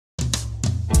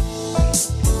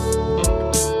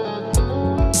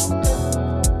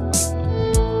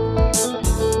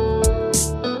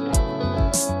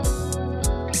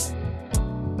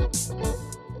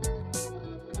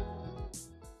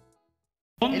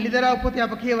එලිදරව් පොතේ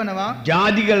අප කියවනවා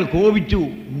ജാതികൾ കോപിച്ചു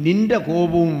നിന്റെ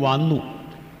കോപവും വന്നു.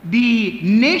 The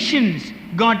nations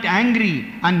got angry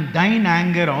and thine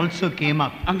anger also came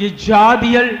up. அங்கே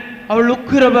ஜாதிகள் அவள்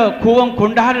உக்கிரவ கோபம்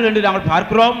கொண்டார்கள் என்று நாங்கள்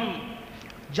பார்க்கிறோம்.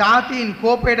 ජාතීන්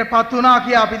කෝපයට පත් වුණා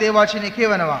කියා අපි දේ වචනේ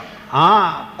කියවනවා. ആ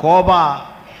കോപ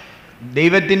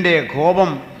ദൈവത്തിൻ്റെ കോപം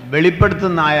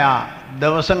വെളിപ്പെടുത്തുന്നായ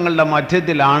ദിവസങ്ങളുടെ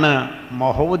മധ്യത്തിലാണ്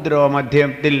മഹോദ്രവ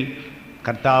മധ്യത്തിൽ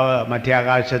കർത്താവ്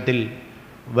മധ്യാകാശത്തിൽ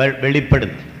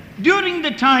വെളിപ്പെടുന്നത്. During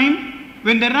the time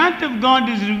when the wrath of God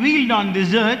is revealed on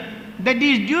this earth, that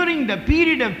is during the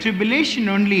period of tribulation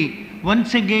only,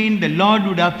 once again the Lord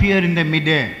would appear in the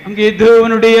midair. அங்கே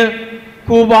தேவனுடைய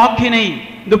கோபாக்கினை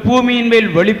இந்த பூமியின் மேல்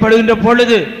வெளிப்படுகின்ற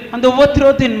பொழுது அந்த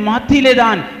உபத்திரவத்தின் மத்தியிலே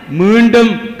தான்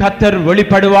மீண்டும் கர்த்தர்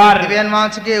வெளிப்படுவார். දෙවියන්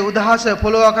වහන්සේගේ උදහස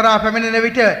පොළොව කරා පැමිණෙන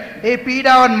විට ඒ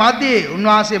පීඩාවන් මැද්දේ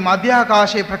උන්වහන්සේ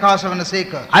මධ්‍යාකාශයේ ප්‍රකාශ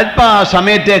වනසේක. അല്പ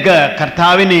സമയത്തേക്ക്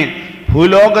കർത്താവിനെ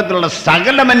ഭൂലോകത്തിലുള്ള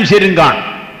സകല മനുഷ്യരും കാണും.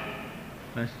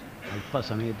 അല്പ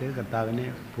സമയത്തേക്ക് കർത്താവിനെ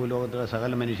ഭൂലോകത്തിലുള്ള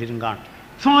സകല മനുഷ്യരും കാണും.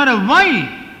 For a while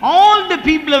all the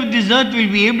people of this earth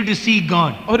will be able to see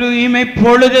God. ஒரு இமை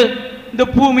பொழுது இந்த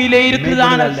பூமியிலே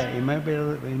இருக்குதான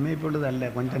இமைப்பொழுதல்ல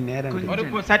கொஞ்சம் நேரம் ஒரு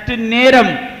சற்று நேரம்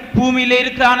பூமியிலே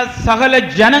இருக்கிறான சகல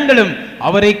ஜனங்களும்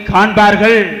அவரை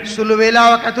காண்பார்கள். සුළු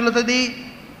වේලාවක් ඇතුළතදී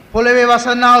පොළවේ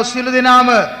වසන්නා වූ සිළු දෙනාම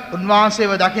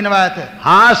උන්වහන්සේව දකිනවා ඇත.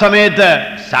 ആ സമയത്ത്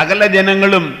സകല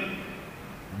ജനങ്ങളും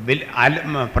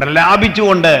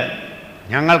പ്രലാപിച്ചുകൊണ്ട്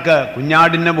ഞങ്ങൾക്ക്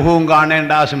കുഞ്ഞാടിൻ്റെ മുഖവും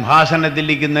കാണേണ്ട,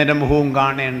 സിംഹാസനത്തിലിരിക്കുന്നതിൻ്റെ മുഖവും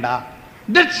കാണേണ്ട.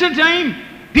 That's the time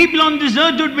people on this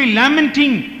earth would be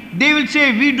lamenting. They will say,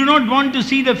 we do not want to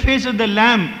see the face of the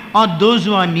Lamb or those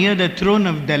who are near the throne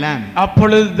of the Lamb.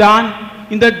 அப்பொழுதுதான்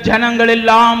இந்த ஜனங்கள்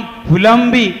எல்லாம்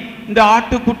புலம்பி இந்த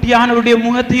ஆட்டுக்குட்டியானவருடைய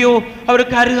முகத்தையோ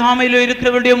அவருக்கு அருகாமையிலோ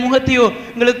இருக்கிறவருடைய முகத்தையோ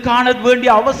எங்களுக்கு காண வேண்டிய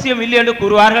அவசியம் இல்லை என்று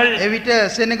கூறுவார்கள். එවිට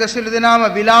සෙනඟ සිළු දෙනාම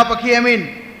විලාප කියමින්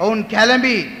ඔවුන්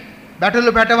කැළඹි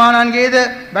බැටළු පැටවානන්ගේද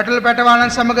බැටළු පැටවානන්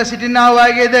සමග සිටිනා වූ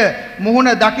අයගේද මුහුණ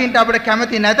දකින්ට අපිට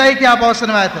කැමති නැතයි කියා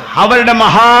පවසනවා ඇත. അവരുടെ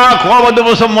മഹാകോപ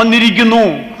ദിവസം വന്നിരിക്കുന്നു.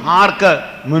 ആർക്ക്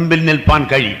മുൻപിൽ നിൽപ്പാൻ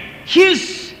കഴിയും? His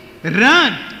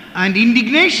wrath and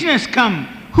indignation has come.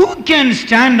 Who can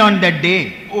stand on that day?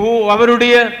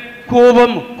 அவருடைய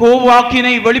கோபம்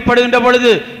கோவாக்கினை வெளிப்படுகின்ற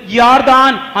பொழுது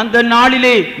யார்தான் அந்த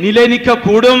நாளிலே நிலை நிற்க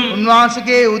கூடும்?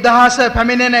 උන්වහන්සේගේ උදහස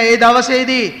පැමිණෙන ඒ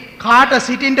දවසේදී කාට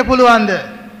සිටින්න පුළුවන්ද?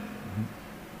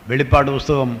 വെളിപ്പാട്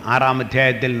പുസ്തകം 6-ാം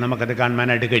അധ്യായത്തിൽ നമുക്കത്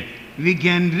കാണാനായിട്ട് കഴിയും. We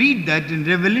can read that in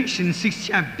Revelation 6th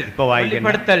chapter. ഇപ്പോൾ വായിക്കണം.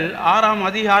 வெளிப்படுத்தல் 6ஆம்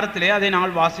அதிகாரத்திலே அதை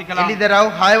நாங்கள் வாசிக்கலாம். එලිදරව්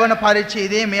 6 වන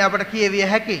පරිච්ඡේදයේ මේ අපට කියවිය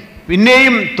හැකියි.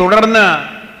 പിന്നെയും തുടർന്ന്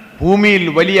ഭൂമിയിൽ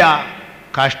വലിയ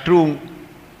കഷ്ടവും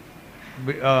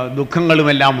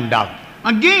ദുഃഖങ്ങളുമെല്ലാം ഉണ്ടാകും.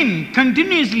 Again,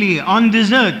 continuously on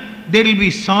this earth, there will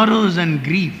be sorrows and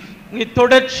grief.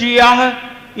 தொடர்ச்சியாக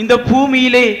இந்த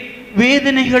பூமியிலே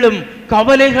வேதனைகளும்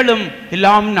கவலைகளும்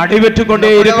எல்லாம் நடைபெற்று கொண்டே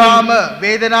இருக்கும்.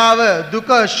 වේදනාව දුක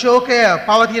ශෝකය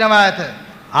පවතිනවා ඇත.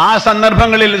 ആ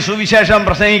സന്ദർഭങ്ങളിൽ സുവിശേഷം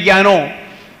പ്രസംഗിക്കാനോ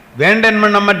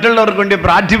വേണ്ടവണ്ണം മറ്റുള്ളവർക്ക് വേണ്ടി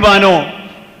പ്രാർത്ഥിപ്പാനോ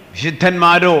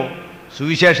വിശുദ്ധന്മാരോ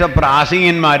സുവിശേഷ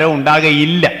പ്രാസംഗികന്മാരോ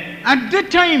ഉണ്ടാകയില്ല. At that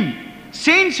time,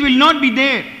 saints will not be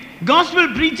there. Gospel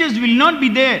preachers will not be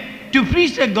there to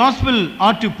preach the gospel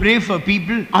or to pray for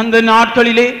people. அந்த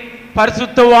நாட்களிலே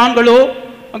பரிசுத்தவான்களோ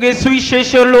அங்கே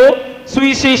சுவிசேஷர்களோ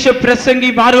சுவிசேஷ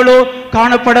பிரசங்கிமார்களோ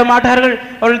காணப்பட மாட்டார்கள்.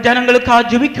 அவர்கள் ஜனங்களுக்காக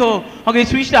ஜெபிக்கவோ அங்கே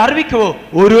சுவிசேஷ அறிவிக்கவோ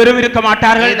ஒருவரும் இருக்க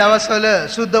மாட்டார்கள். ඒ දවස්වල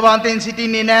සුද්ධවන්තයන්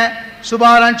සිටින්නේ නැහැ.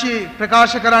 සුභාරංචි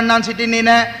ප්‍රකාශ කරන්නන් සිටින්නේ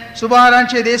නැහැ.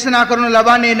 සුභාරංචි දේශනා කරනු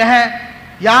ලබන්නේ නැහැ.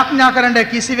 യാജ്ഞാ කරන්න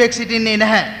කිසිවෙක් සිටින්නේ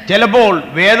නැහැ. ചിലപ്പോൾ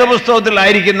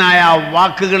വേദപുസ്തകത്തിലായിരിക്കുന്ന ആ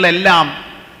വാക്കുകളെല്ലാം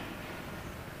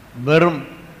വെറും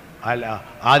അല്ല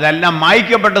അതെല്ലാം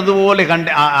മായ്ക്കപ്പെട്ടതുപോലെ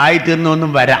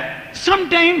ആയിത്തീർന്നൊന്നും വരാം.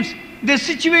 Sometimes the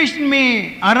situation may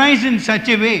arise in such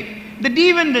a way that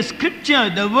even the scripture,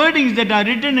 the wordings that are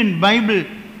written in Bible,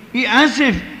 as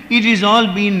if it is all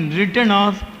been written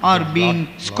off or been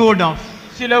scored off.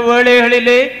 சில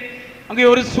வேளைகளிலே அங்கே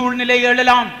ஒரு சூழ்நிலை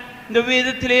எழலாம். இந்த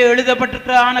வேதத்திலே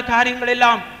எழுதப்பட்டிருக்கிற காரியங்கள்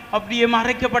எல்லாம் அப்படியே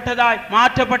மறைக்கப்பட்டதாய்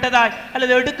மாற்றப்பட்டதாய்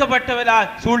அல்லது எடுக்கப்பட்டதாய்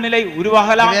சூழ்நிலை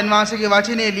உருவாகலாம். දෙවියන් වහන්සේගේ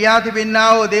වචනේ ලියා තිබෙනා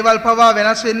වූ දේවල් පවා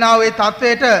වෙනස් වෙන්නා වූ ඒ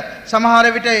තත්වයට සමහර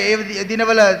විට ඒ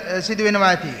දිනවල සිදු වෙනවා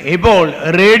ඇති. ഇപ്പോൾ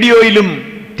റേഡിയോയിലും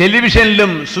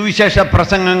ടെലിവിഷനിലും സുവിശേഷ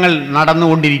പ്രസംഗങ്ങൾ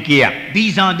നടന്നുകൊണ്ടിരിക്കുകയാണ്.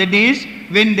 These are the days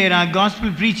when there are gospel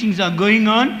preachings are going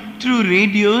on through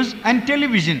radios and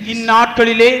television.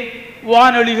 இந்நாட்களிலே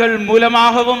வானொலிகள்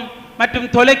மூலமாகவும் மற்றும்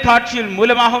தொலைக்காட்சிகள்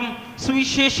மூலமாகவும்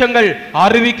சுவிசேஷங்கள்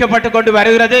அறிவிக்கப்பட்டு கொண்டு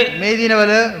வருகிறது. මේ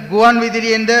දිනවල ගුවන්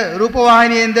විදුලියෙන්ද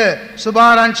රූපවාහිනියෙන්ද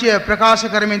සුභාරංචිය ප්‍රකාශ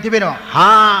කරමින් තිබෙනවා. ആ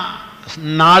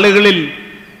നാളുകളിൽ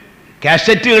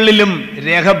കാസറ്റുകളിലും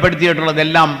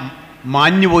രേഖപ്പെടുത്തിയിട്ടുള്ളതെല്ലാം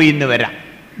മാഞ്ഞുപോയി എന്ന് വരാം.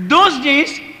 Those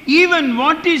days, even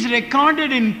what is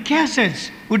recorded in cassettes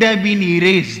would have been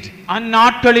erased.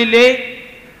 அந்நாட்களிலே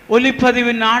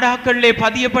ஒலிப்பதிவு நாடாக்களிலே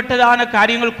பதியப்பட்டதான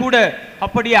காரியங்கள் கூட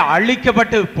அப்படியே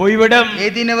அழிக்கப்பட்டு போய்விடும். ඒ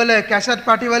දිනවල කැසට්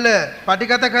පටිවල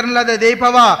පටිගත කරන ලද දේ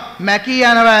පවා මැකී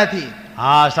යනවා ඇති.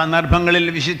 ആ സന്ദർഭങ്ങളിൽ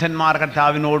വിശുദ്ധന്മാർ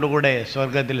കർത്താവിനോടുകൂടെ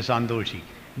സ്വർഗത്തിൽ സന്തോഷിക്കും.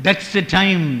 That's the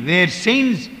time where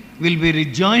saints will be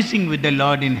rejoicing with the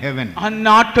Lord in heaven.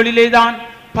 அந்நாட்களிலே தான்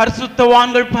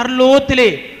பரிசுத்தவான்கள் பரலோகத்திலே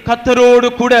கர்த்தரோடு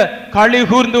கூட களி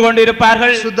கூர்ந்து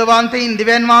கொண்டிருப்பார்கள். සුද්ධවන්තයින්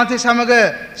දිව්‍යන් වහන්සේ සමග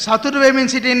සතුටු වෙමින්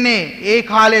සිටින්නේ ඒ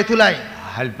කාලය තුලයි.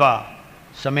 അല്പ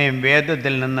സമയം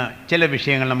വേദത്തിൽ നിന്ന് ചില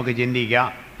വിഷയങ്ങൾ നമുക്ക് ചിന്തിക്കാം.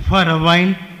 For a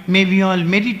while, may we all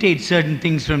meditate certain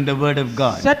things from the word of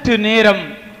God. சற்று நேரம்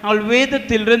நாங்கள்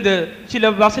வேதத்திலிருந்து சில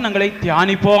வசனங்களை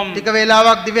தியானிப்போம். ටික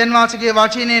වේලාවක් දිව්‍යන් වහන්සේගේ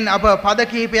වචනයෙන් අප පද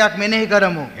කිහිපයක් මෙනෙහි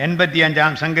කරමු.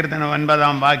 85 സങ്കീർത്തനം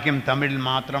 9 വാക്യം തമിഴിൽ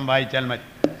മാത്രം വായിച്ചാൽ മതി.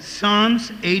 Psalms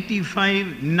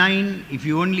 85:9. If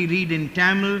you only read in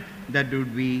Tamil, that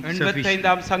would be sufficient.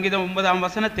 85 சங்கீதம் 9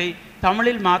 வசனத்தை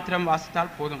தமிழில் மாத்திரம்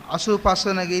வாசித்தால் போதும். 85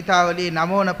 වන ගීතාවලියේ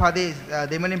 9 වන පදේ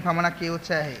දෙමළින් පමණක් කිය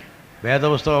උත්සාහයි.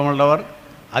 വേദപുസ്തകമുള്ളവർ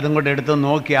അതും കൂടെ എടുത്ത്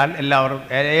നോക്കിയാൽ എല്ലാവരും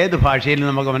ഏത് ഭാഷയിലും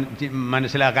നമുക്ക്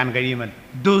മനസ്സിലാക്കാൻ കഴിയുമല്ലോ.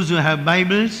 Those who have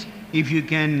Bibles, if you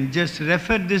can just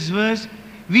refer this verse,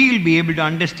 we will be able to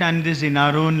understand this in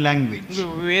our own language.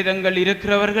 வேதங்கள்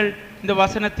இருக்கிறவர்கள் இந்த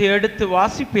வசனத்தை எடுத்து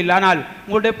வாசிப்பில்லானால்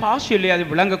உங்களுடைய பாஷையிலே அது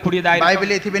விளங்கக்கூடியதாக இருக்கும்.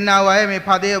 බයිබලයේ තිබෙනා අය මේ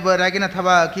පදේ ඔබ රැගෙන තව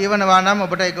කියවනවා නම්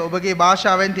ඔබට ඒක ඔබගේ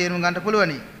භාෂාවෙන් තේරුම් ගන්න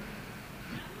පුළුවනි.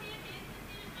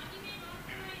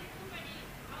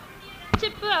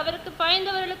 ரட்சிப்பு அவருக்கு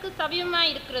பயந்தவர்களுக்கு சவியமாய்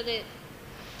இருக்கிறது.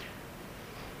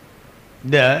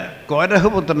 ഇത്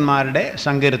കോരഹപുത്രന്മാരുടെ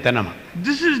സങ്കീർത്തനമാണ്.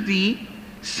 This is the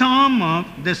psalm of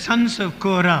the sons of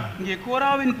Korah. இங்கே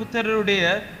கோராவின் புத்திரருடைய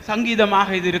சங்கீதமாக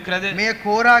இது இருக்கிறது. මේ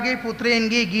කෝරාගේ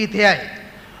පුත්‍රයන්ගේ ගීතයයි.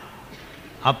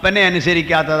 അപ്പനെ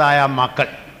അനുസരിക്കാത്തതായ മക്കൾ,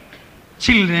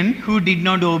 Children who did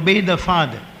not obey the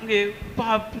father. இங்கே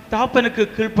தாப்பனுக்கு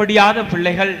கீழ்ப்படியாத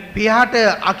பிள்ளைகள், පියාට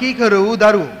අකීකරු වූ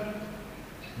දරුවෝ.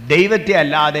 ദൈവത്തെ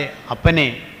അല്ലാതെ അപ്പനെ,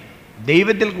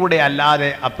 ദൈവത്തിൽ കൂടെ അല്ലാതെ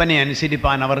അപ്പനെ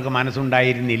അനുസരിപ്പാൻ അവർക്ക്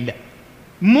മനസ്സുണ്ടായിരുന്നില്ല.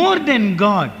 More than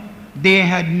God, they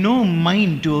had no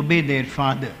mind to obey their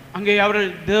father. அங்கே அவர்கள்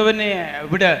தேவனை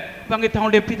விட அங்கே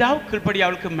தன்னுடைய பிதாவுக்கு கீழ்ப்படி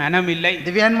அவளுக்கு மனம் இல்லை.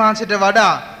 දෙවියන් වහන්සේට වඩා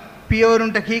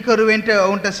පියවරුන්ට කීකරු වෙන්න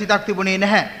ඔවුන්ට සිතක් තිබුණේ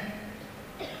නැහැ.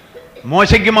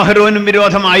 മോശയ്ക്കും അഹരോനും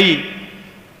വിരോധമായി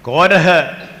കോരഹ്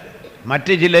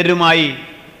മറ്റു ചിലരുമായി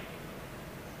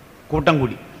കൂട്ടം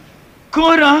കൂടി.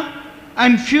 Korah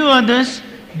and few others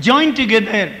joined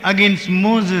together against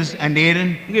Moses and Aaron.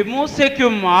 இங்கே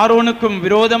மோசேக்கும் ஆரோனுக்கும்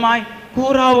விரோதமாய்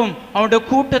கோராவும் அவனுடைய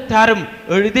கூட்டத்தாரும்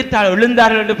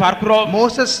எழுந்தார்கள் என்று பார்க்கிறோம்.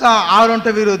 මෝසස් සහ ආරොන්ට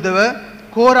විරුද්ධව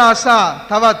කෝරා සහ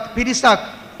තවත් පිරිසක්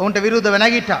ඔවුන්ට විරුද්ධව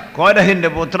නැගිට්ටා. കോരഹിന്റെ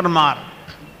പുത്രന്മാർ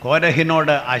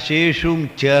കോരഹിനോട് അശേഷവും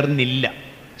ചേർന്നില്ല.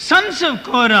 Sons of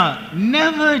Korah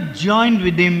never joined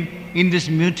with him in this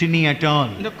mutiny at all.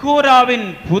 இந்த கோராவின்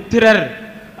புத்திரர்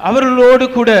அவர்களோடு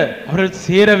கூட அவர்கள்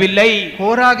சேரவில்லை.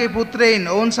 කෝරාගේ පුත්‍රයන්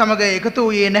ඔවුන් සමග එකතු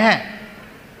වූයේ නැහැ.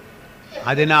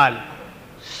 അതിനാൽ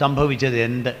സംഭവിച്ചത്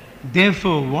എന്ത്?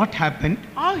 Therefore, what happened?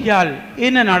 ஆகையால்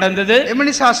என்ன நடந்தது? එම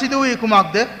නිසා සිදු වූයේ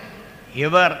කුමක්ද?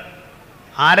 ഇവർ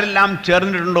ആരെല്ലാം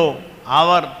ചേർന്നിട്ടുണ്ടോ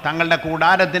അവർ തങ്ങളുടെ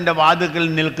കൂടാരത്തിന്റെ വാതിൽക്കൽ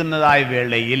നിൽക്കുന്നതായ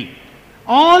വേളയിൽ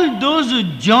All those who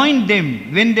joined them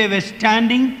when they were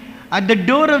standing at the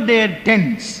door of their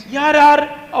tents. யார் யார்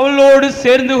அவளோடு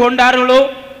சேர்ந்து கொண்டார்களோ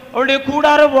அவருடைய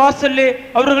கூடார வாசல்லே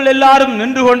அவர்கள் எல்லாரும்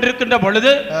நின்று கொண்டிருக்கின்ற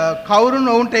பொழுது කවුරුන්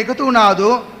ඔවුන්ට එකතු වුණාද?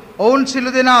 ඔවුන්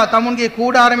සිළු දෙනා තමුන්ගේ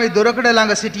කූඩාරමේ දොරකඩ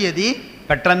ළඟ සිටියේදී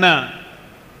പെട്ടെന്ന്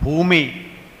ഭൂമി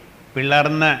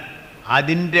പിളർന്ന്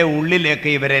അതിൻ്റെ ഉള്ളിലേക്ക്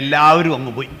ഇവരെല്ലാവരും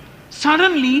അങ്ങ് പോയി.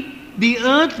 Suddenly, the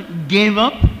earth gave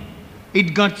up, it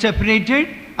got separated,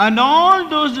 and all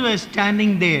those who were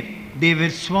standing there, they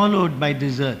were swallowed by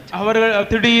this earth. அவர்கள்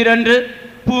திடீரென்று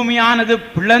பூமியானது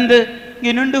பிளந்து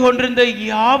இங்கே நின்று கொண்டிருந்த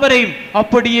யாவரையும்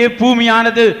அப்படியே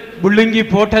பூமியானது விழுங்கி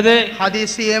போட்டது.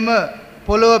 හදිසියෙම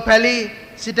පොළොව පැලී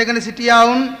සිටගෙන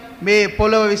සිටියාවුන් මේ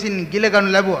පොළොව විසින් ගිලගනු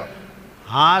ලැබුවා.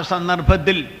 ആ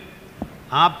സന്ദർഭത്തിൽ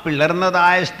ആ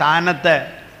പിളർന്നതായ സ്ഥാനത്ത്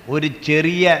ഒരു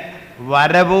ചെറിയ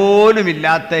വര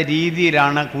പോലുമില്ലാത്ത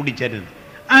രീതിയിലാണ് കൂടിച്ചേരുന്നത്.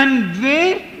 And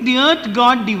where the earth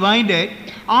got divided,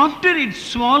 after it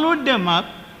swallowed them up,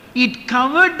 it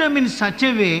covered them in such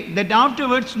a way that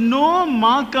afterwards no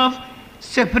mark of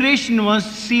separation was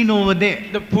seen over there.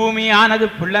 இந்த பூமியானது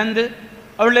பிளந்து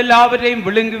அவள் எல்லாவற்றையும்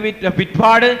விழுங்கி விட்ட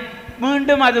பிற்பாடு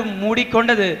மீண்டும் அது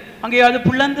மூடிக்கொண்டது. அங்கே அது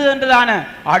பிளந்து என்றதான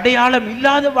அடையாளம்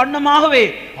இல்லாத வண்ணமாகவே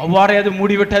அவ்வாறே அது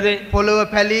மூடிவிட்டது. පොළොව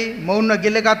පැලී මොවුන්ව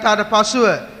ගිලගත්තාට පසුව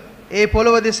ඒ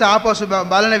පොළොව දෙස ආපසු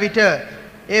බලන විට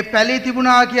ඒ පැලී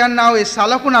තිබුණා කියන්නා ඒ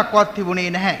සලකුණක්වත් තිබුණේ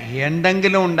නැහැ.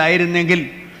 എന്തെങ്കിലും ഉണ്ടായിരുന്നെങ്കിൽ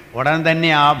ഉടൻ തന്നെ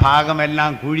ആ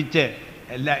ഭാഗമെല്ലാം കുഴിച്ച്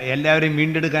എല്ലാവരും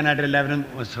വീണ്ടെടുക്കാനായിട്ട് എല്ലാവരും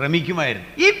ശ്രമിക്കുമായിരുന്നു.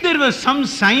 If there was some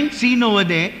sign seen over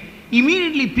there,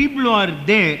 immediately people who are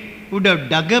there would have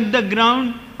dug up the ground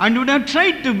and would have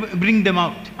tried to bring them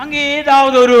out. அங்கே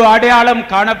ஏதாவது ஒரு அடையாளம்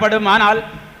காணப்படுமானால்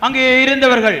அங்கே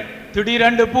இருந்தவர்கள்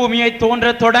திடீரென்று பூமியை தோன்ற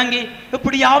தொடங்கி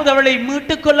எப்படியாவது அவளை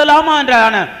மீட்டுக் கொள்ளலாமா என்ற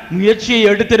முயற்சியை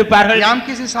எடுத்திருப்பார்கள். යම්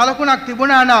කිසි සලකුණක්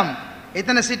තිබුණා නම්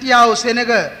එතන සිටියා වූ සෙනග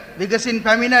විගසින්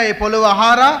පැමිණ ඒ පොළොව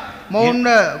හාරා මොවුන්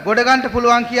ගොඩගන්ට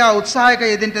පුළුවන් කියා උත්සාහයක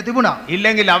යෙදෙන්න තිබුණා.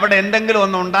 ഇല്ലെങ്കിൽ അവിടെ എന്തെങ്കിലും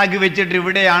ഒന്ന് ഉണ്ടാക്കി വെച്ചിട്ട്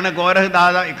ഇവിടെയാണ്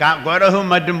കോരഹും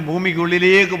മറ്റും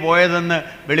ഭൂമിക്കുള്ളിലേക്ക് പോയതെന്ന്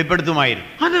വെളിപ്പെടുത്തുമായിരുന്നു.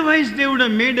 Otherwise they would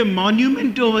have made a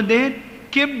monument over there,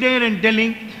 kept there and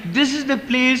telling, this is the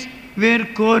place where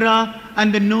Korah and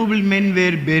the noble men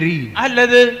were buried.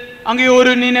 அல்லது அங்கே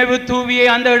ஒரு நினைவு தூவியை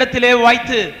அந்த இடத்திலே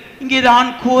வைத்து இங்கேதான்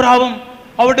கோராவும்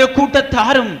அவருடைய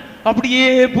கூட்டத்தாரும் அப்படியே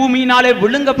பூமியினாலே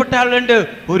விழுங்கப்பட்டார்கள் என்று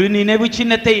ஒரு நினைவு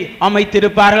சின்னத்தை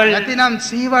அமைத்திருப்பார்கள். නැතිනම්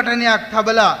සීවටනයක්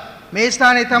තබලා මේ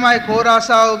ස්ථානයේ තමයි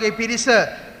කෝරාසාවගේ පිරිස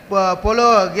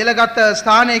පොළොව ගෙලගත්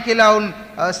ස්ථානය කියලා උන්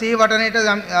සීවටනයට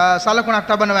සලකුණක්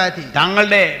තබනවා ඇති.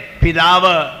 തങ്ങളുടെ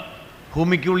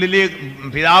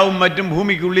പിതാവും മറ്റും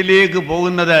ഭൂമിക്കുള്ളിലേക്ക്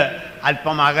പോകുന്നത്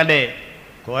അല്പം അകലെ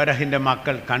കോരഹിന്റെ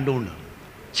മക്കൾ കണ്ടുകൊണ്ട്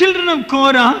Children of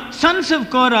Korah, sons of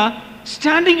Korah,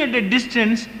 standing at a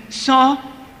distance, saw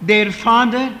their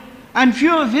father and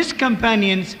few of his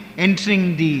companions entering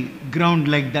the ground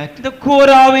like that. இந்த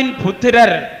கோராவின்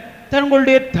புத்திரர்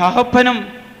தங்களுடைய தகப்பனும்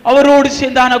அவரோடு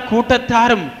சேர்ந்தான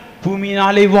கூட்டத்தாரும்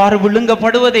பூமியினாலே வாறு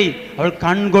விழுங்கப்படுவதை அவள்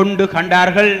கண்கொண்டு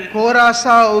கண்டார்கள்.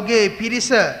 කෝරාසාවගේ පිරිස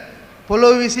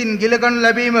පොළොව විසින් ගිලගනු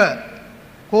ලැබීම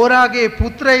කෝරාගේ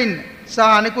පුත්‍රයින් සහ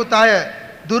අනිකුත් අය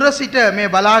දුර සිට මේ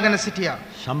බලාගෙන සිටියා.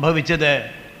 സംഭവിച്ചത്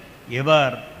ഇവർ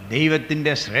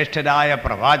ദൈവത്തിന്റെ ശ്രേഷ്ഠരായ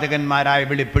പ്രവാചകന്മാരായി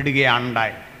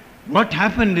വെളിപ്പെടുകയാണുണ്ടായത്. What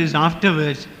happened is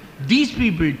afterwards, these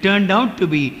people turned out to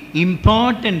be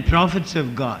important prophets of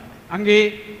God. அங்கே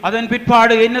அதன்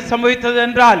பிற்பாடு என்ன சம்பவித்தது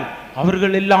என்றால்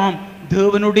அவர்கள் எல்லாம்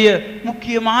தேவனுடைய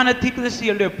முக்கியமான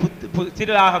தீர்க்கதரிசிகளுடைய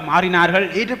புத்திரராக மாறினார்கள்.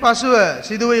 ඊට පසුව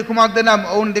සිදුවේ කුමක්ද නම්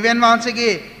ඔවුන් දෙවියන්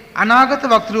වහන්සේගේ අනාගත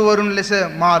වක්තෘවරුන් ලෙස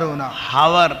මාරු වුණා.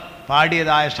 അവർ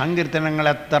പാടിയതായ സങ്കീർത്തനങ്ങൾ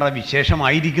എത്ര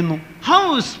വിശേഷമായിരിക്കുന്നു. How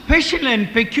special and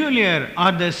peculiar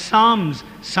are the psalms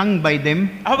sung by them.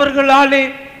 அவர்களாலே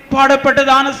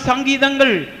பாடப்பட்டதான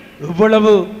சங்கீதங்கள்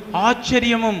எவ்வளவு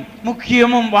ஆச்சரியமும்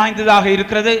முக்கியமும் வாய்ந்ததாக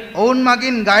இருக்கிறது. ඔවුන්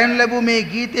මගින් ගයනු ලැබූ මේ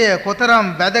ගීතය කොතරම්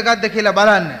වැදගත්ද කියලා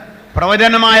බලන්න.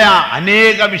 പ്രവചനമായ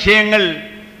അനേക വിഷയങ്ങൾ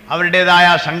അവരുടേതായ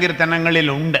സങ്കീർത്തനങ്ങളിൽ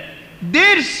ഉണ്ട്.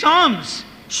 Their psalms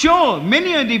show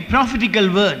many of the prophetical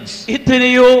words.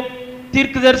 இத்தனையோ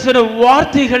தீர்க்கதரிசன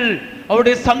வார்த்தைகள்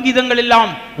அவருடைய சங்கீதங்கள் எல்லாம்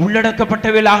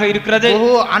உள்ளடக்கப்பட்டவையாக இருக்கிறது.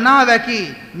 බොහෝ අනාවැකි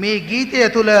මේ ගීතය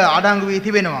තුල අඩංගු වී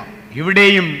තිබෙනවා.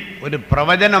 ഇവിടെയും ഒരു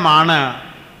പ്രവചനമാണ്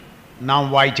നാം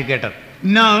വായിച്ചു കേട്ടത്.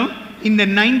 Now in the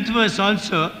 9th verse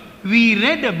also we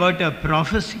read about a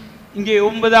prophecy. இங்கே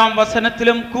 9ஆம்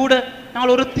வசனத்திலும் கூட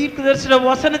நாங்கள் ஒரு தீர்க்கதரிசன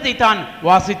வசனத்தை தான்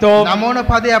வாசித்தோம். නමෝන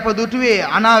පදේ අප දුටුවේ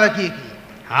අනාවැකියකි.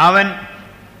 അവൻ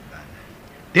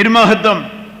തിരുമഹത്വം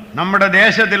നമ്മുടെ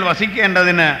ദേശത്തിൽ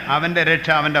വസിക്കേണ്ടതിന് അവന്റെ രക്ഷ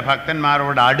അവന്റെ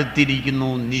ഭക്തന്മാരോട് അടുത്തിരിക്കുന്നു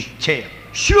നിശ്ചയം.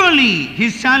 Surely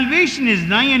his salvation is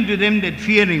nigh unto them that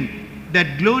fear him, that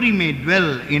glory may dwell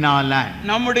in our land.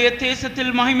 நம்முடைய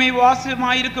தேசத்தில் மகிமை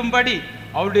வாசமாயிருக்கும்படி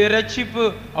அவருடைய ரட்சிப்பு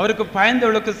அவருக்கு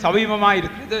பயந்தவர்களுக்கு சமீபமாக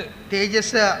இருக்கிறது.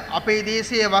 තේජස අපේ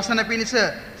දේශයේ වසන පිණිස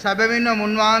සැබවින්ම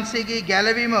උන්වහන්සේගේ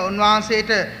ගැලවීම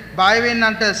උන්වහන්සේට බය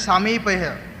වෙන්නන්ට සමීපය.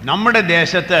 നമ്മുടെ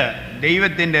ദേശത്ത്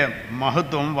ദൈവത്തിന്റെ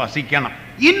മഹത്വം വസിക്കണം.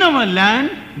 In our land,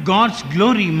 God's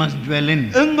glory must dwell in.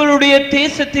 எங்களுடைய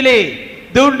தேசத்திலே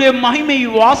தேவனுடைய மகிமை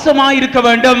வாசமாயிருக்க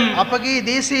வேண்டும். අපගේ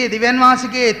දේශයේ දිව්‍යන්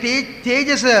වහන්සේගේ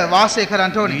තේජස වාසය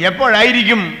කරන්න ඕනේ.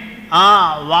 എപ്പോഴായിരിക്കും ആ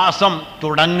വാസം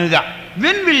തുടങ്ങുക?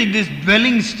 When will this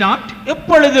dwelling start?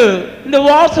 எப்பொழுது இந்த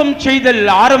வாசம் செய்தல்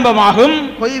ஆரம்பமாகும்?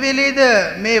 කොයි වෙලේද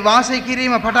මේ වාසය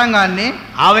කිරීම පටන් ගන්නෙ?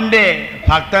 അവന്റെ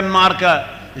ഭക്തന്മാർക്ക്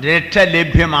രക്ഷ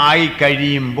ലഭ്യമായി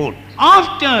കഴിയുമ്പോൾ,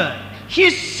 After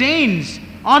his saints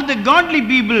or the godly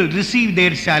people receive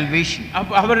their salvation.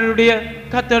 அவருடைய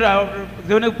கர்த்தர்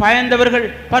தேவனுக்கு பயந்தவர்கள்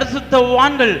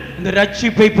பரிசுத்தவான்கள் இந்த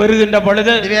ரட்சிப்பை பெறுகின்ற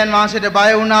பொழுது දිව්‍යන් වහන්සේට බය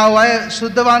වුණා වූ අය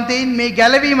සුද්ධවන්තයින් මේ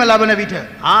ගැලවීම ලබන විට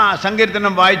ആ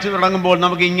സങ്കീർത്തനം വായിച്ചു തുടങ്ങുമ്പോൾ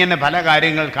നമുക്ക് ഇങ്ങനെ പല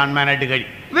കാര്യങ്ങൾ കാണാനായിട്ട് കഴിയും.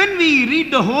 When we read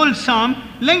the whole psalm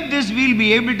like this, we'll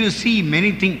be able to see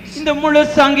many things. இந்த முழு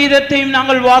சங்கீதத்தையும்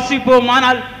நாங்கள்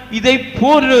வாசிப்போமானால் இதை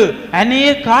போன்று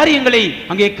அநேக காரியங்களை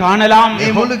அங்கே காணலாம். මේ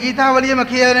මුළු ගීතාවලියම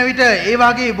කියන විට ඒ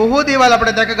වගේ බොහෝ දේවල්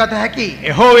අපිට දැකගත හැකි.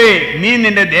 യഹോവേ, നീ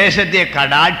നിന്റെ ദേശത്തെ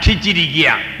കടാക്ഷിച്ചിരിക്കുക.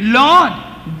 Lord,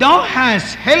 thou hast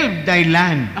helped thy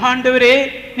land. ஆண்டவரே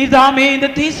நீதாமே இந்த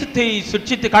தேசத்தை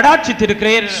சுற்றித்து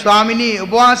கடாட்சித்திருக்கிறீர். ස්වාමිනී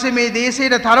ඔබ වහන්සේ මේ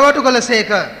දේශයට තරවටු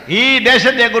කළසේක. ഈ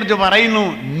ദേശത്തെ കുറിച്ച് പറയുന്നു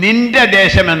നിന്റെ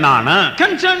ദേശമെന്നാണ്.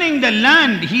 Concerning the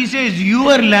land, he says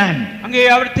your land. அங்கே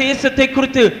அவர் தேசத்தை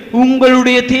குறித்து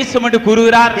உங்களுடைய தேசம் என்று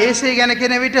கூறுகிறார். දේශය ගැන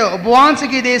කියන විට ඔබ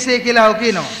වහන්සේගේ දේශය කියලා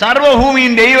කියනවා.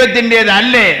 സർവഭൂമിയും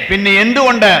ദൈവത്തിൻ്റെതല്ലേ, പിന്നെ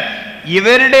എന്തുകൊണ്ട്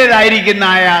ഇവരുടേതായിരിക്കുന്ന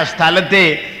ആ സ്ഥലത്തെ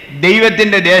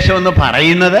ദൈവത്തിന്റെ ദേശം എന്ന്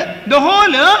പറയുന്നത്? The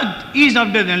whole earth is of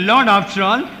the Lord after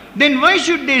all. Then why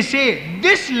should they say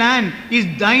this land is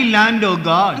thy land, O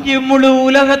God? இங்கே முழு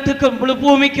உலகத்துக்கும் முழு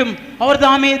பூமிக்கும் அவர்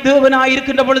தாமே தேவனாய்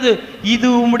இருக்கின்ற பொழுது இது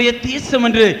உம்முடைய தேசம்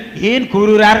என்று ஏன்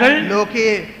கூறுகிறார்கள்? ලෝකේ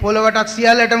පොළවටත්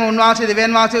සියල්ලටම උන්වහන්සේ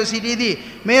දෙවියන් වහන්සේ සිටීදී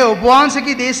මේ ඔබ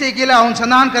වහන්සේගේ දේශය කියලා වුන්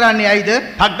සඳහන් කරන්නේ ඇයිද?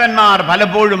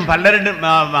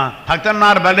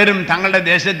 ഭക്തന്മാർ പലരും തങ്ങളുടെ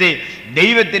ദേശത്തെ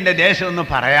ദൈവത്തിന്റെ ദേശം എന്ന്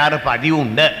പറയാറ്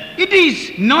പതിവുണ്ട്. It is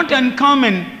not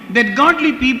uncommon that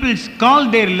godly people call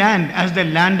their land as the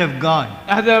land of God.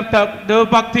 அது தேவ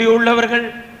பக்தி உள்ளவர்கள்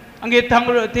அங்கே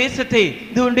தங்கள் தேசத்தை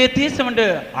இதுடைய தேசம் என்று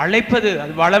அழைப்பது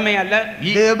அது வளமை அல்ல.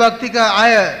 දේවභක්තික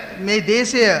අය මේ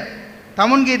දේශය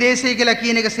තමුන්ගේ දේශය කියලා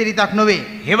කියන එක සිරිතක් නොවේ.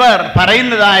 ഇവർ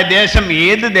പറയുന്നതായ ദേശം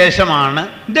ഏത് ദേശമാണ്?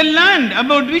 The land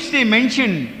about which they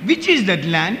mention, which is that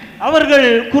land? அவர்கள்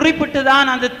குறிப்பிட்டதான்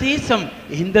அந்த தேசம்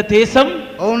இந்த தேசம்.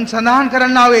 ඔවුන් සඳහන්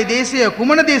කරන්නා වූ දේශය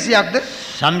කුමන දේශයක්ද?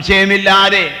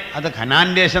 സംശയമില്ലാതെ അത് കനാൻ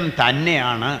ദേശം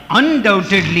തന്നെയാണ്.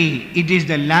 Undoubtedly it is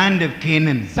the land of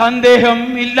Canaan. சந்தேகம்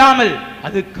இல்லாமல்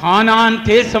அது கானான்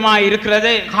தேசமாய்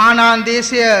இருக்கிறது. කානාන්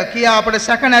දේශය කියා අපට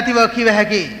සැක නැතිව කිව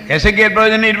හැකියි. എസെക്കിയേൽ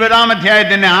പ്രവചനം 20-ാം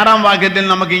അധ്യായത്തിന്റെ 6-ാം വാക്യത്തിൽ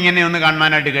നമുക്ക് ഇങ്ങനെ ഒന്ന്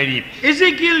കാണാനായിട്ട് കഴിയും.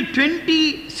 Ezekiel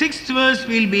 26th verse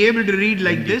we'll be able to read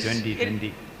like this.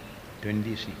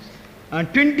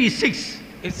 26.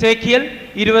 எசேக்கியேல்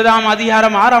 20-ஆம்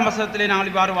அதிகாரம் 6ஆம் வசனத்திலே நாங்கள்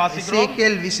இவ்வாறு வாசிக்கிறோம்.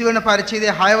 එසේකියල් 20 වන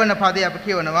පරිච්ඡේදයේ 6 වන පදයේ අපි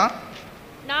කියවනවා.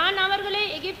 நான் அவர்களை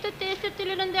எகிப்து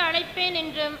தேசத்திலிருந்து அழைப்பேன்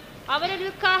என்றும்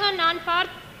அவர்களுக்காக நான்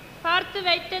பார்த்து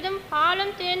வைத்ததும்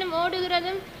பாலும் தேனும்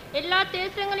ஓடுகிறதும் எல்லா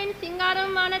தேசங்களின்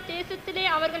சிங்காரமான தேசத்திலே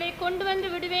அவர்களை கொண்டு வந்து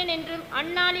விடுவேன் என்றும்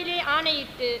அந்நாளிலே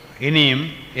ஆணையிட்டு. ഇനിയും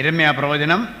യിരെമ്യാ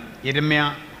പ്രവചനം യിരെമ്യാ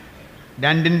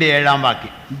 2-ന്റെ 7-ാം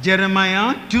വാക്യം. Jeremiah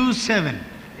 2:7.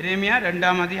 எரேமியா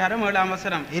 2ஆம் அதிகாரம் 7ஆம்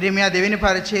வசனம். ඉරිමියා දෙවෙනි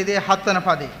පරිච්ඡේදයේ 7 වන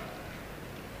පදේ.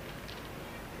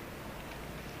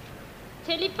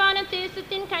 செழிப்பான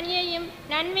தேசத்தின் கனியையும்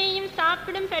நன்மையையும்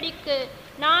சாப்பிடும் படிக்கு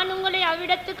நான் உங்களை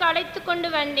அவ்விடத்துக்கு அழைத்து கொண்டு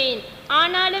வந்தேன்.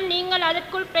 ஆனாலும் நீங்கள்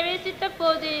அதற்குள் பிரவேசித்த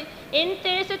போது என்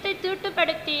தேசத்தை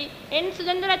தீட்டுப்படுத்தி என்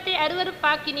சுதந்திரத்தை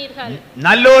அருவருப்பாக்கினீர்கள்.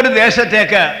 നല്ലൊരു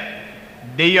ദേശത്തേക്ക്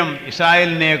ദൈവം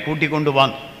ഇസ്രായേലിനെ കൂട്ടിക്കൊണ്ടു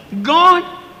വന്നു. God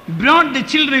brought the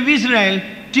children of Israel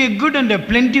to a good and a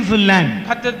plentiful land.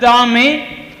 கர்த்தர்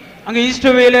அங்கே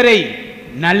இஸ்ரவேலரை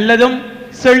நல்லதும்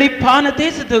செழிப்பான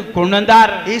தேசத்துக்கு கொண்டு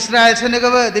வந்தார். ඊශ්‍රායෙල්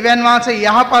සෙනගව දෙවියන් වහන්සේ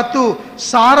යහපත් වූ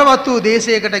සාරවත් වූ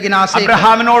දේශයකට ගෙනාසේක.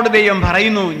 അബ്രഹാമിനോട് ദൈവം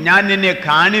പറയുന്നു, ഞാൻ നിന്നെ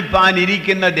കാണിപ്പാൻ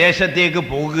ഇരിക്കുന്ന ദേശത്തേക്ക്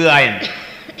പോകുക എന്ന്.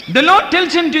 The Lord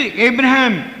tells him to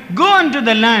Abraham, go unto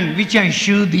the land which I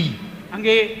show thee.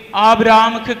 அங்கே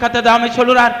ஆபிரகாமுக்கு கர்த்தர்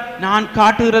சொல்றார், நான்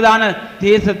காட்டுகிறதான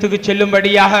தேசத்துக்கு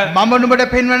செல்லும்படியாக මම නුඹට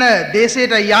පෙන්වන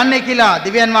දේශයට යන්නේ කියලා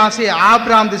දෙවියන් වහන්සේ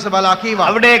ආබ්‍රහම් දෙස බලා කීවා.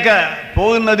 അവിടേക്ക്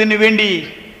പോകുന്നതിന് വേണ്ടി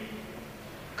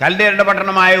കൽദയരുടെ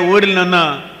പട്ടണമായ ഊരിൽ നിന്ന്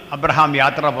അബ്രഹാം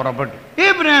യാത്ര പുറപ്പെട്ടു.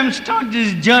 Abraham starts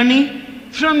his journey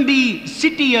from the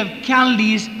city of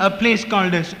Chaldees, a place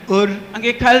called as Ur.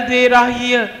 அங்கே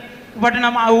கல்தேராகிய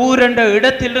பட்டணம் ஊர் என்ற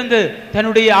இடத்திலிருந்து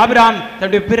தன்னுடைய ஆபிரகாம்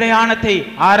தன்னுடைய பிரயாணத்தை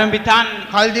ஆரம்பித்தான்.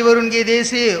 කල්දිවරුන්ගේ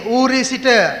දේශයේ ඌරේ සිට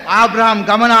ආබ්‍රහම්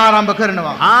ගමන ආරම්භ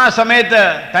කරනවා. ആ സമയത്ത്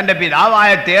തന്റെ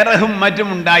പിതാവായ തേറഹും മറ്റും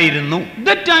ഉണ്ടായിരുന്നു.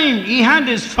 That time he had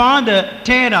his father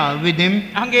Terah with him.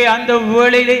 அங்கே அந்த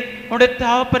வேளையிலே அவனுடைய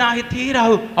தகப்பனாகிய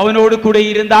தீராவு அவனோடு கூட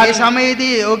இருந்தார். ඒ සමයේදී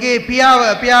ඔහුගේ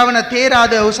පියාවන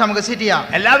තේරාද ඔහු සමග සිටියා.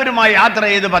 എല്ലാവരുമായി യാത്ര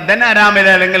ചെയ്ത് പദ്ദനാരാമിൽ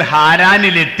അല്ലെങ്കിൽ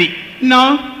ഹാരാനിലെത്തി. Now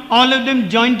all of them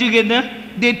joined together.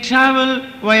 They traveled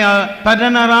via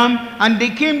Padanaram and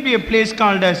they came to a place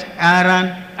called as Aran.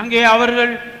 அங்கே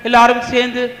அவர்கள் எல்லாரும்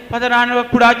சேர்ந்து பதனாராம்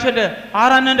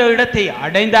ஆரான் என்ற இடத்தை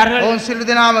அடைந்தார்கள். ඔවුන් සිළු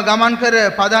දෙනාම ගමන් කර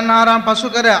පදන්නාරාම් පසු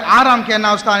කර ආරාම් කියන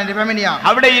අවස්ථානයේ පැමිණියා.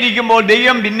 അവിടെ ഇരിക്കുമ്പോൾ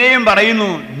ദൈവം പിന്നെയും പറയുന്നു,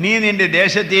 നീ നിന്റെ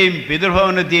ദേശത്തെയും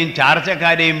പിതൃഭവനത്തെയും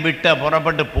ചാർച്ചക്കാരെയും വിട്ട്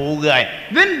പുറപ്പെട്ടു പോവുക.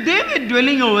 When they were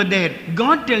dwelling over there,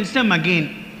 God tells them again,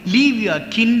 leave your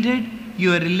kindred,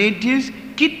 your relatives,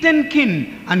 kith and kin,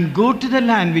 and go to the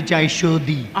land which I show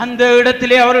thee. அந்த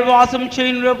இடத்திலே அவர்கள் வாசம்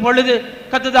செய்கின்ற பொழுது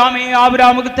கர்த்தர்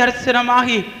ஆபிரகாமுக்கு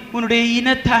தரிசனமாகி உன்னுடைய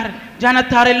இனத்தார்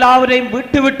ஜனத்தார் எல்லாவரையும்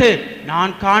விட்டு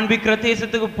நான் காண்பிக்கிற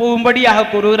தேசத்துக்கு போகும்படியாக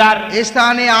கூறுகிறார். ඒ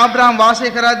ස්ථානයේ ආබ්‍රහම් වාසය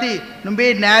කරද්දී නුඹේ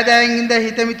නෑදෑයින්ද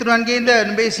හිත මිතුරන්ගේද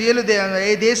නුඹේ සියලු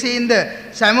ඒ දේශයෙන්ද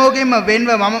සෑමෝගෙම වෙන්ව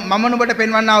මම නුඹට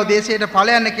පෙන්වන්නා වූ දේශයට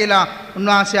ඵලයන්න කියලා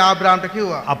උන්වහන්සේ ආබ්‍රහම්ට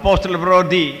කිව්වා. அப்போஸ்தல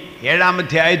பிரவൃத்தி 7ஆம்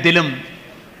அத்தியாயத்திலும்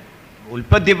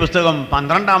உல்பத்தி புஸ்தகம்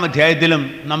 12ஆம் அத்தியாயத்திலும்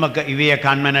நமக்கு இவையை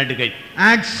காண்பனாட்டு கை.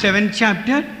 Acts 7th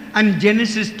chapter and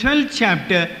Genesis 12th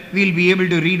chapter we'll be able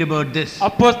to read about this.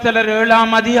 அப்போஸ்தலர்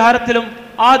 7ஆம் அதிகாரத்திலும்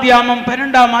ஆதியாகமம்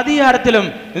 12ஆம் அதிகாரத்திலும்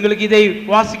உங்களுக்கு இதை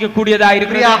வாசிக்க கூடியதாக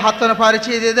இருக்கிறது. ක්‍රියා 7 වන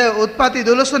පරිච්ඡේදයේද උත්පත්ති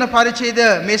 12 වන පරිච්ඡේදය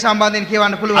මේ සම්බන්ධයෙන්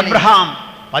කියවන්න පුළුවන්. അബ്രഹാം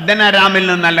 16ാമിൽ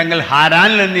നിന്ന് അല്ലെങ്കിൽ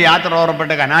ഹാരാനിൽ നിന്ന് യാത്ര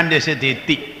പുറപ്പെട്ട് കനാൻ ദേശത്ത്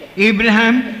എത്തി.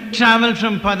 Abraham traveled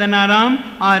from Padanaram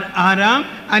or Aram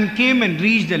and came and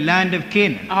reached the land of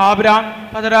Canaan. Abraham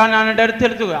பதரானான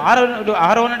இடத்திற்கு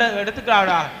ஆரோனோட இடத்துக்கு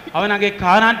அவன் அங்கே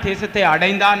கானான் தேசத்தை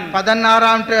அடைந்தான்.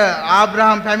 පදන්නාරාම්ට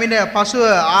ආබ්‍රහම් පැමිණ පසුව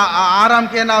ආරාම්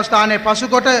කියන ස්ථානයේ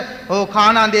පසුකොට ඔහු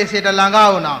කානාන් දේශයට ළඟා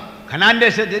වුණා. കനാൻ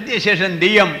ദേശത്ത് എത്തിയ ശേഷം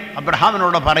ദൈവം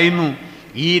അബ്രഹാമിനോട് പറയുന്നു,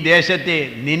 ഈ ദേശത്തെ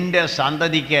നിന്റെ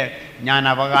സന്തതിക്ക് ഞാൻ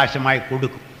അവകാശമായി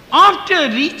കൊടുക്കും. After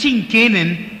reaching Canaan,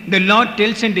 the Lord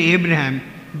tells unto Abraham,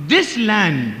 this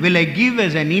land will I give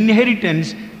as an inheritance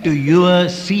to your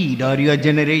seed or your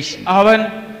generation. அவன்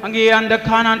அங்கே அந்த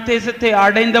கானான் தேசத்தை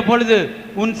அடைந்த பொழுது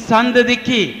உன்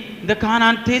சந்ததிக்கு இந்த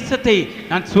கானான் தேசத்தை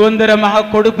நான் சுதந்திரமாக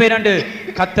கொடுப்பேன் என்று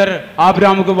கர்த்தர்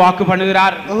ஆபிரகாமுக்கு வாக்கு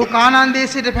பண்ணுகிறார். ඔහු කානාන්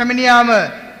දේශයට පැමිණියාම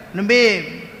නුඹේ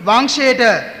වංශයට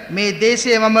මේ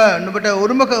දේශය මම නුඹට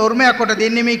උරුමයක් කොට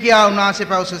දෙන්නෙමි කියා උන්වහන්සේ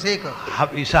පැවසුසේක.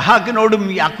 ഇസഹാക്കിനോടും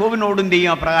യാക്കോബിനോടും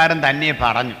ദൈവം അപ്രകാരം തന്നെ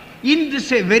പറഞ്ഞു. In the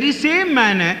very same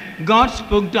manner, God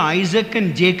spoke to Isaac and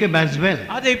Jacob as well.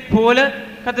 அதே போல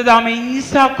கர்த்தர்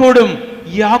ஈசாக்கோடும்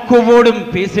யாக்கோபோடும்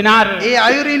பேசினார். ඒ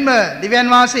අයුරින්ම දිව්‍යන්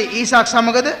වහන්සේ ඊසාක්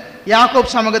සමගද යාකෝබ්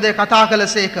සමගද කතා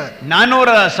කළසේක.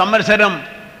 400 സംവത്സരം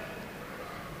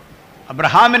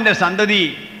അബ്രഹാമിന്റെ സന്തതി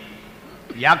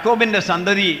യാക്കോബിന്റെ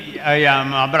സന്തതി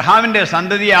അബ്രഹാമിന്റെ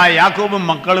സന്തതിയായ യാക്കോബും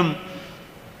മക്കളും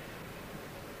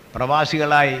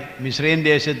പ്രവാസികളായി മിസ്രൈം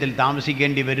ദേശത്തിൽ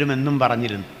താമസിക്കേണ്ടി വരുമെന്നും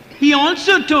പറഞ്ഞിരുന്നു. He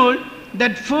also told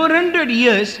that 400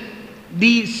 years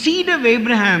the seed of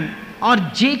Abraham or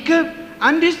Jacob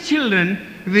and his children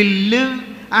will live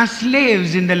as slaves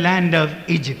in the land of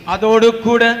Egypt. அதோடு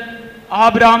கூட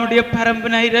ஆபிரகாமுடைய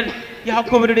பரம்பரையினர்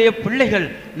யாக்கோபுடைய பிள்ளைகள்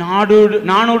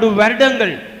 400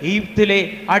 வருடங்கள் எகிப்திலே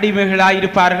அடிமைகளாய்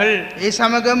இருப்பார்கள். ඒ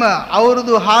සමගම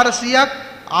අවුරුදු 400ක්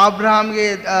ආබ්‍රහම්ගේ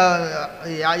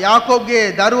යාකෝබ්ගේ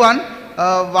දරුවන්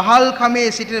වහල් කමේ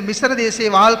සිටින මිස්ර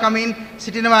දේශයේ වහල් කමින්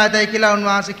සිටිනවා ඇතයි කියලා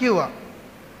උන්වහන්සේ කිව්වා.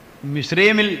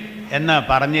 മിസ്രൈമിൽ എന്ന്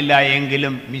പറഞ്ഞില്ല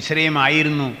എങ്കിലും മിസ്രൈം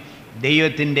ആയിരുന്നു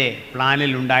ദൈവത്തിന്റെ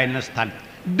പ്ലാനിൽ ഉണ്ടായിരുന്ന സ്ഥലം.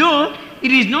 Though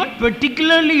it is not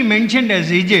particularly mentioned as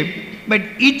Egypt, but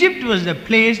Egypt was the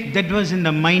place that was in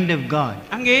the mind of God.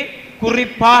 அங்கே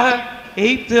குறிப்பாக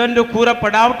எகிப்து என்று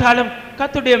கூறப்படாவிட்டாலும்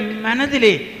கர்த்தருடைய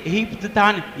மனதிலே எகிப்து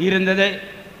தான் இருந்தது.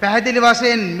 පැහැදිලි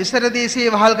වශයෙන් මිස්ර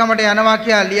දේශයේ වහල්කමට යනවා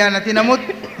කියලා ලියා නැති නමුත්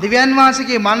දිව්‍යන්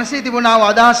වහන්සේගේ මනසේ තිබුණා වූ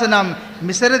අදහස නම්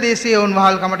මිස්ර දේශයේ උන්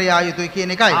වහල්කමට යා යුතුයි කියන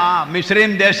එකයි.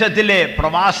 മിസ്രൈം ദേശത്തിലെ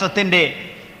പ്രവാസത്തിന്റെ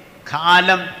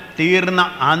കാലം തീർന്ന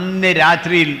അന്ന്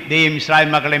രാത്രിയിൽ ദൈവം ഇസ്രായേൽ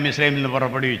മക്കളെ മിസ്രൈമിൽ നിന്ന്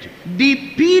പുറപ്പെടുവിച്ചു. The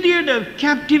period of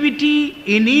captivity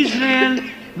in Israel,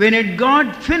 when it got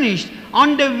finished, on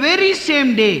the very same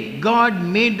day God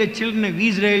made the children of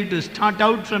Israel to start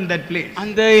out from that place.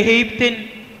 அந்த எகிப்தின்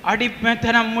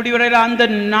அடிமைத்தனம் முடிவடைகிற அந்த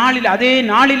நாளில் அதே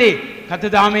நாளிலே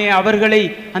கர்த்தர் அவர்களை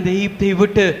அந்த எகிப்தை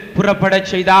விட்டு புறப்படச்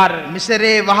செய்தார்.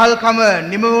 මිසරේ වහල්කම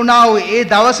නිම වුණා වූ ඒ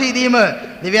දවසේදීම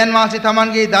දිව්‍යන් වහන්සේ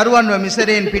තමන්ගේ දරුවන්ව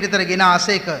මිසරෙන් පිටතට ගෙන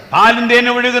ආසේක. പാലും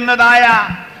തേനും ഒഴുകുന്നതായ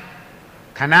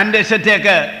കനാൻ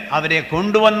ദേശത്തേക്ക് അവരെ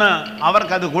കൊണ്ടുവന്ന്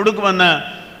അവർക്കത് കൊടുക്കുമെന്ന്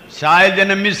ഇസ്രായേൽ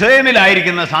ജനം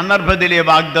മിസ്രൈമിലായിരിക്കുന്ന സന്ദർഭത്തിലെ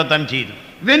വാഗ്ദത്തം ചെയ്തു.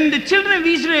 When the children of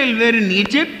Israel were in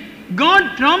Egypt, God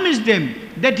promised them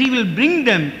that he will bring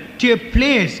them to a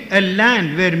place, a land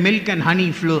where milk and honey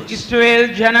flows. இஸ்ரவேல்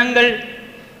ஜனங்கள்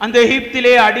அந்த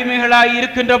எகிப்திலே அடிமைகளாய்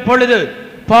இருக்கின்ற பொழுது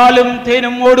பாலும்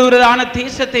தேனும் ஓடுகிறதான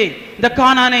தேசத்தை இந்த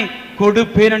கானானை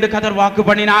கொடுப்பேன் என்று கர்த்தர் வாக்கு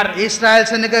பண்ணினார். ඊශ්‍රායල්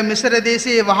සෙනඟ මිසර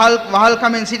දේශයේ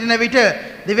වහල්කමෙන් සිටින විට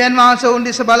දිව්‍යන් වහන්සේ උන්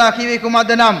දිස බලා කිව්වේ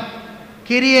කුමක්ද නම්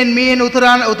කිරියෙන් මීන්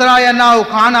උතරා යනා වූ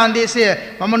කානාන් දේශය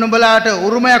මම නුඹලාට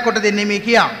උරුමයක් කොට දෙන්නෙමි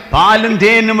කියා. പാലും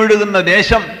തേനും ഒഴുകുന്ന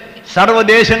ദേശം,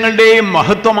 സർവ്വദേശങ്ങളുടെയും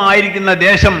മഹത്വമായിരിക്കുന്ന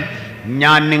ദേശം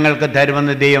ഞാൻ നിങ്ങൾക്ക്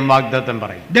തരുമെന്ന് ദൈവം വാഗ്ദത്തം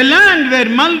പറയും. The land where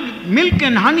milk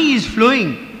and honey is flowing,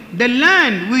 the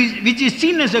land which is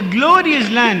seen as a glorious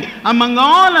land among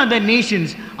all other nations,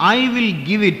 I will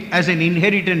give it as an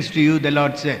inheritance to you, the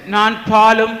Lord said. நான்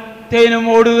பாலும் தேனும்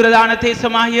ஓடுகிறதான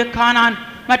தேசமாகிய கானான்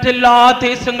மற்றெல்லா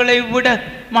தேசங்களை விட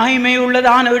மகிமை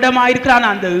உள்ளதான இடமாயிருக்கிறான்,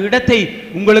 அந்த இடத்தை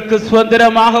உங்களுக்கு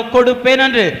சுதந்திரமாக கொடுப்பேன்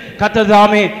என்று கர்த்தர்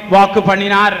தாமே வாக்கு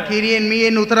பண்ணினார். කිරියෙන්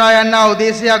මියෙන් උතරා යන්නා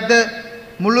උදේශයක්ද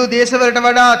මුළු දේශවලට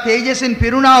වඩා තේජසින්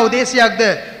පිරුණා උදේශයක්ද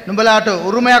නුඹලාට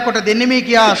උරුමයක් කොට දෙන්නෙමි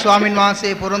කියා ස්වාමින් වහන්සේ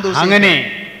පොරොන්දු වූ അങ്ങനെ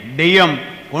ദൈവം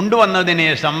കൊണ്ടുവന്നതിനെ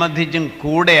സംബന്ധിച്ചും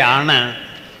കൂടെയാണ്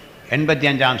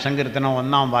 85-ാം സങ്കീർത്തനം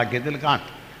 1-ാം വാക്യത്തിൽ കാണും.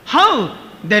 How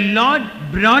the Lord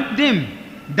brought them,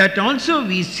 that also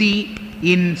we see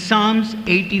in Psalms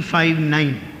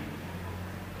 85:9.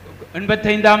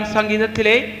 85-ாம்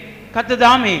சங்கீதத்திலே கர்த்தர்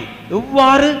தாமே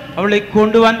எவ்வாறு அவளை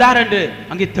கொண்டு வந்தார் என்று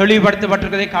அங்கே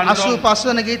தெளிவுபடுத்தப்பட்டிருக்கிறதை காண்கிறோம். 85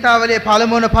 වන ගීතාවලියේ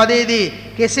පළමු වන පදයේදී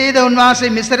කෙසේද උන්වහන්සේ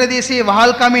මිස්ර දේශයේ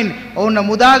වහල් කමින් ඔවුන්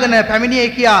මුදාගෙන පැමිණියේ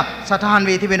කියා සටහන්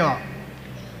වී තිබෙනවා.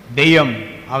 ദൈവം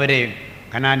അവരെ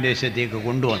കനാൻ ദേശത്തേക്ക്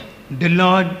കൊണ്ടുവന്നു. The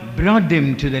Lord brought them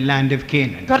to the land of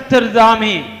Canaan. கர்த்தர்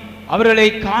தாமே அவர்களை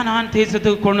கானான்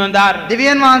தேசத்துக்கு கொண்டு வந்தார்.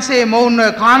 දෙවියන් වහන්සේ මොවුන්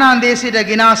කානාන් දේශයට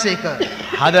ගෙනාසේක.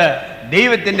 അത്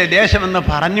ദൈവത്തിന്റെ ദേശമെന്ന്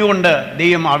പറഞ്ഞുകൊണ്ട്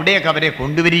ദൈവം അവിടേക്ക് അവരെ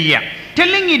കൊണ്ടുവരികയാണ്.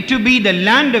 Telling it to be the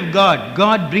land of God,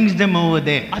 God brings them over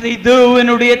there. அதை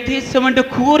தேவனுடைய தேசம் என்று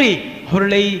கூறி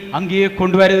அவர்களை அங்கே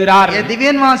கொண்டு வருகிறார். ඒ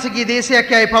දෙවියන් වහන්සේගේ දේශයක්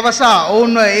යයි පවසා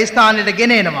ඔවුන්ව ඒ ස්ථානයට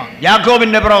ගෙන එනවා.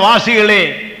 യാക്കോബിന്റെ പ്രവാസികളെ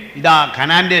ഇതാ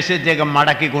കനാൻ ദേശത്തേക്ക്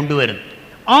മടക്കി കൊണ്ടുവരുന്നു.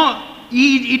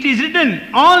 It is written,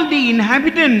 all the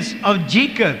inhabitants of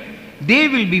Jacob, they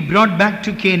will be brought back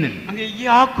to Canaan. அங்கே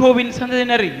யாக்கோபின்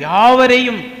சந்ததியினர்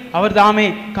யாவரையும் அவர் தாமே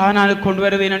கானானுக்கு கொண்டு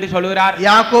வருவேன் என்று சொல்கிறார்.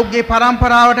 යාකෝබ්ගේ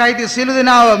පරම්පරාවට අයිති සියලු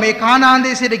දෙනාව මේ කානාන්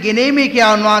දේශයට ගෙනීමේ කියා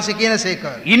උන්වහන්සේ කියනසේක.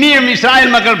 ഇനിയും ഇസ്രായേൽ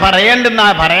മക്കൾ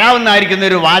പറയാവുന്നതായിരിക്കുന്ന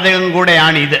ഒരു വാചകം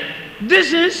കൂടെയാണ് ഇത്. This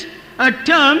is a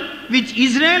term which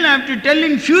Israel have to tell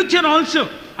in future also.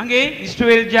 அங்கே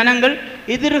இஸ்ரவேல் ஜனங்கள்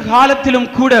எதிர்காலத்திலும்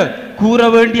கூட கூற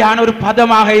வேண்டியான ஒரு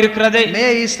பதமாக இருக்கிறது. මේ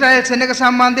ඊශ්‍රායෙල් සෙනඟ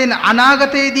සම්බන්ධයෙන්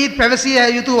අනාගතයේදී පැවසිය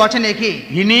යුතු වචනයකි.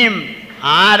 ഇനിയും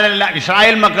ആരെല്ലാം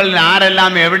ഇസ്രായേൽ മക്കളിൽ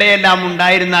ആരെല്ലാം എവിടെയെല്ലാം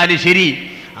ഉണ്ടായിരുന്നാലും ശരി,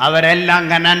 അവരെല്ലാം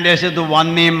കനാൻ ദേശത്ത്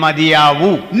വന്നേ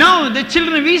മതിയാവൂ. Now the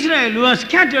children of Israel who are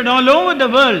scattered all over the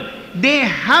world, they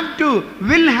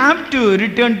will have to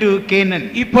return to Canaan.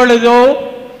 இப்பொழுதோ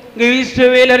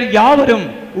இஸ்ரவேலர் யாவரும்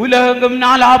உலகம்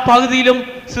நாலா பகுதியிலும்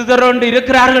சிதறொண்டு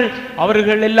இருக்கிறார்கள்.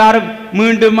 அவர்கள் எல்லாரும்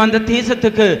மீண்டும் அந்த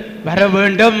தேசத்துக்கு வர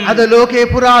வேண்டும். අද ලෝකේ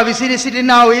පුරා විසිරි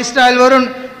සිටිනා වූ ඊශ්‍රායෙල් වරුන්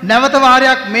නැවත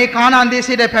වාරයක් මේ කානාන්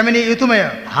දේශයට පැමිණිය යුතුයමය.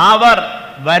 അവർ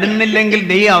വരുന്നില്ലെങ്കിൽ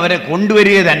ദൈവം അവരെ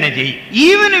കൊണ്ടുവരിക തന്നെ ചെയ്യും.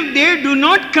 Even if they do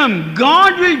not come,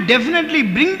 God will definitely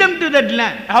bring them to that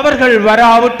land. அவர்கள்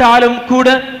வராவிட்டாலும் கூட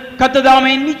கர்த்தர்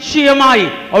தாமே நிச்சயமாய்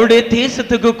அவருடைய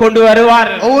தேசத்துக்கு கொண்டு வருவார்.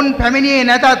 ඔවුන් පැමිණියේ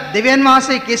නැතත් දෙවියන්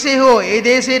වහන්සේ කෙසේ හෝ ඒ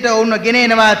දේශයට ඔවුන්ව ගෙන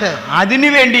එනවා ඇත.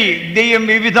 അതിനുവേണ്ടി ദൈവം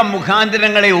വിവിധ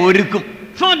മുഖാന്തരങ്ങളെ ഒരുക്കും.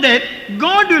 For that,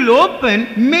 God will open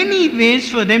many ways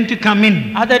for them to come in.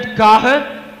 அதற்காக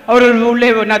அவர்கள் உள்ளே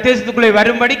தேசத்துக்குள்ளே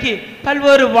வரும்படிக்கு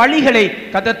பல்வேறு வழிகளை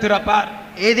கர்த்தர் திறப்பார்.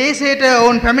 ඒ දේශයට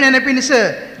ඔවුන් පැමිණෙන පිණිස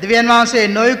දෙවියන් වහන්සේ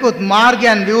නොයෙකුත්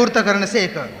මාර්ගයන් විවෘත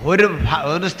කරනසේක.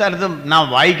 ഒരു സ്ഥലത്തും നാം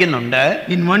വായിക്കുന്നുണ്ട്.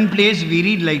 In one place we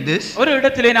read like this. ஒரு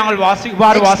இடத்திலே நாங்கள் ස්ථානයක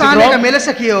வாசிக்கிறோம். මෙලෙස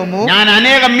කියවමු. ഞാൻ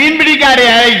അനേകം മീൻപിടിക്കാരെ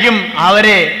അയക്കും,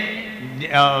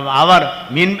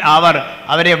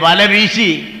 അവരെ വല വീശി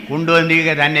കൊണ്ടുവന്നിരിക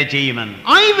തന്നെ ചെയ്യുമെന്ന്.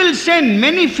 I will send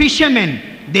many fishermen.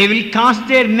 They will cast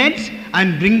their nets and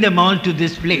bring them all to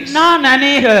this place. நான்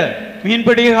அநேக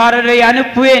மீன்பிடிகாரரை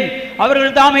அனுப்புவேன்,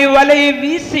 அவர்கள் தாமே வலையை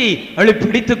வீசி அவளை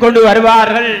பிடித்துக் கொண்டு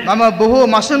வருவார்கள். මම බොහෝ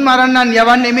මසුන් මරන්නන්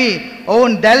යවන්නෙමි.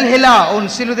 ඔවුන් දැල් හෙලා ඔවුන්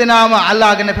සිළු දෙනාම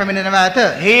අල්ලාගෙන පැමිණෙනවා ඇත.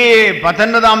 ഈ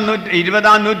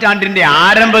 20-ാം നൂറ്റാണ്ടിന്റെ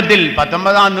ആരംഭത്തിൽ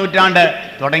 19-ാം നൂറ്റാണ്ട്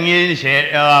തുടങ്ങിയതിന്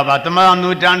 19-ാം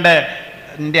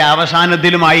നൂറ്റാണ്ടിന്റെ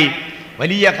അവസാനത്തിലുമായി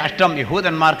വലിയ കഷ്ടം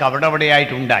യഹൂദന്മാർക്ക്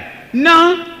അവിടെയായിട്ടുണ്ടായി. Now,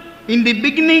 in the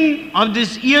beginning of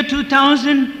this year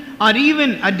 2000, or even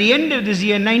at the end of this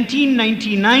year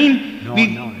 1999,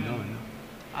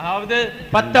 அதாவது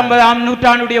 19ஆம்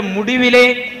நூற்றாண்டுடைய முடிவிலே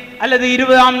அல்லது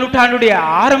 20ஆம் நூற்றாண்டுடைய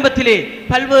ஆரம்பத்திலே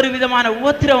பல்வேறு விதமான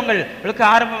உபத்திரவங்களுக்கு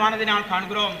ஆரம்பமானதை நாம்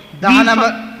காண்கிறோம்.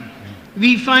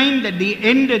 We find that the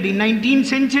end of the 19th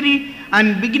century and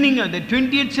beginning of the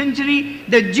 20th century,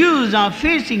 the Jews are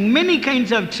facing many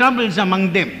kinds of troubles among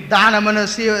them. දානමන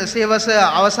සියවස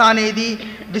අවසානයේදී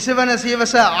විසවන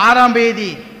සියවස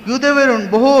ආරම්භයේදී യൂദവරුන්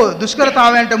බොහෝ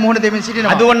දුෂ්කරතාවයන්ට මුහුණ දෙමින්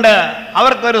සිටිනවා. അതുകൊണ്ട്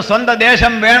അവർക്കൊരു സ്വന്തം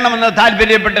ദേശം വേണമെന്ന്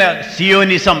താല്പര്യപ്പെട്ട്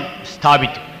സിയോനിസം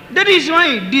സ്ഥാപിച്ചു. That is why,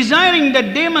 desiring that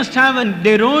they must have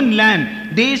their own land,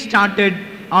 they started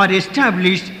or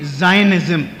established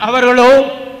Zionism. அவர்களோ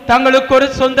தங்களுக்கு ஒரு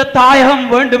சொந்த தாயகம்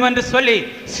வேண்டும் என்று சொல்லி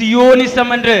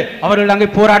சியோனிசம் என்று அவர்கள் அங்கே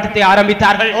போராட்டத்தை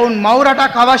ஆரம்பித்தார்கள். ඔවුන් මව්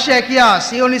රටක් අවශ්‍යයි කියා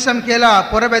සියෝනිසම් කියලා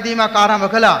පොරබැදීමක් ආරම්භ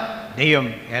කළා. ദൈവം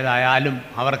ഏതായാലും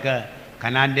അവർക്ക്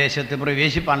കനാൻ ദേശത്ത്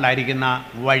പ്രവേശിപ്പാണ്ടായിരിക്കുന്ന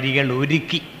വഴികൾ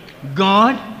ഒരുക്കി.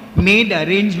 God made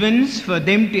arrangements for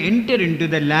them to enter into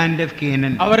the land of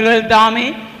Canaan. அவர்கள் தாமே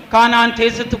கானான்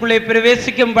தேசத்துக்குள்ளே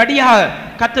பிரவேசிக்கும்படியாக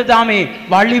கர்த்தர் தாமே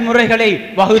வழிமுறைகளை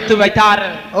வகுத்து வைத்தார்.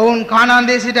 ඔවුන් කානාන්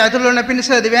දේශයට ඇතුළු වන පිණිස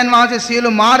දෙවියන් වහන්සේ සියලු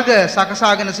මාර්ග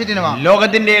සකසාගෙන සිටිනවා.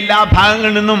 ലോകത്തിന്റെ എല്ലാ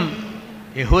ഭാഗങ്ങളിൽ നിന്നും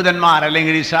യഹൂദന്മാർ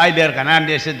അല്ലെങ്കിൽ ഇസ്രായേലിയർ കനാൻ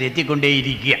ദേശത്ത്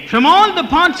എത്തിക്കൊണ്ടേയിരിക്കുക. From all the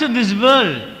parts of this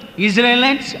world,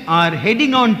 Israelites are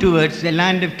heading on towards the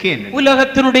land of Canaan.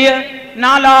 உலகத்தினுடைய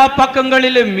நாலா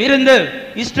பக்கங்களிலும் இருந்து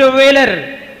இஸ்ரவேலர்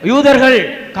யூதர்கள்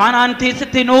கானான்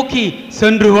தேசத்தை நோக்கி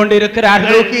சென்று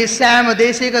கொண்டிருக்கிறார்கள். ලෝකයේ සෑම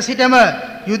දේශයක සිටම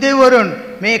යුදෙවරුන්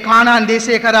මේ කානාන්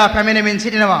දේශය කරා පැමිණෙමින්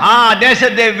සිටිනවා. ആ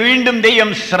ദേശത്തെ വീണ്ടും ദൈവം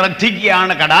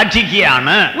ശ്രദ്ധിക്കുകയാണ്,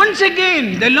 കടാക്ഷിക്കുകയാണ്. Once again,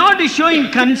 the Lord is showing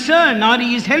concern, or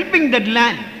He is helping that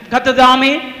land. கர்த்தர்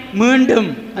தாமே மீண்டும்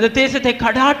அந்த தேசத்தை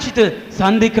கடாட்சித்து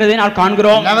சந்திக்கிறதை நாம்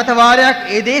காண்கிறோம். නැවත වාරයක්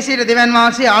ඒ දේශයට දෙවියන්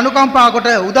වහන්සේ අනුකම්පා කොට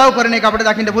උදව් කරන එක අපිට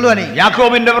දකින්න පුළුවනි.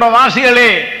 യാക്കോബിന്റെ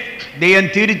പ്രവാസികളെ ദൈവം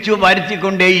തിരിച്ചു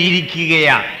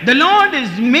വരുത്തിക്കൊണ്ടേയിരിക്കുകയാണ്. The Lord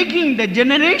is making the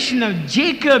generation of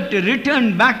Jacob to return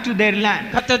back to their land.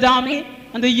 கர்த்தர் தாமே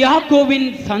அந்த யாக்கோபின்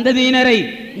சந்ததியினரை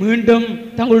மீண்டும்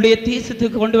தங்களுடைய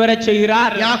தேசத்துக்கு கொண்டு வர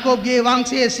செய்கிறார். යාකෝබ්ගේ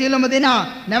වංශයේ සියලුම දෙනා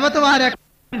නැවත වාරයක්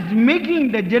Is making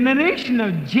the generation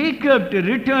of Jacob to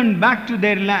return back to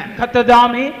their land. கர்த்தர்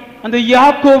தாமே அந்த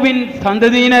யாக்கோபின்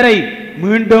சந்ததியினரை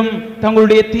மீண்டும்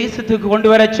தங்களுடைய தேசத்துக்கு கொண்டு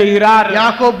வர செய்கிறார்.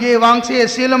 යාකෝබ්ගේ වංශයේ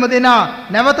සියලුම දෙනා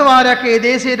නැවත වාරයක් ඒ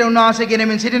දේශයට උන්වහන්සේ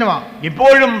ගෙනමින් සිටිනවා.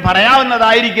 ഇപ്പോഴും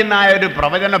പറയാവുന്നതായിരിക്കുന്ന ആ ഒരു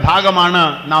പ്രവചന ഭാഗമാണ്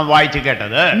നാം വായിച്ചു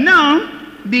കേട്ടത്. Now,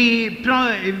 we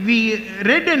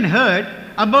read and heard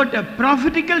about a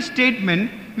prophetical statement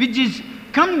which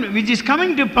is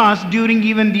coming to pass during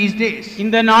even these days.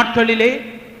 இந்த நாட்களிலே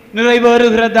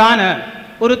நிறைவேறுகிறதான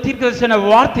ஒரு தீர்க்கதரிசன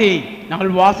வார்த்தையை நாங்கள்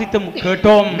வாசித்து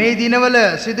கேட்டோம். මේ දිනවල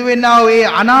සිදුවෙනා වූ ඒ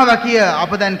අනාවැකිය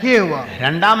අප දැන් කියුවා.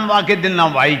 രണ്ടാം വാക്യത്തിൽ നാം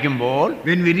വായിക്കുമ്പോൾ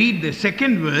When we read the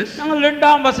second verse, நாங்கள்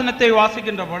இரண்டாம் வசனத்தை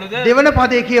வாசிக்கின்ற பொழுது දෙවන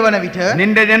පදේ කියවන විට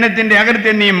നിന്റെ ജനത്തിന്റെ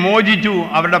അകൃത്യം നീ മോചിച്ചു,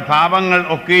 അവരുടെ പാപങ്ങൾ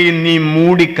ഒക്കെയും നീ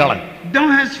മൂടിക്കളഞ്ഞു. thou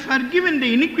hast forgiven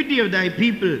the iniquity of thy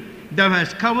people, thou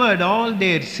hast covered all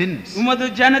their sins. உமது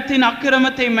ஜனத்தின்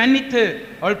அக்கிரமத்தை மன்னித்து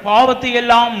அவள் பாவத்தை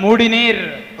எல்லாம் மூடினீர்.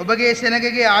 ඔබගේ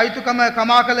සෙනගගේ ආයුතුකම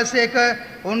කමා කළසේක,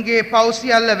 ඔවුන්ගේ පව්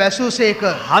සියල්ල වැසූසේක.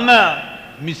 അന്ന്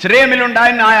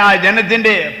മിസ്രൈമിലുണ്ടായിരുന്ന ആ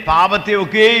ജനത്തിന്റെ പാപത്തെ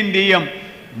ഒക്കെയും ദൈവം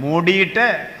മൂടിയിട്ട്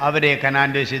അവരെ കനാൻ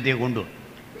ദേശത്തേക്ക് കൊണ്ടുവന്നു.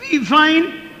 We find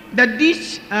that this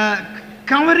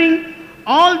covering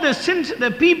all the sins of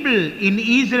the people in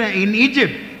Israel, in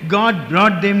Egypt, God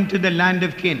brought them to the land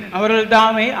of Canaan. அவர்கள்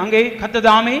தாமே அங்கே கர்த்தர்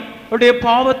தாமே அவருடைய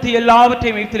பாவத்தை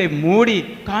எல்லாவற்றையும் இதிலே மூடி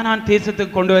கானான்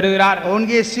தேசத்துக்கு கொண்டு வருகிறார்.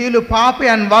 ඔවුන්ගේ සියලු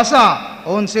පාපයන් වසා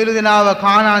ඔවුන් සියලු දෙනාව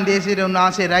කානාන් දේශයට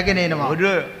උන්වහන්සේ රැගෙන එනවා.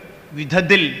 ഒരു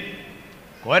വിധത്തിൽ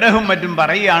കോരഹും മറ്റും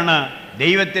പറയുകയാണ്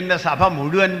ദൈവത്തിന്റെ സഭ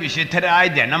മുഴുവൻ വിശുദ്ധരായ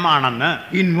ജനമാണെന്ന്.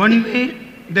 In one way,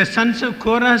 the sons of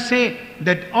Korah say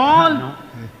that all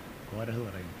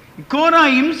Korah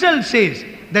himself says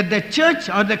that the church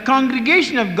or the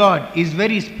congregation of God is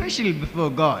very special before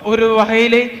God. ஒரு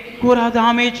வகையிலே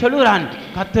கூறாதாமே சொல்லுறான்,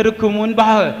 கர்த்தருக்கு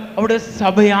முன்பாக அவருடைய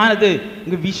சபையானது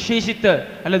இங்கு விசேஷித்த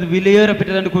அல்லது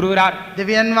விலையேறப்பட்டது என்று கூறுகிறார்.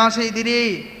 දෙවියන් වහන්සේ ඉදිරියේ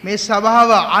මේ සභාව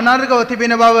අනර්ගව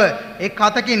තිබෙන බව එක්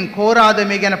අතකින් කෝරාද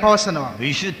මේ ගැන පවසනවා.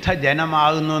 വിശുദ്ധ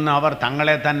ജനമാകുന്നു എന്ന് അവർ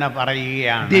തങ്ങളെ തന്നെ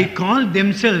പറയുകയാണ്. They call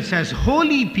themselves as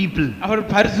holy people. அவர்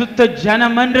பரிசுத்த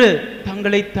ஜனம் என்று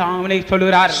தங்களை தாமே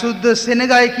சொல்லுகிறார். සුද්ධ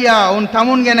සෙනගයි කියා ඔවුන්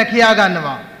තමුන් ගැන කියා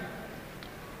ගන්නවා.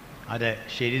 അത്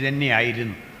ശരി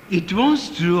തന്നെയായിരുന്നു. It was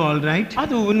true, all right.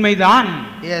 அது உண்மைதான்.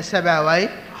 එය සැබෑවයි.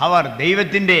 അവർ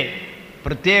ദൈവത്തിന്റെ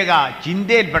പ്രത്യേക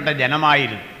ചിന്തയിൽപ്പെട്ട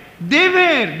ജനമായിരുന്നു. They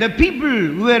were the people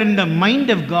who were in the mind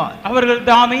of God. அவர்கள்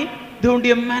தாமே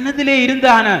தேவனுடைய மனதிலே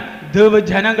இருந்தான தேவ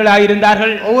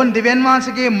ஜனங்களாயிருந்தார்கள். ඔවුන් දෙවියන්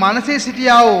වහන්සේගේ මනසේ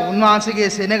සිටියා වූ උන්වහන්සේගේ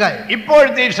සෙනගයි.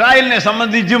 ഇപ്പോഴത്തെ ഇസ്രായേലിനെ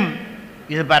സംബന്ധിച്ചും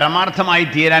ഇത് പരമാർത്ഥമായി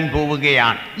തീരാൻ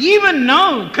പോവുകയാണ്. Even now,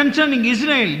 concerning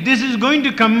Israel, this is going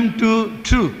to come to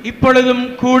true. இப்பொழுதும்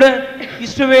கூட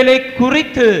இஸ்ரவேலை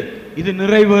குறித்து இது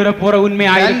நிறைவேற போற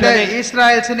உண்மையாயிருக்கிறது.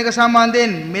 ඊශ්‍රායෙල් සෙනග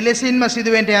සම්බන්ධයෙන් මෙලෙසින්ම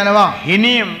සිදුවෙන්න යනවා.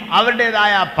 ഇനിയും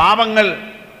അവരുടേതായ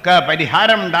പാപങ്ങൾക്ക്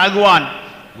പരിഹാരം ഉണ്ടാകുവാൻ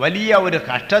വലിയ ഒരു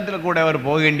കഷ്ടത്തിൽ കൂടെ അവർ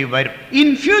പോകേണ്ടി വരും. In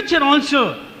future also,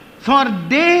 for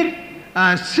their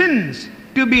sins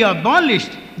to be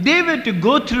abolished, they were to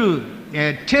go through a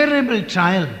terrible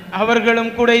trial.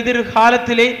 அவர்களும் கூட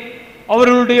எதிர்காலத்திலே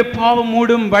அவர்களுடைய பாவம்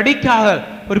மூடும் படிக்காக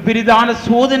ஒரு பெரிதான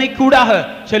சோதனை கூடாக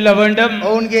செல்ல வேண்டும்.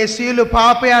 ඔවුන්ගේ සියලු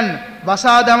පාපයන්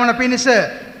වසා දමන පිණිස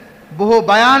බොහෝ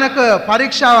භයානක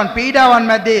පරීක්ෂාවන් පීඩාවන්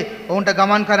මැද්දේ ඔවුන්ට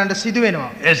ගමන් කරන්න සිදු වෙනවා.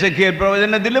 എസെക്കിയേൽ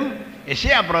പ്രവചനത്തിലും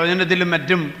യെശയ്യാ പ്രവചനത്തിലും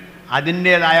മറ്റും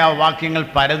അതിൻ്റെതായ വാക്യങ്ങൾ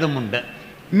പലതുമുണ്ട്.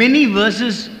 Many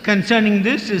verses concerning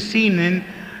this is seen in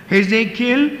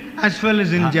Ezekiel as well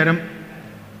as in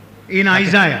in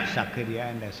Isaiah.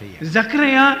 சக்கரியாന്റെ செய்ய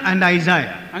Zechariah and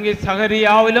Isaiah. அங்கே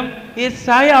சகரியாவிலும்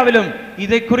ஏசாயாவிலும்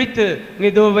இதை குறித்து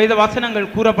இது வேத வசனங்கள்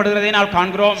கூறப்படுகிறதை நாம்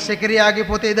காண்கிறோம். සෙකරියාගේ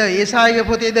පොතේද ඒසායාගේ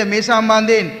පොතේද මේ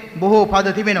සම්බන්ධයෙන් බොහෝ පද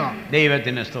තිබෙනවා.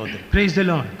 ദൈവത്തിന് സ്തോത്രം. Praise the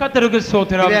Lord. கர்த்தருக்கு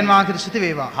ஸ்தோத்திரம். දෙවියන් වහන්සේට ස්තුති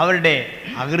වේවා. അവരുടെ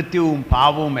അകൃത്യവും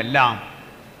പാപവും എല്ലാം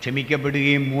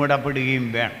ക്ഷമിക്കപ്പെടുകയും മൂടപ്പെടുകയും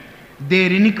വേണം.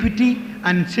 Their iniquity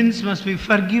and sins must be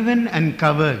forgiven and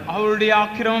covered. அவருடைய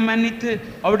அக்கிரமம் மன்னித்து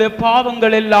அவருடைய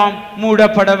பாவங்கள் எல்லாம்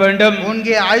மூடப்பட வேண்டும்.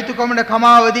 ඔවුන්ගේ අයිතුකමට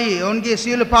කමාවදී ඔවුන්ගේ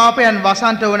සියලු පාපයන්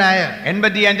වසන්ත වන අය.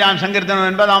 85 സങ്കീർത്തനം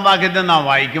 9 വാക്യത്തിൽ നാം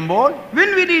വായിക്കുമ്പോൾ When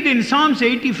we read in Psalms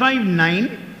 85:9,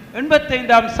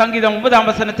 85ஆம் சங்கீதம் 9ஆம்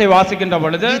வசனத்தை வாசிக்கின்ற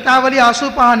பொழுது ගීතාවලිය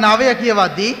 85 9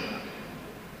 කියවද්දී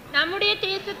நம்முடைய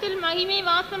தேசத்தில் மகிமை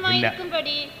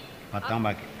வாசமாயிருக்கும்படி 10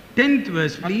 വാക്യം 10th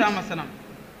verse, please. 10ஆம் வசனம்.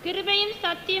 கிருபையும்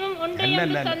சத்தியமும்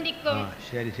ஒன்றையொன்று சந்திக்கும்.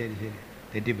 ശരി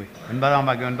തെറ്റിപ്പോയി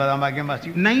 9 വാക്യം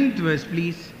വാസിക്കും. 9th verse,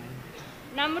 please.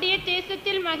 நம்முடைய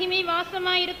தேசத்தில் மகிமை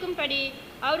வாசமாயிருக்கும்படி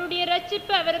அவருடைய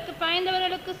ரட்சிப்பு அவருக்கு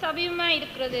பயந்தவர்களுக்கு சபியமாய்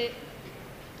இருக்கிறது.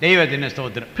 ദൈവത്തിന്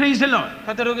സ്തോത്രം. Praise the Lord.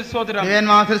 கர்த்தருக்கு ஸ்தோத்திரம். දෙවියන්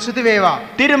වහන්සේට ස්තුති වේවා.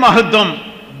 തിരുമഹത്വം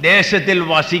ദേശത്തിൽ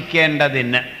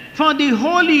വസിക്കേണ്ടതിന് For the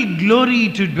holy glory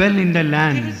to dwell in the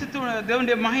land.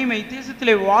 தேவனுடைய மகிமை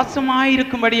தேசத்திலே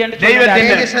வாசமாயிருக்கும்படி என்று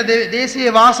ദൈവത്തിന്റെ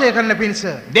දේශීය වාසය කරන පිණිස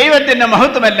ദൈവത്തിന്റെ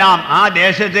മഹത്വമെല്ലാം ആ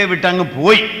ദേശത്തെ വിട്ടങ്ങ്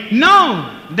പോയി. Now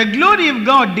the glory of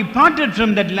God departed from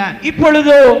that land.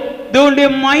 இப்பொழுதோ தேவனுடைய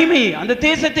மகிமை அந்த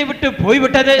தேசத்தை விட்டு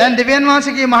போய்விட்டது. දැන් දෙවියන්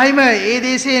වහන්සේගේ මහිම ඒ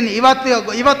දේශයෙන්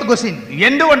ඉවත් ගොසින්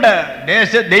എന്തുകൊണ്ട്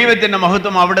ദൈവത്തിന്റെ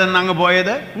മഹത്വം അവിടെ നിന്ന് അങ്ങ്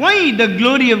പോയത്? Why the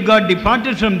glory of God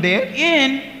departed from there?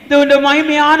 ஏன் தேவனுடைய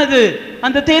மகிமையானது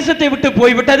அந்த தேசத்தை விட்டு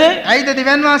போய்விட்டது? ඇයිද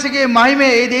දෙවියන් වහන්සේගේ මහිම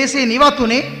ඒ දේශයෙන් ඉවත්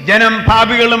උනේ? ജനം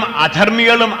പാപികളും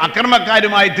അധർമ്മികളും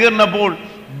അക്രമക്കാരുമായി തീർന്നപ്പോൾ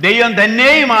ദൈവം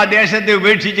തന്നെയും ആ ദേശത്തെ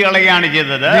ഉപേക്ഷിച്ച് കളയുകയാണ്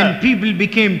ചെയ്തത്. When people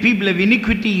became people of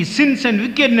iniquity, sins and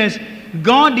wickedness,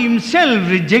 God himself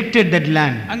rejected that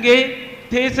land. அங்கே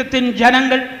தேசத்தின்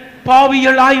ஜனங்கள்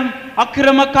பாவிகளாயும்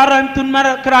அக்கிரமக்காராயும்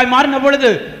துன்மார்க்கராய் மாறின பொழுது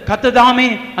கர்த்ததாமே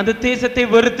அந்த தேசத்தை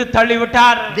வெறுத்து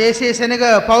தள்ளிவிட்டார். දේශයේ සෙනග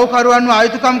පව්කරුවන්ව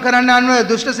අයිතුකම් කරන්නන්ව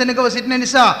දුෂ්ට සෙනගව සිටින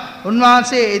නිසා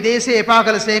උන්වහන්සේ ඒ දේශය එපා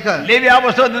කළසේක. ലേവ്യ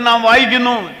പുസ്തകത്തിൽ നാം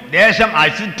വായിക്കുന്നു ദേശം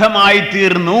അശുദ്ധമായി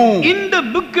തീർന്നു. In the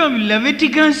book of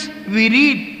Leviticus, we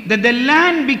read that the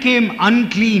land became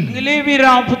unclean.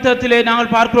 லேவியராம் புத்தகத்திலே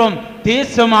நாங்கள் பார்க்கிறோம்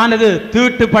தேசமானது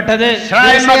தீட்டுப்பட்டது.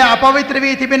 දේශය අපවිත්‍ර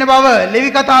වී තිබෙන බව ලෙවි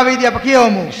කතාවේදී අප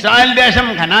කියවමු. ഇസ്രായേൽ ദേശം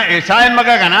ഇസ്രായേൽ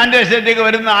മക്കൾ കനാൻ ദേശത്തേക്ക്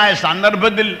വരുന്ന ആ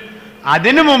സന്ദർഭത്തിൽ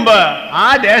അതിനു മുമ്പ് ആ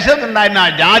ദേശത്തുണ്ടായിരുന്ന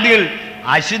ജാതികൾ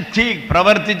അശുദ്ധി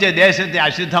പ്രവർത്തിച്ച് ദേശത്തെ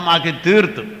അശുദ്ധമാക്കി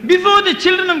തീർത്തു. Before the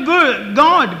children of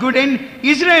God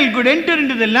Israel could enter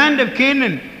into the land of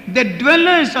Canaan, the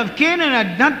dwellers of Canaan at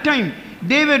that time,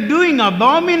 they were doing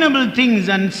abominable things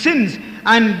and sins,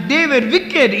 and they were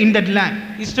wicked in that land.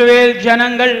 இஸ்ரவேல்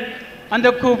ஜனங்கள் அந்த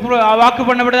வாக்கு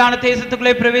பண்ணப்பட்டதான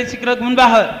தேசத்துக்குள்ளே பிரவேசிக்கிறதுக்கு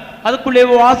முன்பாக அதுக்குள்ளே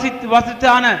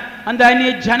வாசித்தான அந்த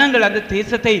அந்நிய ஜனங்கள் அந்த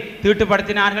தேசத்தை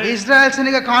தீட்டுப்படுத்தினார்கள். ඊශ්‍රායෙල්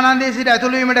සෙනග කානාන් දේශයට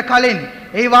ඇතුළු වීමට කලින්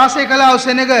ඒ වාසය කළා වූ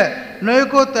සෙනග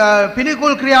නොයෙකුත්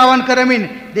පිළිකුල් ක්‍රියාවන් කරමින්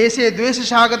දේශයේ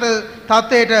ද්වේෂසහගත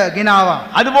තත්ත්වයට ගෙනාවා.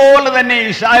 അതുപോലെ തന്നെ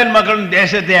ഇസ്രായേൽ മക്കളും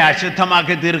ദേശത്തെ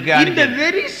അശുദ്ധമാക്കി തീർക്കുകയാണ്. In the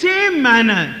very same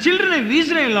manner, children of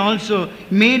Israel also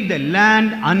made the land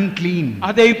unclean.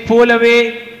 அதை போலவே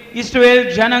இஸ்ரவேல்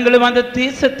ஜனங்களும் அந்த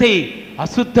தேசத்தை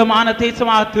அசுத்தமான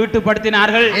தேசமாக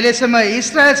தீட்டுப்படுத்தினார்கள். එලෙසම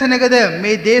ඊශ්‍රායෙල් සෙනගද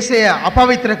මේ දේශය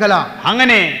අපවිත්‍ර කළා.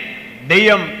 അങ്ങനെ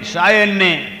ദൈവം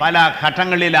ഇസ്രായേലിനെ പല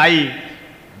ഘട്ടങ്ങളിലായി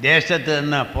ദേശത്ത്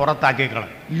നിന്ന് പുറത്താക്കി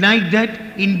കളഞ്ഞു. Like that,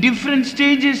 in different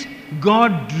stages,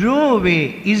 God drove away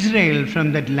Israel from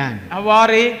that land.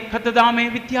 அவ்வாறே கர்த்ததாமே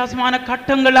வித்தியாசமான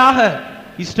கட்டங்களாக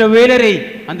இஸ்ரவேலரை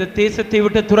அந்த தேசத்தை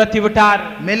விட்டு துரத்தி விட்டார்.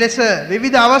 මෙලෙස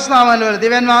විවිධ අවස්ථාවල වල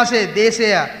දෙවියන් වහන්සේ දේශය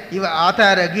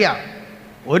ආතෑර ගියා.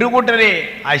 ഒരു കൂട്ടരെ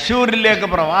അശൂരിലേക്ക്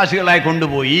പ്രവാസികളായി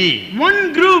കൊണ്ടുപോയി. One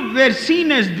group were seen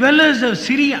as dwellers of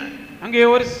Syria. அங்கே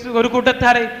ஒரு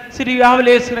கூட்டத்தாரை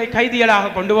சிரியாவிலே சிறை கைதிகளாக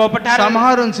கொண்டு போகப்பட்டார்கள்.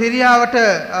 සමහරුන් සිරියාවට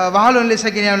වහලුන් ලෙස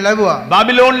ගෙනියනු ලැබුවා.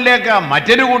 ബാബിലോണിലേക്ക്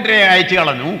മറ്റൊരു കൂട്ടരെ അയച്ചു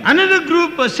കളഞ്ഞു. Another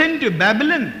group was sent to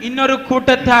Babylon. இன்னொரு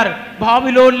கூட்டத்தார்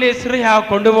பாபிலோனிலே சிறையாக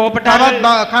கொண்டு போகப்பட்டார்கள்.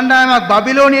 තවත් කණ්ඩායමක්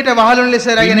බබිලෝනියට වහලුන් ලෙස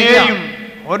රැගෙන ගියා.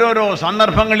 ഓരോരോ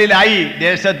സന്ദർഭങ്ങളിലായി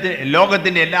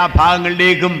ലോകത്തിന്റെ എല്ലാ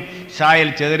ഭാഗങ്ങളിലേക്കും Israel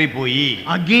ചെതറിപ്പോയി.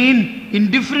 Again, in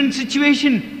different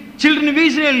situations, children of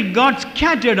Israel got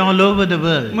scattered all over the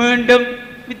world. மீண்டும்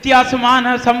வித்தியாசமான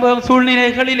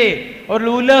சூழ்நிலைகளிலே ஒரு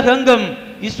உலகெங்கும்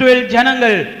இஸ்ரவேல்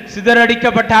ஜனங்கள்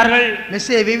சிதறடிக்கப்பட்டார்கள்.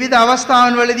 මෙසේ විවිධ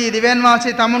අවස්ථාවන් වලදී දෙවියන්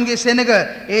වහන්සේ තමුන්ගේ සෙනග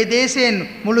ඒ දේශයෙන්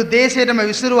මුළු දේශයටම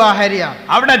විසිරුවා හැරියා.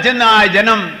 അവിടെ ചെന്ന ആ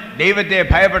ജനം ദൈവത്തെ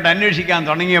ഭയപ്പെട്ട് അന്വേഷിക്കാൻ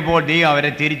തുടങ്ങിയപ്പോൾ ദൈവം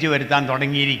അവരെ തിരിച്ചു വരുത്താൻ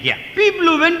തുടങ്ങിയിരിക്കുക. People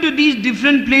who went to these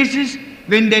different places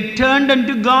when they turned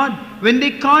unto God, when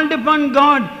they called upon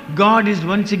God, God is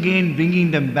once again bringing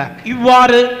them back.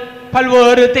 இவ்வாறு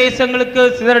பல்வேறு தேசங்களுக்கு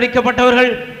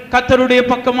சிதறடிக்கப்பட்டவர்கள் கர்த்தருடைய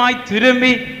பக்கமாய்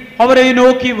திரும்பி அவரை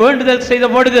நோக்கி வேண்டுதல் செய்த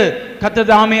பொழுது கர்த்தர்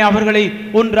தாமே அவர்களை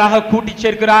ஒன்றாக கூட்டிச்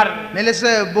சேர்க்கிறார். මෙලෙස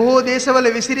බොහෝ දේශවල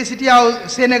විසිරි සිටියා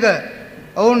සෙනග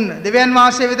ඔවුන් දෙවියන්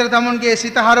වහන්සේ වෙතට තමුන්ගේ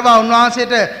සිත හරවා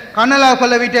උන්වහන්සේට කනලා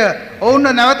කළ විට ඔවුන්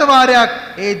නැවත වාරයක්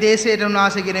ඒ දේශයට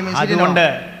උන්වහන්සේ ගෙනෙමින් അതുകൊണ്ട്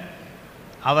සිටිනවා.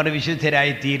 അവർ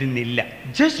വിശുദ്ധരായി തീരുന്നില്ല.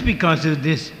 Just because of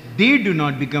this, they do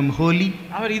not become holy.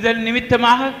 அவர் இதன்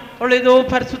நிமித்தமாக அவள் ஏதோ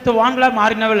பரிசுத்தவான்களா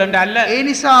மாறினவள் என்று அல்ல. ඒ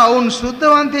නිසා ඔවුන්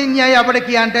සුද්ධවන්තයින් යයි අපට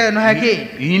කියන්නට නොහැකි.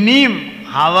 ഇനിയും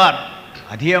അവർ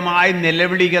അധികമായി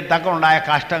നിലവിളിക്കത്തക്ക ഉണ്ടായ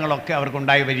കഷ്ടങ്ങളൊക്കെ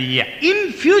അവർക്കുണ്ടായി വരിക. In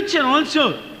future also,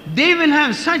 they will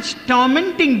have such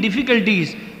tormenting difficulties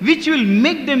which will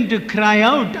make them to cry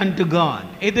out unto God.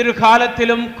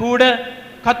 எதிர்காலத்திலும் கூட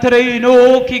கர்த்தரை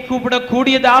நோக்கி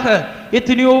கூப்பிடக்கூடியதாக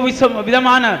எத்தனையோ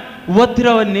விதமான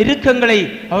உபத்திரவ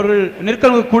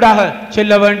நெருக்கங்கள் கூடாக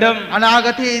செல்ல வேண்டும்.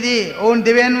 අනාගතයේදී ඔවුන්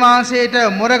දෙවියන් වහන්සේට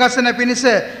මොරගසන පිණිස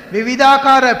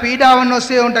විවිධාකාර පීඩාවන්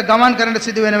ඔස්සේ ඔවුන්ට ගමන් කරන්නට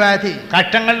සිදු වෙනවා ඇති.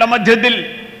 കഷ്ടങ്ങളുടെ മധ്യത്തിൽ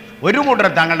ഒരു കൂട്ടർ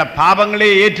തങ്ങളുടെ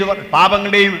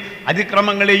പാപങ്ങളെയും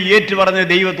അതിക്രമങ്ങളെയും ഏറ്റുപറഞ്ഞ്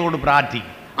ദൈവത്തോട്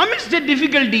പ്രാർത്ഥിക്കും. Amidst the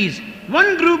difficulties, one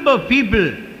group of people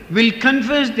will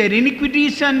confess their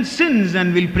iniquities and sins and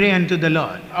will pray unto the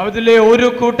Lord. அதிலே ஒரு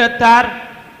கூட்டத்தார்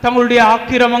தங்களுடைய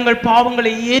அக்கிரமங்கள்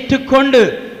பாவங்களை ஏற்றுக்கொண்டு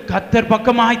கர்த்தர்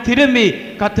பக்கமாய் திரும்பி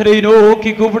கர்த்தரை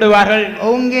நோக்கி கூப்பிடுவார்கள்.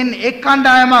 ඔවුන්ගෙන් එක්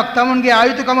කණ්ඩායමක් තමුන්ගේ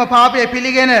අයුතුකම පාපය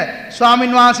පිළිගෙන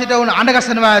ස්වාමින් වහන්සේට ඔවුන්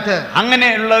අඬගසනවා ඇත.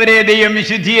 അങ്ങനെയുള്ളവരെ ദൈവം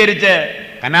വിശുദ്ധീകരിച്ച്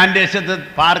കനാൻ ദേശത്ത്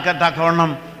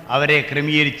പാർക്കത്തക്കവണ്ണം അവരെ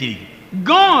ക്രമീകരിച്ചിരിക്കും.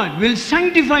 God will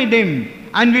sanctify them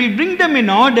and will bring them in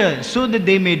order so that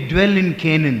they may dwell in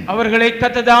Canaan. அவர்களை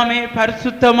கர்த்தர் தாமே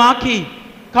பரிசுத்தமாக்கி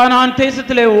கானான்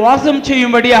தேசத்திலே வாசம்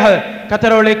செய்யும்படியாக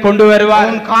கர்த்தர் அவர்களை கொண்டு வருவார்.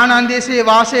 ඔවුන් කානාන් දේශයේ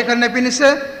වාසය කරන පිණිස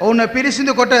ඔවුන්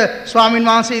පිරිසිදු කොට ස්වාමින්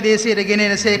වහන්සේ දේශයට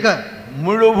ගෙනෙනසේක.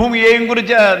 മുഴു ഭൂമിയെയും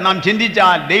കുറിച്ച് നാം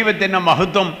ചിന്തിച്ചാൽ ദൈവത്തിന്റെ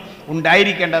മഹത്വം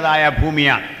ഉണ്ടായിരിക്കേണ്ടതായ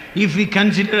ഭൂമിയാണ്. If we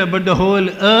consider about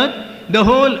the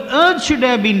whole earth should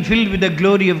have been filled with the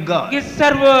glory of God.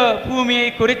 சர்வ பூமியை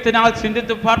குறித்து நாள்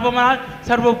சிந்தித்து பார்ப்போமானால்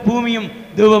சர்வ பூமியும்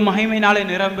தேவ மகிமையினாலே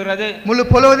நிரம்புகிறது. මුළු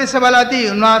පොළොව දෙස බලද්දී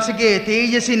උන්වහන්සේගේ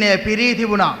තේජසින් පිරී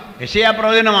තිබුණා. യെശയ്യാ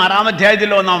പ്രവചനം 6-ാം അധ്യായത്തിൽ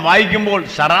നാം വായിക്കുമ്പോൾ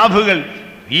സറാഫുകൾ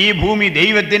ഈ ഭൂമി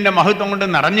ദൈവത്തിന്റെ മഹത്വം കൊണ്ട്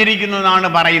നിറഞ്ഞിരിക്കുന്നു എന്നാണ്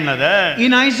പറയുന്നത്.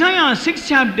 In Isaiah 6th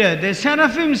chapter, the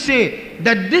seraphim say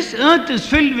that this earth is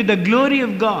filled with the glory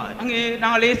of God. அங்கே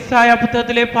நாங்கள் ஏசாயா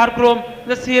புத்தகத்திலே பார்க்கிறோம்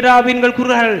இந்த சேராபீன்கள்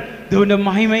கூறுகிறார்கள் தேவனுடைய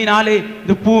மகிமையினாலே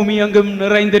இந்த பூமி எங்கும்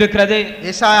நிறைந்திருக்கிறது.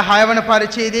 ඒසාය 6 වන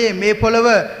පරිච්ඡේදයේ මේ පොළොව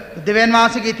දෙවියන්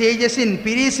වහන්සේගේ තේජසින්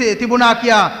පිරී තිබුණා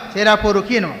කියා සේරාපෝරු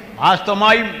කියනවා.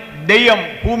 വാസ്തവമായും ദൈവം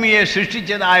ഭൂമിയെ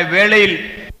സൃഷ്ടിച്ചതായ വേളയിൽ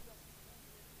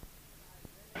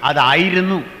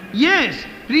അതായിരുന്നു. Yes,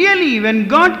 really, when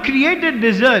God created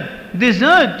this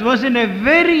earth was in a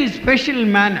very special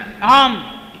manner. ஆம்,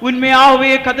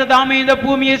 உண்மையாகவே கர்த்தர் தாமே இந்த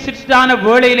பூமியை சிருஷ்டித்தான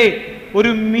வேளையிலே ஒரு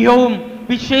மிகவும்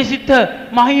விசேஷித்த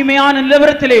மகிமையான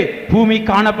நிலவரத்திலே பூமி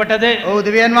காணப்பட்டது. ඔව්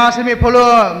දෙවියන් වහන්සේ මේ පොළොව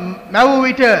මැවූ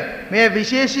විට මේ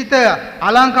විශේෂිත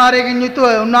අලංකාරයකින් යුතුව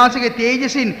උන්වහන්සේගේ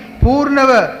තේජසින්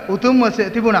പൂർണ്ണව උතුම්ව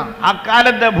තිබුණා.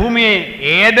 അക്കാലത്തെ ഭൂമിയെ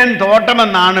Eden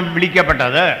തോട്ടമെന്നാണ്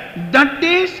വിളിക്കപ്പെട്ടത്. That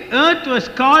day's earth was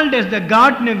called as the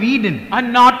Garden of Eden.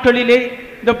 அந்நாட்களிலே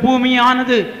இந்த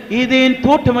பூமியானது ஏதேன்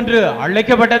தோட்டம் என்று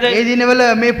அழைக்கப்பட்டது. ඒ දිනවල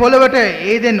මේ පොළොවට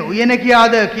ඒදෙන් උයන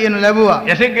කියාද කියනු ලැබුවා.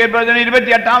 യെശയ്യാ പ്രവചനം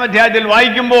 28-ാം അധ്യായത്തിൽ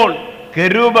വായിക്കുമ്പോൾ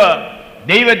കെരൂബ്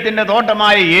ദൈവത്തിന്റെ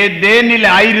തോട്ടമായ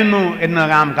ഏദേനിലായിരുന്നു എന്ന്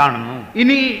നാം കാണുന്നു. In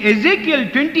Ezekiel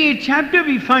 28 chapter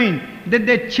we find that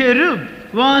the cherub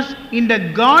was in the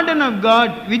garden of God,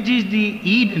 which is the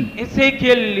Eden.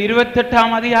 எசேக்கியேல்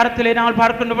 28ஆம் அதிகாரத்திலே நாம்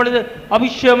பார்க்கின்ற பொழுது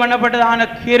அபிஷேகம் பண்ணப்பட்டதான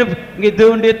கேருப் இங்கே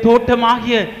தேவனுடைய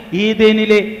தோட்டமாகிய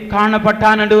ஈதேனிலே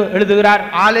காணப்பட்டான் என்று எழுதுகிறார்.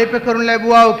 ආලේප කරනු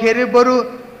ලැබුවා වූ කෙරෙබ්බරු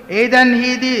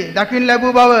ඒදන්හිදී දකින්න ලැබූ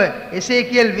බව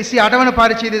එසේකියල් 28 වන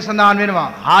පරිච්ඡේදයේ සඳහන් වෙනවා.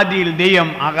 ആദിയിൽ ദൈവം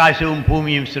ആകാശവും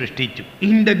ഭൂമിയും സൃഷ്ടിച്ചു.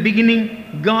 In the beginning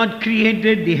God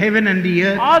created the heaven and the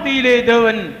earth. ஆதியிலே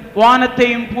தேவன்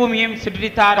வானத்தையும் பூமியையும்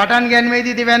சிருஷ்டித்தார். පටන්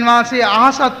ගැනීමේදී දෙවියන් වහන්සේ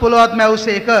අහසත් පොළොවත්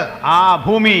මැවුසේක. ആ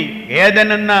ഭൂമി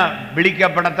ഏതെന്ന്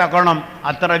വിളിക്കപ്പെടത്തക്കോണം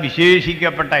അത്ര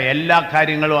വിശേഷിക്കപ്പെട്ട എല്ലാ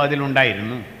കാര്യങ്ങളും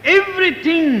അതിലുണ്ടായിരുന്നു.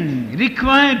 Everything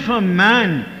required for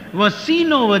man was seen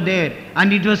over there, and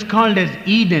it was called as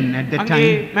Eden at the அங்கே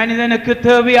time. மனிதனுக்கு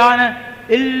தேவையான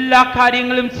எல்லா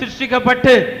காரியங்களும்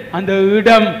சிருஷ்டிக்கப்பட்டு அந்த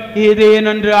இடம் ஏதேன்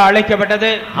என்று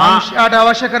அழைக்கப்பட்டது. මනුෂ්‍යයාට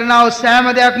අවශ්‍ය කරන වූ සෑම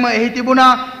දෙයක්ම එහි තිබුණා.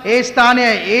 ඒ ස්ථානය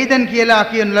ඒදන් කියලා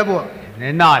කියනු ලැබුවා.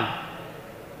 എന്നാൽ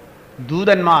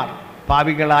ദൂതന്മാർ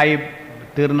പാപികളായി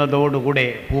തീർന്നതോടുകൂടെ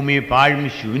ഭൂമി പാഴും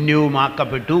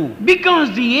ശൂന്യവുമാക്കപ്പെട്ടു. Because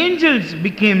the angels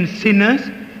became sinners,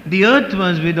 the earth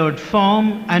was without form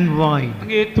and void.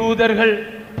 அங்கே தூதர்கள்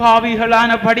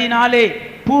பாவிகளானபடினாலே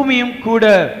பூமியும் கூட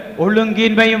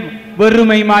ஒழுங்கின்மையும்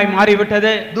வெறுமையுமாய்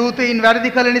மாறிவிட்டது. දූතයින් වැරදි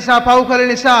කළ නිසා පව් කළ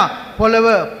නිසා පොළව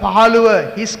පහළුව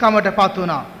හිස්කමට පත්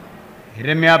වුණා.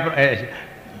 യെരമ്യാ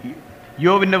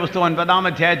യോബിന്റെ പുസ്തകം 9-ാം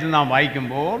അധ്യായത്തിൽ നാം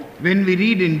വായിക്കുമ്പോൾ When we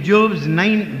read in Job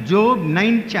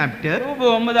 9th chapter, யோபு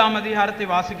 9ஆம் அதிகாரத்தை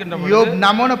வாசிக்கின்ற යෝබ් பொழுது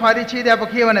 9 පරිච්ඡේදය අප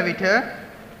කියවන විට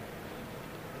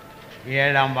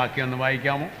 7ാം വാക്യം ഒന്ന്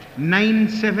വായിക്കാമോ?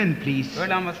 9:7 please.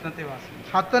 7ஆம் வசனத்தை வாசிக்கிறேன்.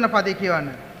 7 වන පදේ කියවන්න.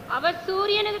 அவர்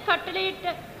சூரியனுக்கு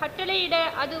கட்டளையிட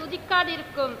அது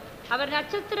உதிக்காதிருக்கும். அவர்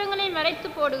நட்சத்திரங்களை மறைத்து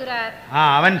போடுகிறார்.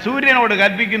 അവൻ സൂര്യനോട്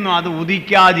കൽപ്പിക്കുന്നു, അത്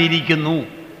ഉദിക്കാതിരിക്കുന്നു.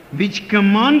 Which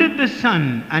commanded the sun,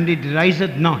 and it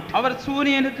riseth not. அவர்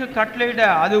சூரியனுக்கு கட்டளையிட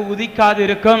அது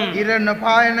உதிக்காதிருக்கும். ඉර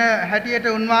නොපායන හැටියට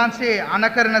උන්වහන්සේ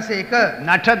අනකරනසේක.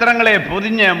 നക്ഷത്രങ്ങളെ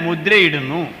പൊതിഞ്ഞ്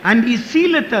മുദ്രയിടുന്നു. And he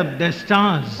sealeth up the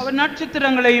stars. அவர்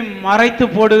நட்சத்திரங்களையும் மறைத்து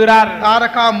போடுகிறார்.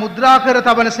 තාරකා මුද්‍රා කර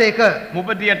තබනසේක.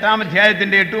 38-ാം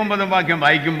അധ്യായത്തിന്റെ 8-9 വാക്യം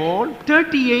വായിക്കുമ്പോൾ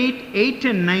 38, 8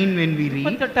 and 9 when we read.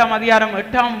 38ஆம் அதிகாரம்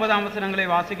 8ஆம் 9ஆம் வசனங்களை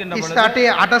வாசிக்கின்ற பொழுது 38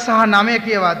 8 සහ 9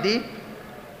 කියවද්දී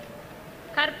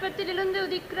கற்பத்திலிருந்து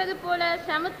உதிக்கிறது போல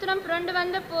சமுத்திரம் புரண்டு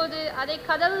வந்த போது அதை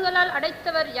கதவுகளால்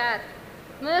அடைத்தவர் யார்?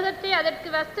 மேகத்தை அதற்கு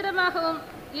வஸ்திரமாகவும்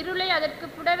இருளை அதற்கு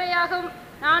புடவையாகவும்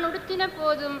நான் உடுத்தின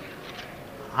போதும்.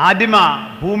 ആദിമ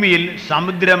ഭൂമിയിൽ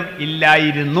സമുദ്രം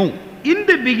ഇല്ലായിരുന്നു. In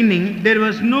the beginning there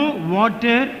was no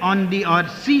water on the or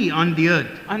sea on the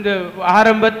earth. அந்த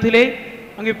ஆரம்பத்திலே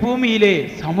அங்கே பூமியிலே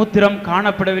சமுத்திரம்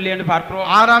காணப்படவில்லை என்று பார்க்கிறோம்.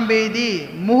 ආරම්භයේදී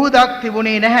මුහුදක්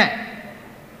තිබුණේ නැහැ.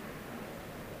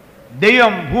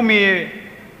 ദൈവം ഭൂമിയെ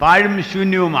പാഴും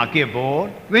ശൂന്യവുമാക്കിയപ്പോൾ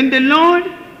When the Lord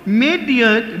made the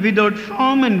earth without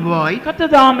form and void,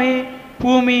 கர்த்ததாமே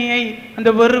பூமியை அந்த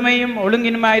வெறுமையும்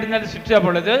ஒழுங்கின்மையும் இருந்தது சுற்ற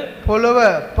பொழுது පොළව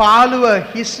පාළුව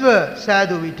හිස්ව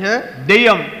සෑදූ විට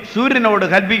ദൈവം സൂര്യനോട്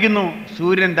കൽപ്പിക്കുന്നു,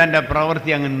 സൂര്യൻ തന്റെ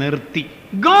പ്രവൃത്തി അങ്ങ് നിർത്തി.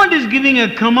 God is giving a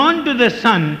command to the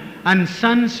sun, and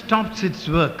sun stops its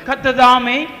work.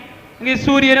 கர்த்ததாமே இங்கே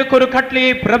சூரியனுக்கு ஒரு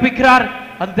கட்டளையை பிறப்பிக்கிறார்,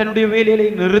 அது தன்னுடைய வேலையை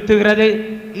நிறுத்துகிறது.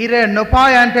 ඉර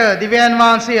නොපායන්ට දිව්‍යයන්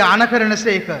වහන්සේ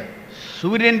අනකරනසේක.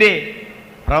 സൂര്യന്റെ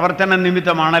പ്രവർത്തന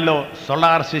നിമിത്തമാണല്ലോ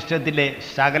സോളാർ സിസ്റ്റത്തിലെ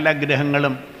സകല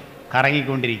ഗ്രഹങ്ങളും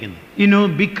കറങ്ങിക്കൊണ്ടിരിക്കുന്നത്. You know,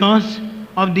 because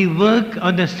of the work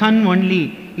of the sun only,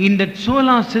 in that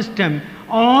solar system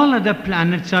all other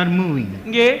planets are moving.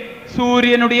 இங்கே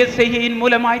சூரியனுடைய செய்கையின்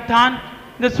மூலமாய்த்தான்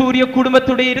இந்த சூரிய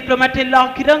குடும்பத்துடைய இருக்கிற மற்ற எல்லா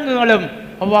கிரகங்களும்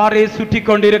அவ்வாறே சுற்றி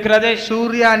கொண்டிருக்கிறது.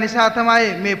 සූර්යා නිසා තමයි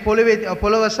මේ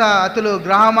පොළව සහ අතුළු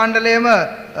ග්‍රහ මණ්ඩලයම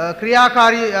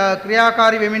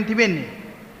ක්‍රියාකාරී වෙමින් තිබෙන්නේ.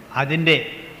 അതിൻ്റെ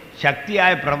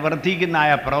ശക്തിയായ പ്രവർത്തിക്കുന്ന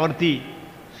പ്രവൃത്തി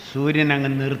സൂര്യൻ അങ്ങ്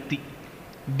നിർത്തി.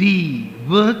 The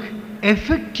work,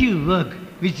 effective work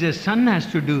which the sun has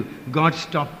to do, God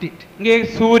stopped it. இங்கே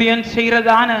சூரியன்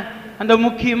செய்கிறதான அந்த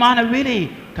முக்கியமான வேலை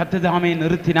கர்த்ததாமே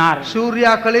நிறுத்தினார்.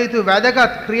 සූර්යා කළ යුතු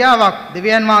වැදගත් ක්‍රියාවක්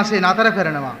දෙවියන් වහන්සේ නතර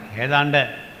කරනවා. ഏതാണ്ട്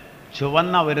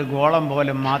ചുവന്ന ഒരു ഗോളം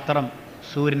പോലെ മാത്രം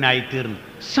സൂര്യനായി തീർന്നു.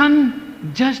 Sun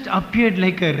just appeared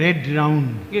like a red round.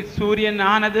 இங்கே சூரியன்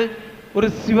ஆனது ஒரு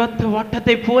சிவத்த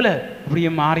வட்டத்தை போல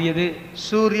அப்படியே மாறியது.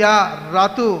 සූර්යා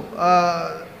රතු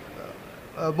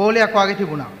බෝලයක් වගේ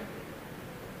තිබුණා.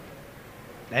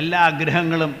 എല്ലാ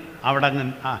ഗ്രഹങ്ങളും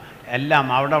എല്ലാം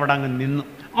അവിടെ അങ്ങ് നിന്നു.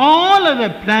 All other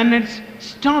planets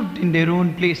stopped in their own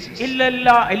places.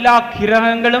 எல்லா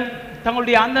கிரகங்களும்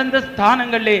தங்களுடைய அந்தந்த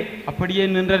ஸ்தானங்களிலே அப்படியே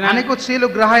நின்றன. අනෙකුත් සියලු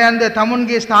ග්‍රහයන්ද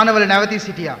තමුන්ගේ ස්ථානවල නැවතී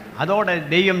සිටියා. അതോടെ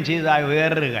ദൈവം ചെയ്ത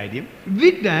വേറൊരു കാര്യം,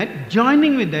 With that,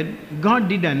 joining with that, God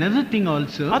did another thing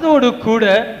also. அதோடு கூட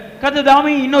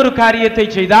கர்த்ததாமே இன்னொரு காரியத்தை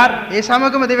செய்தார். ඒ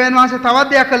සමගම දෙවියන් වහන්සේ තවත්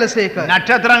දෙයක් කළසේක.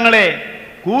 നക്ഷത്രങ്ങളെ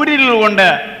കൂരിരുൾ കൊണ്ട്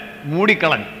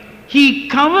മൂടിക്കളഞ്ഞു. He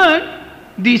covered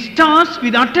the stars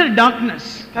with utter darkness.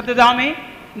 கர்த்ததாமே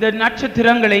இந்த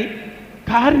நட்சத்திரங்களை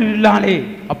காரிருளாலே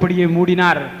அப்படியே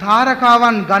மூடினார்.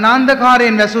 තාරකාවන්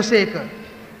ගණාන්ධකාරයෙන් වැසුසේක.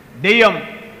 ദൈവം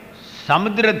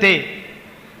സമുദ്രത്തെ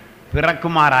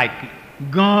പിറക്കുമാറാക്കി.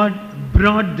 God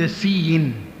brought the sea in.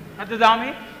 கர்த்ததாமே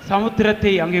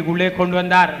சமுத்திரத்தை அங்கே உள்ளே கொண்டு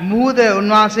வந்தார். මුහුද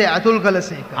උන්වහන්සේ ඇතුල්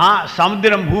කළසේක. ആ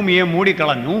സമുദ്രം ഭൂമിയെ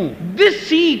മൂടിക്കളഞ്ഞു. This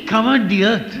sea covered the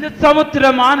earth. இந்த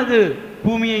சமுத்திரமானது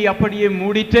பூமியை அப்படியே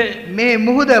மூடிட்டு මේ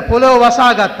මුහුද පොළොව වසා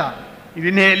ගත්තා.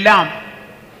 ഇതിനെല്ലാം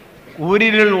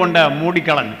ഊരിരുൾ കൊണ്ട്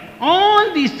മൂടിക്കളഞ്ഞു. All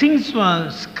these things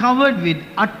was covered with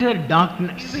utter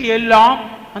darkness. இது எல்லாம்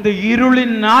அந்த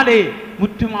இருளினாலே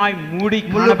முற்றுமாய் மூடி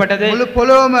காணப்பட்டது. මුළු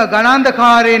පොළොවම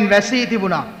ගණාන්ධකාරයෙන් වැසී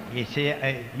තිබුණා.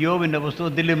 യോബിന്റെ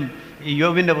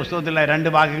പുസ്തകത്തിലെ രണ്ട്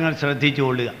വാക്യങ്ങൾ ശ്രദ്ധിച്ചു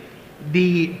കൊള്ളുക. the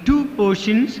two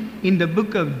portions in the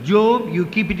book of Job, you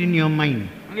keep it in your mind.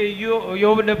 அங்கே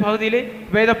யோபுடைய பகுதியிலே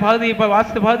வேத பகுதி இப்ப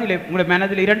வாசித்த பகுதியிலே உங்களுடைய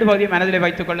மனதில் இரண்டு பகுதியை மனதிலே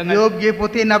வைத்துக் கொள்ளுங்கள். යෝබ්ගේ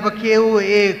පොතෙන් අප කියවූ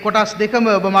ඒ කොටස් දෙකම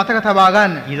ඔබ මතක තබා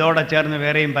ගන්න. இதோட சேர்ந்து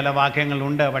வேறையும் பல வாக்கியங்கள்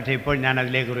உண்டு. പക്ഷേ ഇപ്പോൾ ഞാൻ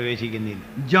അതിലേക്ക് പ്രവേശിക്കുന്നില്ല.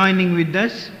 Joining with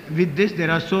this,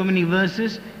 there are so many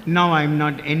verses. Now I am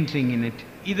not entering in it.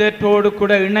 இதோடு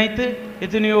கூட இணைத்து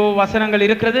எத்தனையோ வசனங்கள்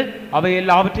இருக்கிறது. அவை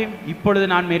எல்லாவற்றையும் இப்பொழுது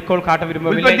நான் மேற்கோள் காட்ட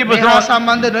விரும்பவில்லை. මේවා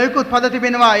සම්බන්ධ නොයෙකුත් පද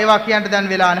තිබෙනවා. ඒවා කියන්න දැන්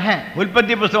වෙලා නැහැ.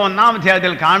 ഉൽപ്പത്തി പുസ്തകം 1-ാം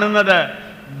അധ്യായത്തിൽ കാണുന്നത്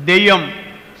ദൈവം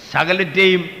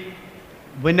സകലത്തെയും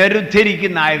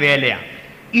പുനരുദ്ധരിക്കുന്ന ആ വേലയാണ്.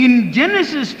 In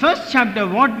Genesis 1st chapter,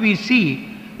 what we see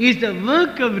is the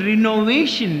work of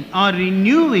renovation or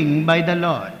renewing by the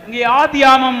Lord. இங்கே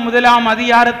ஆதியாகமம் 1ஆம்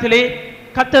அதிகாரத்திலே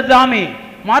கர்த்தர் தாமே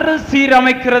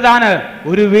மறுசீரமைக்கிறதான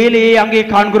ஒரு வேலையை அங்கே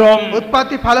காண்கிறோம்.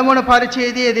 උත්පත්ති පළමුවන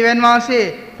පරිච්ඡේදයේ දෙවියන් වහන්සේ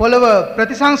පොළව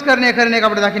ප්‍රතිසංස්කරණය කරන එක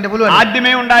අපිට දකින්න පුළුවන්.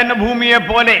 ആദ്യമേ ഉണ്ടായിരുന്ന ഭൂമിയെ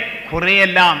പോലെ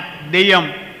കുറെയെല്ലാം ദൈവം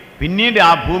പിന്നീട്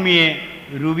ആ ഭൂമിയെ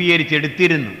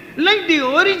രൂപീകരിച്ചെടുത്തിരുന്നു. Like the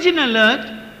original earth,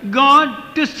 God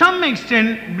to some extent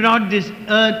brought this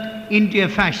earth into a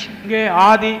fashion. இங்கே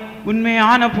ஆதி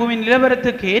உண்மையான பூமி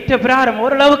நிலவரத்துக்கு ஏற்ற பிரகாரம்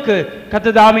ஓரளவுக்கு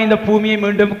கர்த்தர் தாமே இந்த பூமியை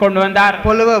மீண்டும் கொண்டு வந்தார்.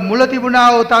 පොළව මුල තිබුණා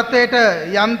වූ තත්ත්වයට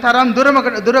යම් තරම්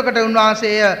දුරකට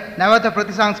උන්වහන්සේ නැවත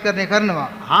ප්‍රතිසංස්කරණය කරනවා.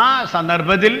 ആ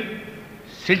സന്ദർഭത്തിൽ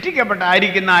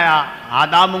സൃഷ്ടിക്കപ്പെട്ടായിരിക്കുന്ന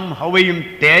ആദാമും ഹവ്വയും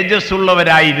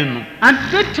തേജസ്സുള്ളവരായിരുന്നു. At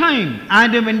that time,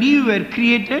 Adam and Eve were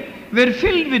created, were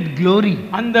filled with glory.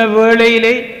 அந்த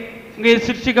வேளையிலே இங்கே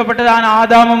சிருஷ்டிக்கப்பட்டதான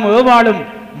ஆதாமும் ஏவாளும்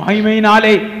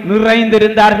மகிமையினாலே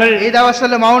நிறைந்திருந்தார்கள். ඒ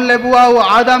දවස්වල මවුන් ලැබුවා වූ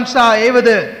ආදම් සහ ඒවද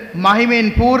මහිමෙන්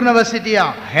පූර්ණව සිටියා.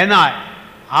 എന്നാൽ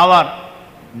അവർ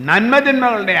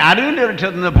നന്മതിന്മകളുടെ അറിവിന്റെ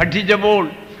വൃക്ഷത്തിൽ നിന്ന് ഭക്ഷിച്ചപ്പോൾ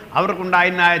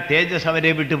അവർക്കുണ്ടായിരുന്ന തേജസ്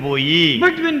അവരെ വിട്ടുപോയി.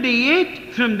 But when they ate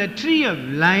from the tree of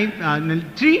life,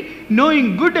 tree knowing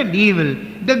good and evil,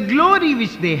 the glory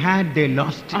which they had, they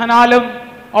lost. ஆனாலும்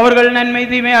அவர்கள் நன்மை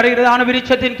தீமை அறிகிறதான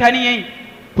விருட்சத்தின் கனியை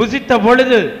புசித்த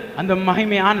பொழுது அந்த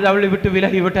மகிமையானது அவளை விட்டு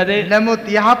விலகிவிட்டது. නමුත්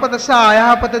යහපත සහ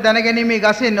අයහපත දැනගැනීමේ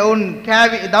ගසෙන් ඔවුන්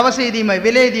කෑවි දවසේදීම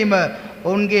වෙලේදීම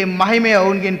ඔවුන්ගේ මහිමය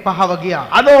ඔවුන්ගෙන් පහව ගියා.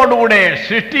 അതോടുകൂടെ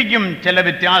സൃഷ്ടിക്കും ചില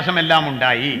വ്യത്യാസമെല്ലാം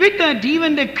ഉണ്ടായി. With that,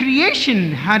 even the creation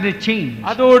had a change.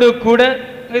 அதோடு கூட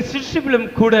சிருஷ்டிப்பிலும்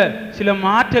கூட சில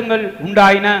மாற்றங்கள்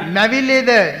உண்டாயின.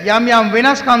 මැවිල්ලේද යම් යම්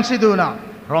වෙනස්කම් සිදු වුණා.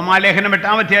 റോമാലേഖനം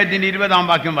 8-ാം അധ്യായത്തിന്റെ 20-ാം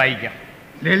വാക്യം വായിക്കാം.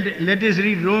 Let us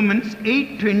read Romans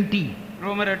 8:20.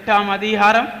 ரோமர் 8ஆம்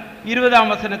அதிகாரம் 20ஆம்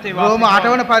வசனத்தை රෝම வாசிப்போம். 8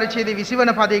 වන පරිච්ඡේදයේ 20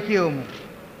 වන පදේ කියවමු.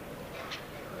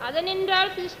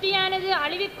 அதனின்றால் சிருஷ்டியானது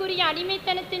அழிவுக்குரிய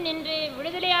அடிமைத்தனத்தில் நின்று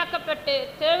விடுதலையாக்கப்பட்டு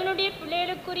தேவனுடைய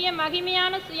பிள்ளைகளுக்குரிய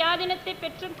மகிமையான சுயாதீனத்தை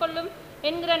பெற்றுக்கொள்ளும்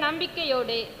என்கிற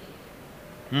நம்பிக்கையோடு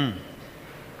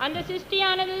அந்த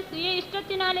சிருஷ்டியானது சுய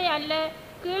இஷ்டத்தினாலே அல்ல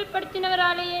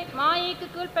கீழ்ப்படுத்தினவராலேயே மாயைக்கு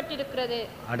கீழ்ப்பட்டிருக்கிறது.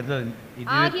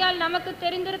 ஆகையால் நமக்கு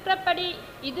தெரிந்திருக்கிறபடி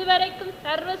இதுவரைக்கும்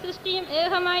சர்வ சிருஷ்டியும்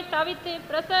ஏகமாய் தவித்து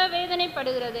பிரசவ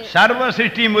வேதனைப்படுகிறது. സർവ്വ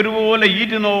സൃഷ്ടിയും ഒരുപോലെ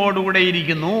ഈറ്റുന്നതോടുകൂടെ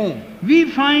ഇരിക്കുന്നു. We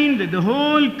find that the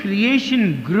whole creation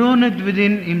groaneth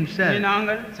within himself.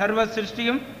 நாங்கள் சர்வ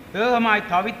சிருஷ்டியும் ஏகமாய்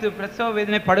தவித்து பிரசவ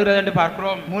வேதனைப்படுகிறது என்று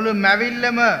பார்க்கிறோம். මුළු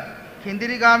මැවිල්ලම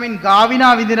කෙන්දිරිගාමින් ගාවිනා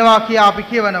විඳිනවා කියා අපි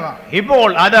කියවනවා. ഇപ്പോൾ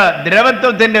അത്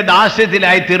ദ്രവത്വത്തിന്റെ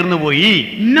ദാസ്യത്തിലായി തീർന്നുപോയി.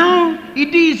 Now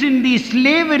it is in the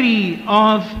slavery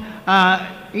of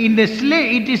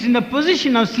it is in the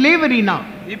position of slavery now.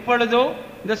 இப்பொழுதோ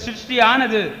இந்த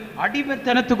சிருஷ்டியானது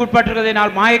அடிமைத்தனத்துக்கு உட்பட்டிருக்கிறது,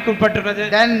 நாள் மாயைக்கு உட்பட்டிருக்கிறது.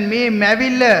 දැන් මේ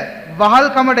මැවිල්ල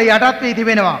වහල්කමට යටත් වී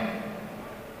තිබෙනවා.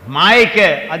 മായയ്ക്ക്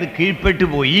അത് കീഴ്പ്പെട്ടു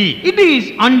പോയി. It is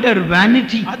under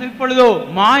vanity. அது இப்பொழுதோ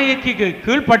மாயைக்கு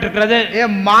கீழ்ப்பட்டிருக்கிறது. ඒ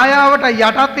මායාවට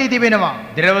යටත් වී තිබෙනවා.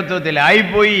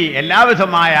 ദ്രവത്വത്തിലായിപ്പോയി.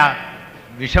 എല്ലാവിധമായ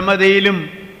വിഷമതയിലും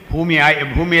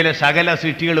ഭൂമിയിലെ സകല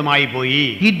സൃഷ്ടികളുമായി പോയി.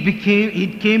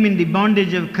 It came in the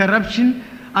bondage of corruption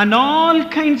and all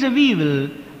kinds of evil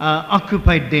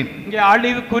occupied them. இங்கே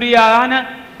அழிவுக்குரியான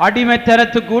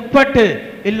அடிமைத்தனத்துக்கு உட்பட்டு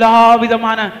எல்லா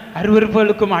விதமான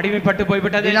அருவருப்புகளுக்கும் அடிமைப்பட்டு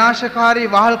போய்விட்டது. විනාශකාරී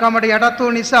වහල්කමට යටත් වූ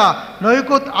නිසා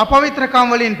නොයෙකුත් අපවිත්‍රකම්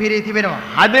වලින් පිරී තිබෙනවා.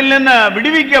 അതിൽ നിന്ന്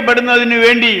വിടുവിക്കപ്പെടുന്നതിന്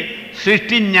വേണ്ടി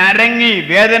സൃഷ്ടി ഞരങ്ങി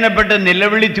വേദനപ്പെട്ട്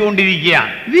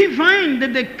നിലവിളിച്ചുകൊണ്ടിരിക്കുകയാണ്. We find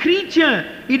that the creature,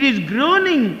 it is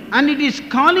groaning and it is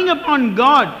calling upon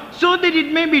God so that it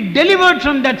may be delivered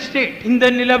from that state. இந்த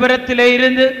நிலவரத்திலே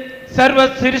இருந்து சர்வ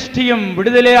சிருஷ்டியும்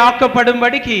விடுதலை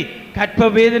ஆக்கப்படும்படிக்கு கற்ப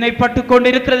வேதனைப்பட்டு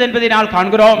கொண்டிருக்கிறது என்பதை நாம்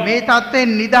காண்கிறோம். මේ තත්ත්වෙන්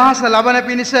නිදහස ලබන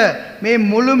පිණිස මේ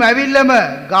මුළු මැවිල්ලම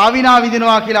ගාවිනා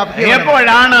විඳිනවා කියලා අපි කියනවා.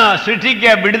 എപ്പോഴാണ്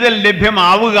സൃഷ്ടിക്ക് വിടുതൽ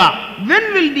ലഭ്യമാവുക? When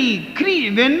will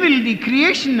the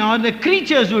creation or the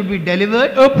creatures would be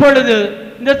delivered? எப்பொழுது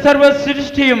இந்த சர்வ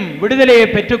சிருஷ்டியும் விடுதலையை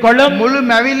பெற்றுக்கொள்ளும்? මුළු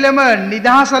මැවිල්ලම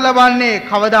නිදහස ලබන්නේ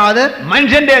කවදාද?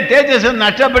 മനുഷ്യന്റെ തേജസ്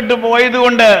നഷ്ടപ്പെട്ടു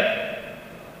പോയതുകൊണ്ട്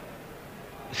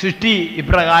സൃഷ്ടി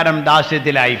ഇപ്രകാരം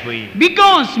ദാസ്യത്തിലായിപ്പോയി.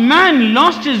 Because man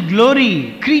lost his glory,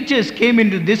 creatures came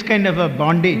into this kind of a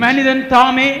bondage. மனிதன்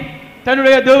தாமே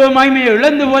தன்னுடைய தேவ மகிமையை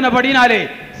இழந்து போனபடினாலே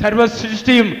சர்வ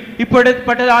சிருஷ்டியும்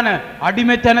இப்படிப்பட்டதான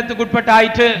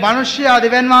அடிமைத்தனத்துக்குட்பட்டாயிற்று. මනුෂ්‍යයා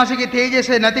දෙවන් වාසයේ තේජස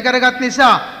නැති කරගත් නිසා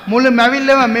මුළු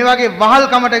මැවිල්ලම මේ වගේ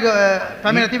වහල්කමට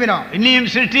පැමිණ තිබෙනවා. ഇനിയും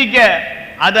സൃഷ്ടിക്ക്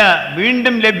അത്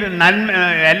വീണ്ടും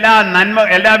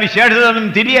എല്ലാ വിശേഷതകളും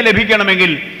തിരികെ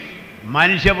ലഭിക്കണമെങ്കിൽ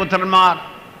മനുഷ്യപുത്രന്മാർ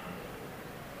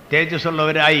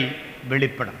തേജസ്സുള്ളവരായി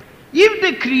വെളിപ്പെടണം. If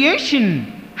the creation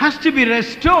has to be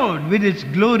restored with its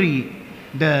glory,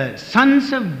 the sons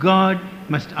of God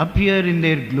must appear in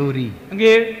their glory.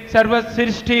 அங்கே சர்வ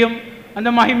சிருஷ்டியும் அந்த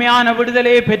மகிமையான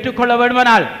விடுதலையை பெற்றுக்கொள்ள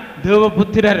வேண்டுமானால்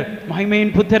தேவபுத்திரர்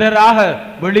மகிமையின் புத்திரராக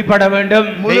வெளிப்பட வேண்டும்.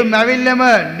 මුළු මැවිල්ලම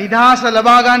නිදහස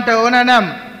ලබා ගන්නට ඕන නම්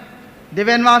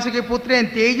දෙවන් වාසයේ පුත්‍රයන්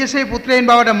තේජසේ පුත්‍රයන්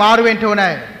බවට මාරු වෙන්න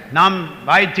ඕනේ. നാം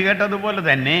വായിച്ചു കേട്ടതുപോലെ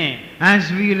തന്നെ As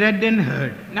we read and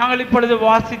heard, நாங்கள் இப்பொழுது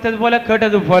வாசித்தது போல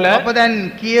கேட்டது போல අප දැන්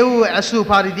කියවූ ඇසූ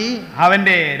පරිදි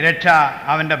അവന്റെ രക്ഷ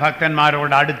അവന്റെ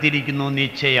ഭക്തന്മാരോട് അടുത്തിരിക്കുന്നു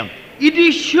നിശ്ചയം. it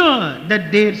is sure that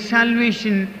their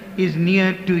salvation is near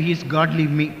to his godly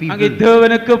அங்கே people.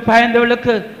 தேவனுக்கு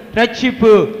பயந்தவர்களுக்கு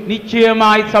ரட்சிப்பு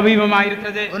நிச்சயமாய் சமீபமாய்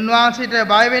இருக்கிறது. උන්වහන්සේට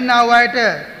බය වෙන්නා වූ අයට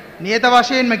නියත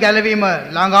වශයෙන්ම ගැලවීම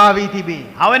ළඟා වී තිබේ.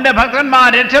 അവന്റെ ഭക്തന്മാർ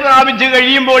രക്ഷ പ്രാപിച്ചു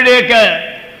കഴിയുമ്പോഴേക്ക്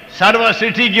സർവ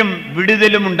സൃഷ്ടിക്കും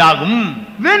വിടുതലും ഉണ്ടാകും.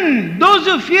 When those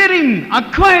who fear him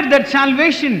acquire that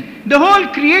salvation, the whole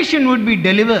creation would be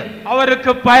delivered.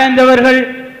 அவருக்கு பயந்தவர்கள்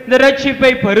இந்த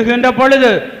ரட்சிப்பை பெறுகின்ற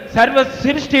பொழுது சர்வ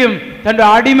சிருஷ்டியும் தன்னுடைய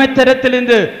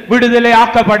அடிமைத்தனத்திலிருந்து விடுதலை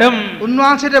ஆக்கப்படும்.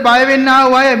 උන්වහන්සේට බය වෙන්නා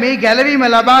වූ අය මේ ගැලවීම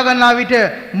ලබා ගන්නා විට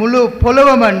මුළු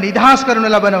පොළොවම නිදහස් කරනු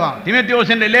ලබනවා.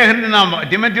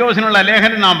 തിമോഥെയോസിനുള്ള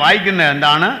ലേഖനം നാം വായിക്കുന്നത്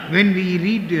എന്താണ്? When we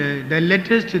read the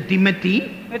letters to Timothy,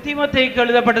 தீமோத்தேயுக்கு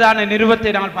எழுதப்பட்டதான நிருபத்தை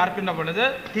நாங்கள் பார்க்கின்ற பொழுது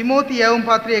තිමෝති යවුම්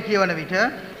පත්‍රය කියවන විට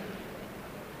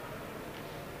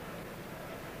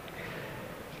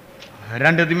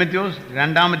 2 തിമോഥെയോസ്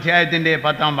 2-ാം അധ്യായത്തിന്റെ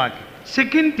 10-ാം വാക്യം.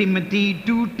 2 Timothy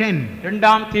 2:10.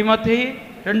 2 தீமோத்தேயு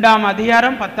 2ஆம்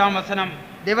அதிகாரம் 10ஆம் வசனம்.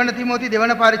 දෙවන තිමෝති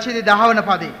දෙවන පරිච්ඡේදයේ 10 වන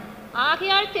පදේ.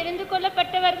 ஆகையால் தெரிந்து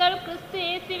கொள்ளப்பட்டவர்கள் கிறிஸ்து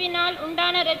இயேசுவினால்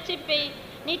உண்டான ரட்சிப்பை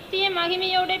நித்திய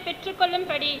மகிமையோடு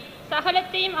பெற்றுக்கொள்ளும்படி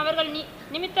சகலத்தையும் அவர்கள்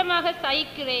நிமித்தமாக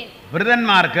சகிக்கிறேன்.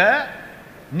 വൃതന്മാർക്ക്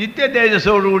നിത്യ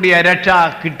തേജസ്സോടുകൂടിയ രക്ഷ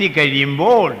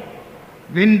കിട്ടിക്കഴിയുമ്പോൾ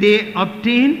When they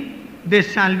obtain the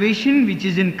salvation which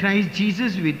is in Christ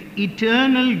Jesus with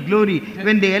eternal glory,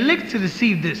 when the elects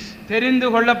receive this, தெரிந்து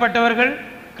கொள்ளப்பட்டவர்கள்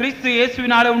கிறிஸ்து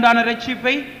இயேசுவினால் உண்டான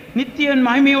ரட்சிப்பை நித்திய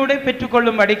மகிமையோடு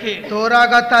பெற்றுக்கொள்ளும்படிக்கு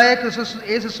තෝරාගත් අය ක්‍රිස්තුස්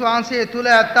යේසුස් වහන්සේ තුල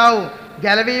ඇත්තා වූ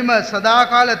ගැලවීම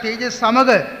සදාකාල තේජස් සමග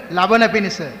ලබන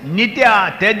පිණිස നിത്യ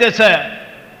തേജസ്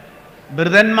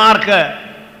വൃതന്മാർക്ക്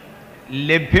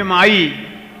ലഭ്യമായി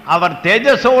അവർ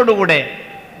തേജസ്സോടുകൂടെ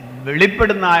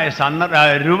വെളിപ്പെടുന്ന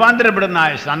രൂപാന്തരപ്പെടുന്ന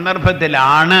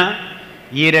സന്ദർഭത്തിലാണ്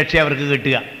ഈ രക്ഷ അവർക്ക്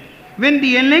കിട്ടുക. when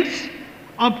the elects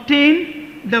obtain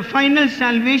the final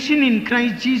salvation in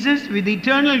Christ Jesus with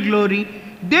eternal glory,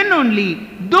 then only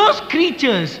those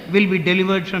creatures will be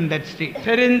delivered from that state.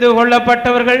 தெரிந்து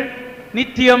கொள்ளப்பட்டவர்கள்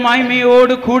நித்திய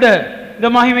மகிமையோடு கூட இந்த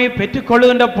மகிமையை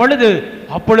பெற்றுக்கொள்ளுகின்ற பொழுது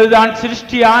அப்பொழுதுதான்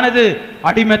சிருஷ்டியானது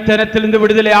அடிமைத்தனத்திலிருந்து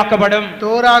விடுதலை ஆக்கப்படும்.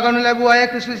 තෝරාගනු ලැබූ අය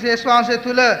ක්‍රිස්තුස් යේසුස් වහන්සේ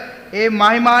තුල ඒ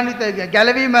මහිමාන්විත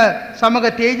ගැලවීම සමග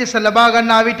තේජස ලබා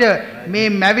ගන්නා විට මේ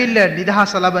මැවිල්ල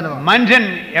නිදහස ලබනවා. മനുഷ്യൻ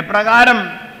എപ്രകാരം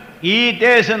ഈ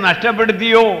തേജസ്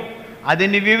നഷ്ടപ്പെടുത്തിയോ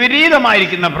അതിന്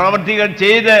വിപരീതമായിരിക്കുന്ന പ്രവൃത്തികൾ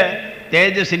ചെയ്ത്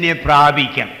തേജസ്സിനെ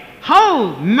പ്രാപിക്കണം. How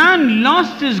man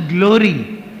lost his glory,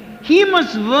 he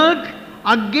must work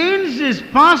against his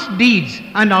past deeds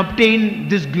and obtain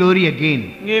this glory again.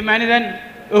 இங்கே மனிதன்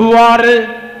எவ்வாறு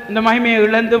இந்த மகிமையை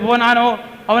இழந்து போனானோ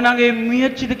அவன் அங்கே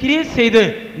முயற்சி கிரியை செய்து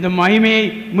இந்த மகிமையை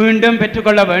மீண்டும்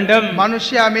பெற்றுக்கொள்ள வேண்டும்.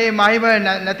 මනුෂ්‍යයා මේ මහිම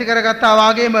නැති කරගත්තා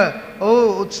වාගේම ඔහු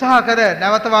උත්සාහ කර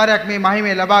නැවත වාරයක් මේ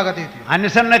මහිමය ලබා ගත යුතුයි.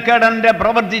 അനുസരണക്കേടന്റെ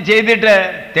പ്രവൃത്തി ചെയ്തിട്ട്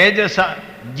തേജസ്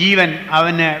ജീവൻ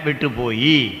അവന്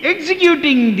വിട്ടുപോയി.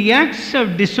 Executing the acts of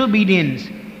disobedience,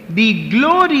 the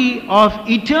glory of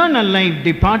eternal life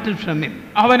departed from him.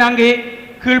 அவன் அங்கே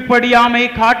கீழ்ப்படியாமை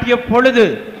காட்டிய பொழுது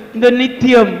இந்த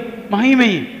நித்தியம்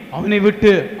மகிமை அவனை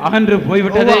விட்டு அகன்று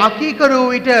போய்விட்டது. ඔහු අකීකරු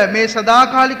විට මේ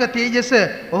සදාකාලික තේජස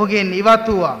ඔහුගෙන් ඉවත්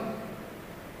වූවා.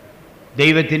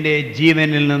 ദൈവത്തിന്റെ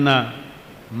ജീവനിൽ നിന്ന്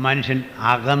മനുഷ്യൻ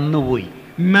അകന്നുപോയി.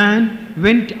 Man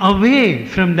went away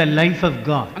from the life of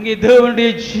God. அங்கே தேவனுடைய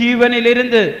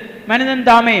ஜீவனிலிருந்து மனிதன்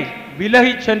தாமே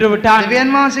விலகி சென்று விட்டான். දෙවියන්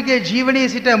වහන්සේගේ ජීවනයේ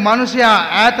සිට මිනිසයා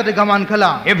ඈතට ගමන්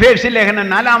කළා. എഫേസ്യ ലേഖനം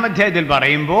 4-ാം അധ്യായത്തിൽ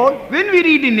പറയുമ്പോൾ When we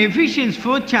read in Ephesians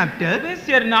 4th chapter,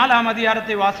 எபேசியர் 4ஆம்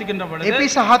அதிகாரத்தை வாசிக்கின்ற பொழுது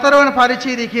එපිස 4 වන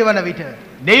පරිච්ඡේදය කියවන විට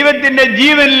ദൈവത്തിന്റെ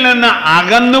ജീവനിൽ നിന്ന്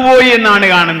അകന്നുപോയി എന്നാണ്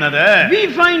കാണുന്നത്. we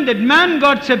find that man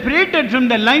got separated from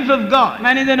the life of God.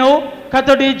 மனிதனோ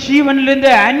கர்த்தருடைய ஜீவனிலிருந்து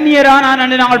அந்நியரானான்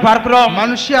என்று நாங்கள் பார்க்கிறோம்.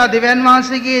 මනුෂ්‍යයා දෙවියන්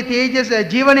වහන්සේගේ තේජස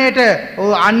ජීවනයේට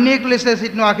අන්‍යයෙකු ලෙස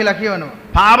සිටිනවා කියලා කියවනවා.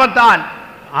 പാപത്താൽ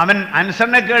അവൻ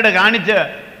അനുസരണക്കേട് കാണിച്ച്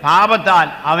പാപത്താൽ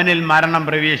അവനിൽ മരണം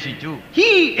പ്രവേശിച്ചു. He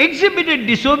exhibited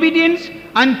disobedience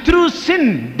and through sin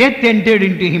death entered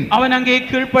into him. அவன் அங்கே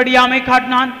கீழ்ப்படியாமை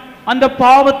காட்டினான். அந்த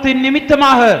பாவத்தின்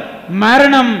நிமித்தமாக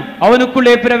மரணம்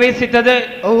அவனுக்குள்ளே பிரவேசித்தது.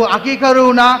 ඔහු අකීකරු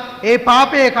වුණා. ඒ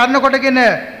පාපයේ කර්ණ කොටගෙන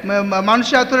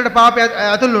මනුෂ්‍ය අතුරට පාපය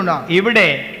ඇතුල් වුණා. ഇവിടെ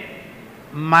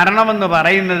മരണമെന്ന്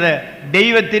പറയുന്നത്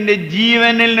ദൈവത്തിന്റെ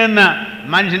ജീവനിൽ നിന്ന്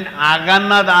മനുഷ്യൻ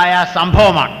അകന്നതായ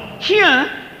സംഭവമാണ്. Here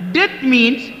death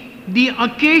means the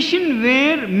occasion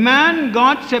where man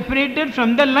got separated from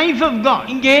the life of God.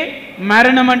 இங்கே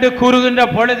மரணம் என்று கூறுகின்ற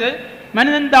பொழுது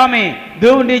மனிதன் தாமே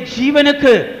தேவனுடைய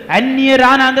ஜீவனுக்கு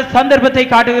அந்நியரான அந்த சந்தர்ப்பத்தை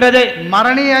காட்டுகிறது.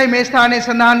 මරණයයි මේ ස්ථානයේ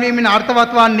සඳහන් වීමෙන්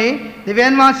අර්ථවත් වන්නේ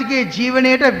දෙවියන් වහන්සේගේ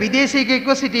ජීවනයේට විදේශිකයෙක්ව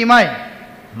සිටීමයි.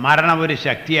 മരണം ഒരു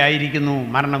ശക്തിയായിരിക്കുന്നു,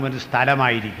 മരണം ഒരു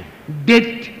സ്ഥലമായിരിക്കുന്നു.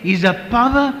 Death is a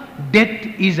power, death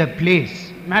is a place.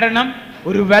 மரணம்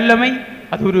ஒரு வல்லமை,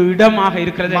 அது ஒரு இடமாக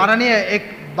இருக்கிறது. මරණය එක්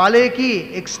බලයකි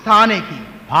එක් ස්ථානයකි.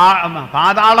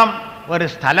 പാതാളം ഒരു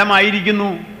സ്ഥലമായിരിക്കുന്നു,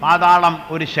 പാതാളം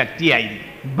ഒരു ശക്തിയായിരിക്കും.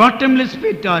 Bottomless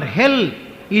pit or hell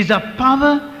is a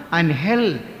power and hell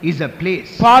is a place.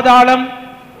 பாதாளம்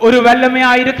ஒரு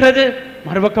வல்லமையாக இருக்கிறது,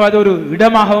 மறுபக்கம் அது ஒரு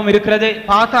இடமாகவும் இருக்கிறது.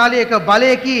 පාතාලයක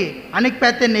බලයකි අනෙක්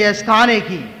පැත්තෙන් එය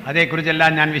ස්ථානයකි.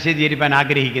 അതേക്കുറിച്ചെല്ലാം ഞാൻ വിശദീകരിക്കാൻ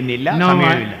ആഗ്രഹിക്കുന്നില്ല, Now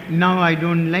സമയമില്ല. I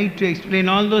don't like to explain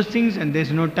all those things and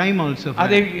there's no time also for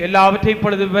அதை that. எல்லாவற்றையும்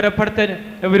இப்பொழுது விவரப்படுத்த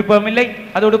விருப்பமில்லை,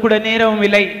 அதோடு கூட நேரமும்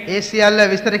இல்லை. ඒ සියල්ල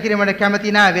විස්තර කිරීමට කැමති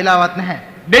නැහැ, වෙලාවක් නැහැ.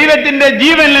 ദൈവത്തിന്റെ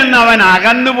ജീവനിൽ നിന്ന് അവൻ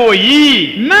അകന്നുപോയി.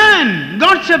 Man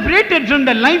got separated from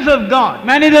the life of God.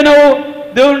 மனிதனோ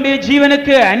தேவனுடைய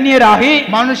ஜீவனுக்கு அந்நியராகி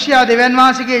මනුෂ්‍යයා දෙවියන්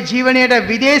වහන්සේගේ ජීවනයේට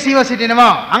විදේශීව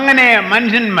සිටිනවා. അങ്ങനെ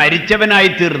മനുഷ്യൻ മരിച്ചവനായി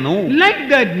തീർന്നു. Like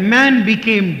that, man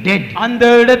became dead. அந்த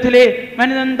இடத்திலே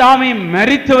மனிதன் தாமே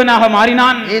மரித்தவனாக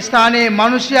மாறினான். ඒ ස්ථානයේ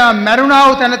මනුෂ්‍යයා මැරුණා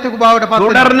වූ තැනැත්තෙකු බවට පත් වෙනවා.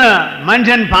 തുടർന്ന്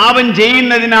മനുഷ്യൻ പാപം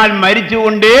ചെയ്യുന്നതിനാൽ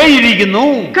മരിച്ചുകൊണ്ടേയിരിക്കുന്നു.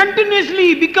 Continuously,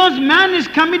 because man is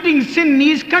committing sin,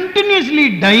 he is continuously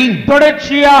dying.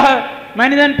 தொடர்ச்சியாக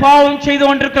மனிதன் பாவம் செய்து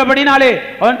கொண்டிருக்கிறபடினாலே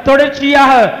அவன்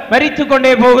தொடர்ச்சியாக மரித்துக்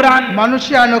கொண்டே போகிறான்.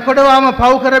 මනුෂ්‍යයා නොකොඩවාම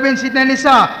පව් කරමින් සිටින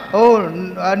නිසා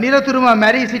නිරතුරුව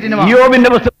මැරී සිටිනවා. യോബിന്റെ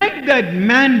പുസ്തകം Like that,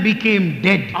 man became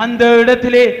dead. அந்த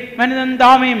இடத்திலே மனிதன்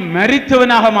தாமே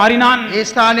மரித்தவனாக மாறினான். ඒ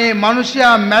ස්ථානයේ මනුෂ්‍යයා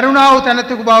මැරුණා වූ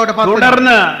තැනැත්තෙකු බවට පත් වෙනවා.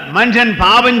 തുടർന്ന് മനുഷ്യൻ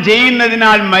പാപം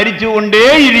ചെയ്യുന്നതിനാൽ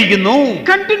മരിച്ചുകൊണ്ടേയിരിക്കുന്നു.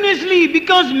 Continuously,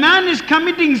 because man is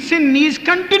committing sin, he is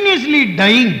continuously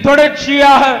dying.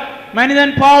 தொடர்ச்சியாக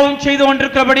மனிதன் பாவம் செய்து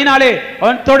கொண்டிருக்கிறபடினாலே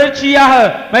அவன் தொடர்ச்சியாக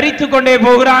மரித்துக் கொண்டே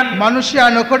போகிறான். මනුෂ්‍යයා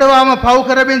නොකොඩවාම පව්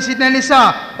කරමින් සිටින නිසා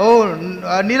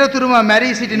නිරතුරුව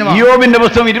මැරී සිටිනවා. യോബിന്റെ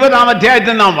പുസ്തകം 20-ാം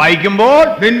അധ്യായത്തിൽ നാം വായിക്കുമ്പോൾ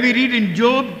When we read in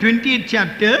Job 20th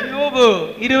chapter, யோபு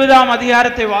 20ஆம்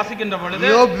அதிகாரத்தை வாசிக்கின்ற பொழுது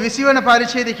යෝබ් 20 වන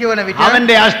පරිච්ඡේදය කියවන විට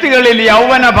അവന്റെ അസ്ഥികളിൽ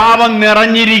യൗവന പാപം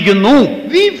നിറഞ്ഞിരിക്കുന്നു.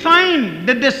 we find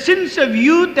that the sins of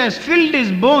youth has filled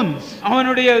his bones.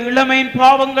 அவனுடைய இளமையின்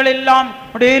பாவங்கள் எல்லாம்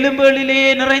அவனுடைய எலும்புகளிலேயே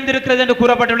நிறைந்திருக்கிறது என்று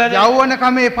கூறப்பட்டுள்ளது. යෞවන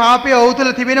කමේ පාපය ඔහු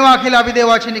තුළ තිබෙනවා කියලා අපි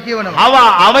දේවචනේ කියවනවා. അവ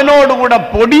അവനോടുകൂടെ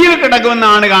പൊടിയിൽ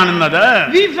കിടക്കുമെന്നാണ് കാണുന്നത്.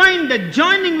 We find that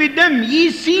joining with them, he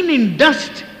is seen in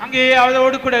dust. அங்கே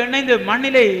அவரோடு கூட இணைந்து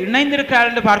மண்ணிலே இணைந்திருக்கிறார்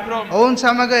என்று பார்க்கிறோம். ඔවුන්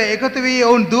සමග එකතු වී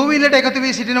ඔවුන් දූවිල්ලට එකතු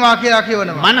වී සිටිනවා කියලා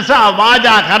කියවනවා. മനസ്സ വാച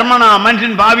കർമ്മണ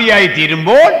മനുഷ്യൻ പാപിയായി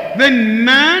തീരുമ്പോൾ When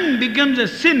man becomes a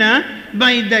sinner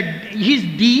by his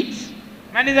deeds,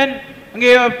 மனிதன்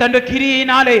அங்கே தன்னுடைய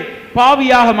கிரியினாலே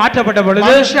பாவியாக மாற்றப்பட்ட பொழுது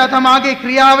මනුෂ්‍යයා තමාගේ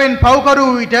ක්‍රියාවෙන් පව්කරු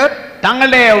විට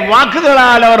തങ്ങളുടെ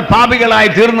വാക്കുകളാൽ അവർ പാപികളായി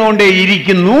തീർന്നുകൊണ്ടേ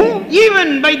ഇരിക്കുന്നു. even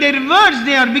by their words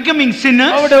they are becoming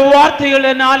sinners. அவருடைய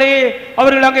வார்த்தைகளினாலே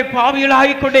அவர்கள் அங்கே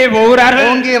பாவிகளாகிக் கொண்டே போகிறார்கள்.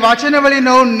 ඔවුන්ගේ වචන වලින්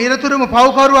ඔවුන් නිරතුරුව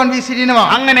පව්කරුවන් වී සිටිනවා.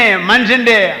 അങ്ങനെ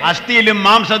മനുഷ്യന്റെ അസ്ഥിയിലും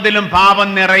മാംസത്തിലും പാപം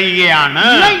നിറയുകയാണ്.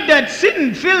 Like that, sin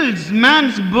fills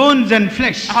man's bones and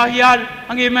flesh. ஆகையால்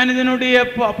அங்கே மனிதனுடைய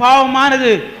பாவமானது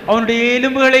அவனுடைய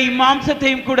எலும்புகளையும்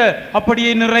மாம்சத்தையும் கூட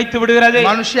அப்படியே நிறைத்து விடுகிறது.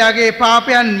 මනුෂ්‍යයාගේ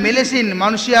පාපයන් මෙලෙසින්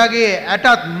මනුෂ්‍යයාගේ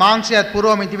ඇටත් මාංශයත්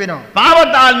පුරවමින් තිබෙනවා.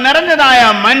 പാപത്താൽ നിറഞ്ഞതായ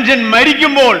മനുഷ്യൻ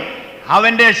മരിക്കുമ്പോൾ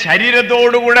അവന്റെ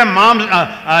ശരീരത്തോടുകൂടെ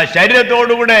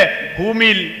ശരീരത്തോടുകൂടെ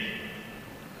ഭൂമിയിൽ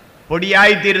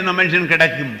പൊടിയായിത്തീരുന്ന മനുഷ്യൻ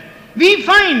കിടക്കും. We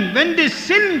find when this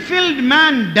sin filled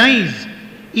man dies,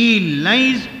 he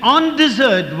lies on this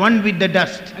earth one with the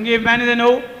dust. அங்கே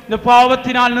மனிதனோ இந்த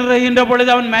பாவத்தினால் நிறைகின்ற பொழுது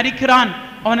அவன் மரிக்கிறான்.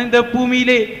 அவன் இந்த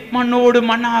பூமியிலே மண்ணோடு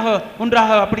மண்ணாக ஒன்றாக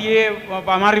அப்படியே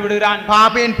மாறிவிடுகிறான்.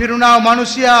 පාපයෙන් පිරුණා වූ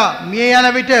මිනිසයා මිය යන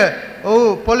විට ඔහු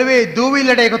පොළවේ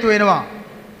දූවිල්ලට එකතු වෙනවා.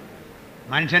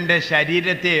 മനുഷ്യന്റെ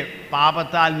ശരീരത്തെ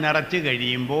പാപത്താൽ നിറച്ചു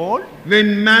കഴിയുമ്പോൾ, when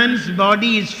man's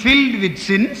body is filled with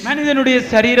sins, மனிதனுடைய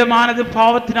சரீரமானது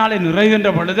பாவத்தினாலே நிறைகின்ற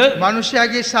பொழுது,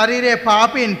 මිනිසයාගේ ශරීරය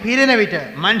පාපයෙන් පීරෙන විට,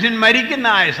 മനുഷ്യൻ മരിക്കുന്ന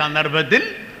ആ സന്ദർഭത്തിൽ,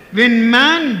 when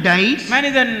man dies,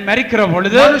 மனிதன் மரிக்கிற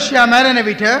பொழுது, මිනිසයා මැරෙන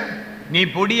විට നീ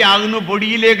പൊടിയാകുന്നു,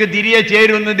 പൊടിയിലേക്ക് തിരികെ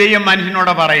ചേരുമെന്ന് ദൈവം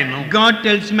മനുഷ്യനോട് പറയുന്നു. God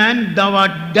tells man, thou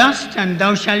art dust and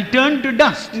thou shalt turn to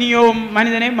dust. நீயோ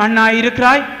மனிதனே மண்ணாய்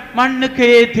இருக்கிறாய், மண்ணுக்கே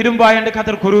திரும்பாய் என்று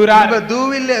கர்த்தர் கூறுகிறார். ඔබ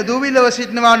දූවිල්ලව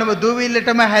සිටිනවා, ඔබ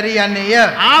දූවිල්ලටම හැරී යන්නේය.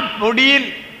 ആ പൊടിയിൽ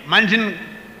മനുഷ്യൻ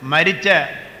മരിച്ച്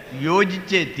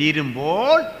യോജിച്ച്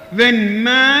തീരുമ്പോൾ, when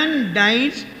man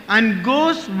dies and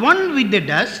goes one with the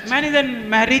dust, மனிதன்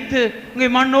மரித்து இங்கே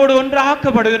மண்ணோடு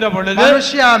ஒன்றாக்கப்படுகின்ற பொழுது,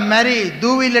 මිනිසයා මැරි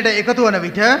දූවිල්ලට එකතු වන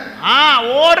විට ആ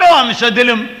ഓരോ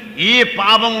അംശത്തിലും ഈ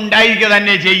പാപം ഉണ്ടായിരിക്കുക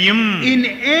തന്നെ ചെയ്യും. in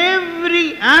every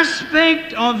aspect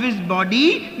of his body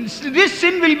this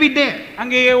sin will be there.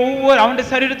 அங்கே ஒவ்வொரு அவனுடைய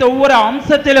சரீரத்தை ஒவ்வொரு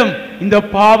அம்சத்திலும் இந்த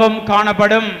பாவம்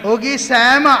காணப்படும். ඔහුගේ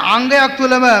සෑම අංගයක්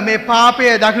තුළම මේ පාපය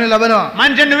දකින්න ලබනවා.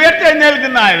 മനുഷ്യൻ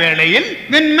ഉയർത്തെഴുന്നേൽക്കുന്ന ആ വേളയിൽ,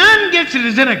 When man gets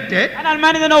resurrected, ஆனால்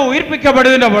மனிதனோ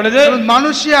உயிர்ப்பிக்கப்படுகின்ற பொழுது,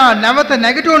 මිනිසයා නැවත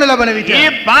නැගිටවනු ලබන විට ഈ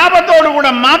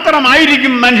പാപത്തോടുകൂടെ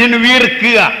മാത്രമായിരിക്കും മനുഷ്യൻ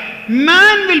ഉയർക്കുക.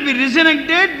 man will be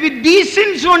resurrected with these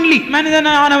sins only.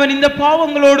 மனிதனானவன் இந்த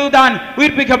பாவங்களோடு தான்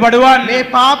உயிர்ப்பிக்கப்படுவான். මේ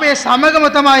පාපය සමගම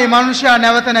තමයි මිනිසයා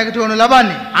නැවත නැගිටවනු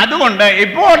ලබන්නේ. അതുകൊണ്ട്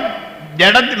ഇപ്പോൾ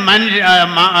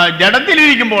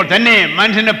ജഡത്തിലിരിക്കുമ്പോൾ തന്നെ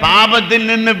മനുഷ്യന് പാപത്തിൽ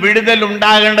നിന്ന് വിടുതൽ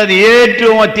ഉണ്ടാകേണ്ടത്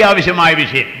ഏറ്റവും അത്യാവശ്യമായ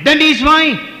വിഷയം. That is why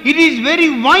it is very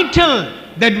vital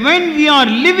that when we are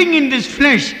living in this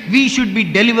flesh, we should be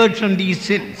delivered from these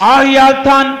sins. ஆகையால்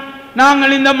தான்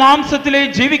நாங்கள் இந்த மாம்சத்திலே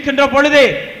ஜீவிக்கின்ற பொழுதே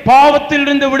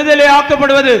பாவத்திலிருந்து விடுதலை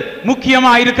ஆக்கப்படுவது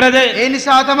முக்கியமாயிருக்கிறது. ඒ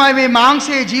නිසා තමයි මේ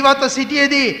මාංශයේ ජීවත්ව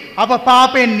සිටියේදී අප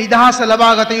පාපයෙන් නිදහස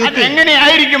ලබා ගත അത് යුත්තේ.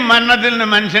 എങ്ങനെയായിരിക്കും മരണത്തിൽ നിന്ന്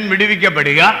മനുഷ്യൻ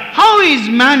വിടുവിക്കപ്പെടുക? How is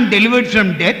man delivered from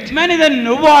death? மனிதன்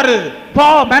எவ்வாறு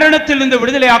மரணத்திலிருந்து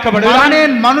விடுதலை ஆக்கப்படுகிறான்?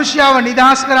 මරණයෙන් මිනිසයාව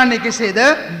නිදහස් කරන්නේ කෙසේද?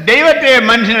 ദൈവത്തെ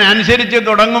മനുഷ്യൻ അനുസരിച്ച്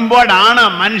തുടങ്ങുമ്പോഴാണ്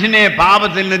മനുഷ്യനെ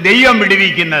പാപത്തിൽ നിന്ന് ദൈവം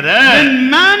വിടുവിക്കുന്നത്. When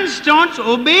man starts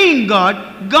obeying God,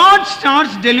 God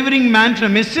starts delivering man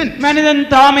from his sin. மனிதன்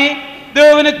தாமே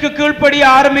தேவனுக்கு கீழ்ப்படிய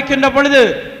ஆரம்பிக்கின்ற பொழுது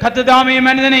கர்த்தர்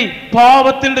மனிதனை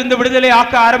பாவத்திலிருந்து விடுதலை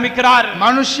ஆக்க ஆரம்பிக்கிறார்.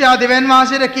 මිනිසයා දෙවියන්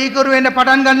වහන්සේට කීකරු වෙන්න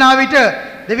පටන් ගන්නා විට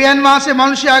දෙවියන් වහන්සේ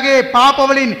මිනිසයාගේ පාප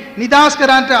වලින් නිදහස්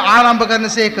කරන්නට ආරම්භ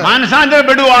කරනසේක.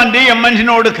 മാനസാന്തരപ്പെടുവാൻ ദൈവം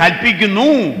മനുഷ്യനോട് കൽപ്പിക്കുന്നു.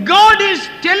 God is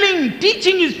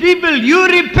teaching his people, you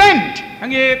repent.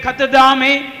 அங்கே கர்த்தர்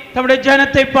தம்முடைய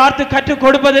ஜனத்தை பார்த்து கற்றுக்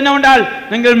கொடுப்பது என்னவென்றால்,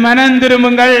 நீங்கள் மனம்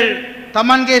திரும்புங்கள்.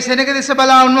 තමන්ගේ සෙනග දෙස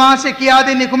බලා උන්වහන්සේ කියා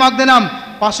දෙන්නේ කුමක්ද නම්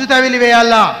පසුතැවිලි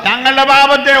වේයල්ලා. തങ്ങളുടെ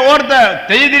പാപത്തെ ഓർത്ത്,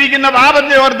 ചെയ്തിരിക്കുന്ന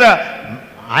പാപത്തെ ഓർത്ത്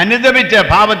അനുദപിച്ച്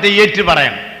പാപത്തെ ഏറ്റു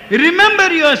പറയണം. Remember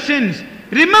your sins.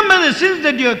 Remember the sins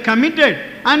that you have committed.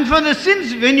 And for the sins,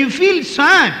 when you feel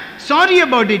sad, sorry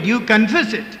about it, you confess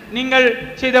it. நீங்கள்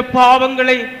செய்த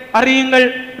பாவங்களை அறியுங்கள்,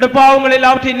 பாவங்கள்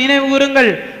எல்லாவற்றையும் நினைவு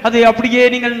கூறுங்கள். அதை அப்படியே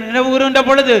நீங்கள் நினைவு கூறுகின்ற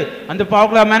பொழுது அந்த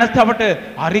பாவங்களை மனஸ்தாபப்பட்டு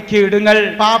அறிக்கையிடுங்கள்.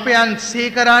 පාපයන්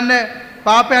සීකරන්න,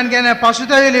 පාපයන් ගැන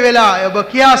පසුතැවිලි වෙලා ඔබ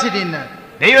කියා සිටින්න.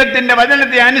 ദൈവത്തിന്റെ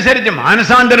വചനത്തെ അനുസരിച്ച്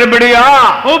മാനസാന്തരപ്പെടുക.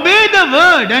 Obey the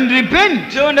word and repent.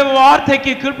 தேவனுடைய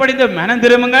வார்த்தைக்கு கீழ்ப்படிந்து மனம்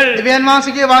திரும்புங்கள். දෙවියන්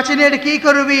වහන්සේගේ වචනයට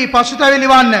කීකරු වී පසුතැවිලි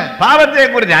වන්න. പാപത്തെ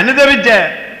കുറിച്ച് അനുദപിച്ച്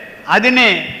അതിനെ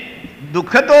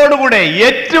ദുഃഖത്തോടുകൂടെ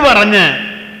ഏറ്റുപറഞ്ഞ്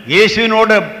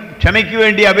യേശുവിനോട് ക്ഷമയ്ക്ക്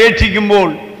വേണ്ടി അപേക്ഷിക്കുമ്പോൾ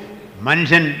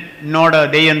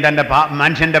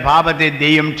മനുഷ്യന്റെ പാപത്തെ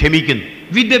ദൈവം ക്ഷമിക്കുന്നു.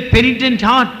 With a penitent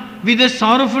heart, with a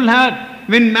sorrowful heart,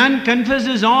 when man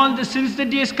confesses all the sins that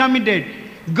he has committed,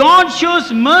 God shows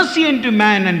mercy unto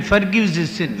man and forgives his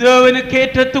sins.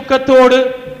 தேவனுக்கேற்ற துக்கத்தோடு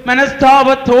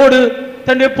மனஸ்தாபத்தோடு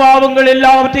தன்னுடைய பாவங்கள்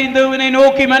எல்லாவற்றையும் தேவனை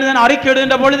நோக்கி மனிதன்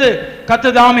அறிக்கையிடுகின்ற பொழுது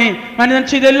கர்த்தர் மனிதன்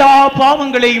செய்த எல்லா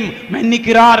பாவங்களையும்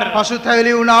மன்னிக்கிறார்.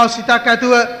 පසුතැවිලි වුණා වූ සිතක්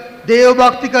ඇතුව, දේව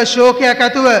භක්තික ශෝකයක්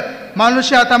ඇතුව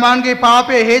මනුෂ්‍යයා තමන්ගේ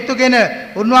පාපය හේතුගෙන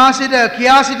උන්වහන්සේට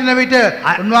කියා සිටින විට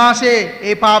උන්වහන්සේ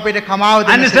ඒ පාපයට කමාව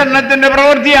දෙනවා. അനുസരണത്തിന്റെ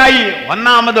പ്രവൃത്തിയായി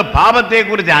ഒന്നാമത് പാപത്തെ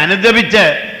കുറിച്ച് അനുദപിച്ച്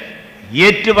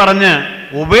ഏറ്റുപറഞ്ഞ്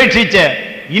ഉപേക്ഷിച്ച്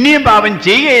ഇനിയും പാപം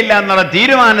ചെയ്യുകയില്ല എന്നുള്ള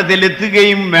തീരുമാനത്തിൽ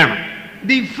എത്തുകയും വേണം.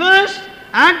 The first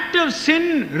act of sin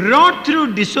wrought through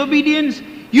disobedience,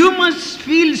 you must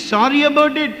feel sorry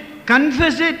about it,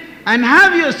 confess it, and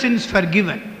have your sins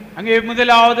forgiven. அங்கே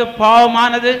முதலாவது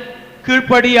பாவமானது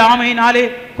கீழ்ப்படியாமையினாலே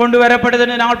கொண்டு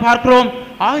வரப்படுதுன்னு நாங்கள் பார்க்கிறோம்.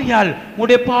 ஆகையால்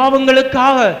உடைய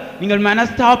பாவங்களுக்காக நீங்கள்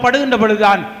மனஸ்தாபப்படுகின்ற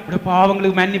பொழுதுதான் உடைய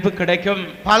பாவங்களுக்கு மன்னிப்பு கிடைக்கும்.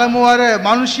 පළමුවර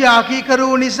මනුෂ්‍යයා කීකරු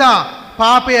නිසා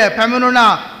පාපය පැමිණුණා.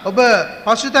 ඔබ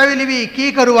පසුතැවිලි වී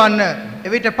කීකරුවන්න.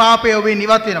 එවිට පාපය ඔබෙන්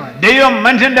ඉවත් වෙනවා. ദൈവം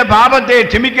മനുഷ്യന്റെ പാപത്തെ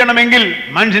ക്ഷമിക്കണമെങ്കിൽ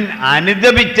മനുഷ്യൻ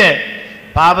അനുദപിച്ച്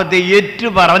പാപത്തെ ഏറ്റു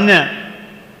പറഞ്ഞ്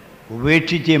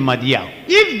ഉപേക്ഷിച്ചേ മതിയാവും.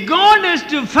 If God has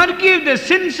to forgive the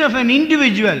sins of an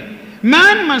individual,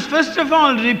 man must first of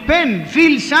all repent,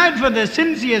 feel sad for the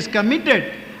sins he has committed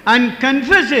and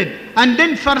confess it and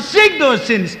then forsake those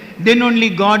sins. Then only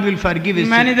God will forgive his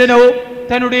sins. மனிதனோ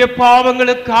தன்னுடைய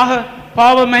பாவங்களுக்காக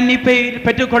பாவ மன்னிப்பை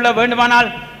பெற்றுக்கொள்ள வேண்டுமானால்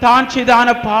தான் செய்தான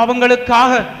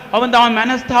பாவங்களுக்காக அவன் தான்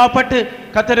மனஸ்தாபப்பட்டு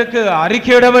கர்த்தருக்கு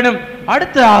அறிக்கையிட வேண்டும்.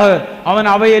 அடுத்ததாக அவன்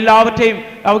அவை எல்லாவற்றையும்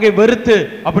அவகை வெறுத்து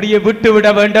அப்படியே விட்டு விட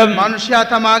வேண்டும். මනුෂ්‍යයා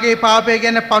තමාගේ පාපය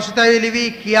ගැන පසුතැවිලි වී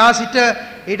කියා සිට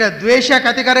ඊට ද්වේෂයක්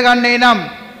ඇති කරගන්නේ නම්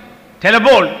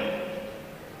ചിലപ്പോൾ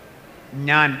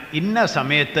ഞാൻ ഇന്ന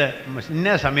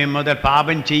സമയം മുതൽ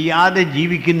പാപം ചെയ്യാതെ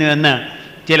ജീവിക്കുന്നുവെന്ന്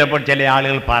ചിലപ്പോൾ ചില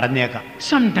ആളുകൾ പറഞ്ഞേക്കാം.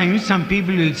 Sometimes some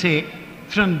people will say,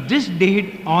 from this date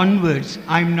onwards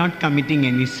I am not committing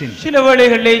any sin. சில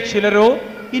வேளைகளிலே சிலரோ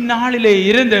இந்நாளிலே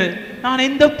இருந்து நான்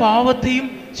எந்த பாவத்தையும்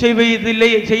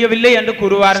செய்யவில்லை என்று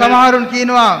கூறுவார்கள். සමහරුන්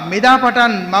කියනවා මෙදා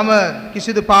පටන් මම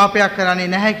කිසිදු පාපයක් කරන්නේ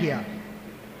නැහැ කියා.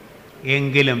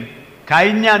 എങ്കിലും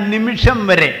കഴിഞ്ഞ നിമിഷം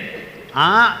വരെ ആ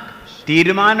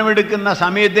തീരുമാനമെടുക്കുന്ന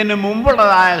സമയത്തിന്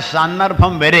മുമ്പുള്ളതായ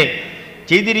സന്ദർഭം വരെ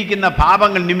ചെയ്തിരിക്കുന്ന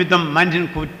പാപങ്ങൾ നിമിത്തം മനുഷ്യൻ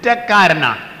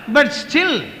കുറ്റക്കാരനാണ്. But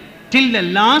still, till the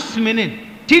last minute,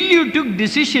 till you took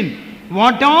decision,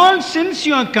 what all sins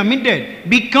you have committed,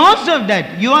 because of that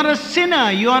you are a sinner,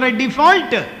 you are a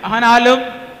defaulter. ஆனாலும்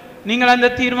நீங்கள்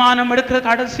அந்த தீர்மானம் எடுக்கிற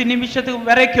கடைசி நிமிஷத்துக்கு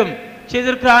வரைக்கும்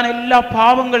செய்திருக்கிற எல்லா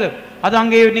பாவங்களும் அது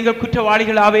அங்கே நீங்கள்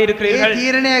குற்றவாளிகளாகவே இருக்கிறீர்கள். ඒ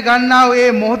තීරණය ගන්නා ඒ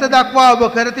මොහොත දක්වා ඔබ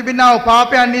කර තිබෙනා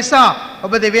පාපයන් නිසා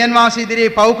ඔබ දෙවියන් වහන්සේ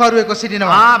ඉදිරියේ පව්කරුවෙක්ව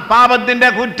සිටිනවා. ആ പാപത്തിന്റെ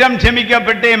കുറ്റം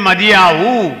ക്ഷമിക്കപ്പെട്ടേ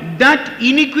മതിയാവൂ. That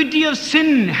iniquity of sin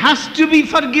has to be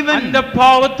forgiven. அந்த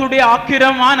பாவத்துடைய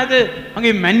ஆக்கிரமானது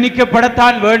அங்கே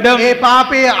மன்னிக்கப்படத்தான் வேண்டும். ඒ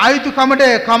පාපයේ අයිතුකමට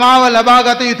කමාව ලබා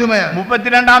ගත යුතුයමය.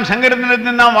 32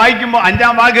 സങ്കീർത്തനത്തിൽ നാം വായിക്കുമ്പോൾ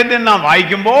 5-ാം വാക്യത്തിൽ നാം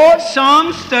വായിക്കുമ്പോൾ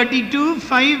Psalms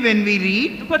 32:5 when we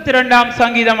read, 32ஆம்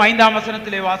சங்கீதம் 5ஆம்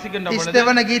வசனத்திலே வாசிக்கின்ற பொழுது 32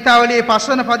 වන ගීතාවලියේ 5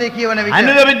 වන පදයේ කියවන විට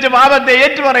അനുദപിച്ച പാപത്തെ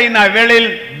ഏറ്റുപറയുന്ന വേളയിൽ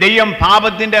ദൈവം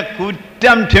പാപത്തിന്റെ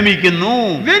കുറ്റം ക്ഷമിക്കുന്നു.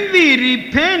 when we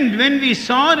repent, when we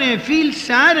sorry, feel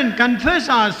sad and confess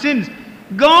our sins,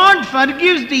 God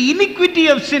forgives the iniquity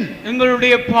of sin.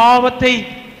 எங்களுடைய பாவத்தை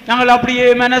நாங்கள் அப்படியே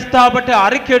மனஸ்தாபப்பட்டு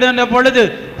அறிக்கையிடுகின்ற பொழுது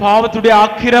பாவத்துடைய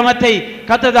அக்கிரமத்தை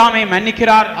கர்த்தர்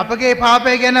மன்னிக்கிறார். අපගේ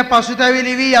පාපය ගැන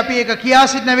පසුතැවිලි වී අපි ඒක කියා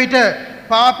සිටන විට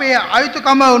පාපයේ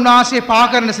අයිතුකම උන්වහන්සේ පා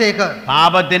කරනසේක.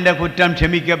 പാപത്തിന്റെ കുറ്റം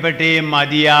ക്ഷമിക്കപ്പെട്ടേ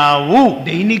മതിയാവൂ.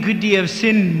 The iniquity of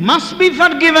sin must be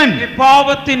forgiven.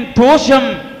 பாவத்தின் தோஷம்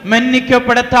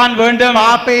மன்னிக்கப்படத்தான் வேண்டும்.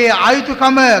 පාපයේ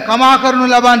අයිතුකම කමා කරනු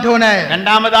ලබන්න ඕනේ.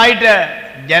 രണ്ടാമതായിട്ട്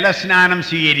ജലസ്നാനം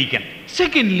സ്വീകരിക്കണം.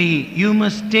 Secondly, you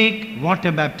must take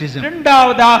water baptism.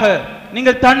 இரண்டாவதாக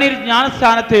நீங்கள் தண்ணீர்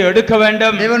ஞானஸ்நானத்தை எடுக்க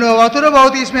வேண்டும். දෙවනුව වතුර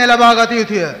බෞතිස්මය ලබා ගත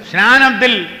යුතුය.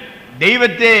 സ്നാനത്തിൽ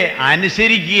ദൈവത്തെ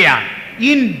അനുസരിക്കുകയാണ്.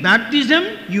 In baptism,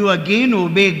 you again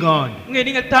obey God. இங்கே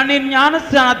நீங்கள் தண்ணீர்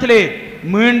ஞானஸ்நானத்திலே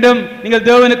மீண்டும் நீங்கள்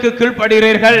தேவனுக்கு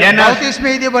கீழ்ப்படுகிறீர்கள்.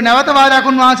 බෞතිස්මයේදී ඔබ නැවත වාරයක්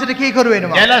උන්වහන්සේට කීකරු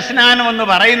වෙනවා. ജലസ്നാനം എന്ന്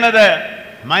പറയുന്നത്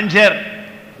മനുഷ്യർ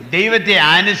ദൈവത്തെ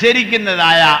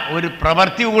അനുസരിക്കുന്നതായ ഒരു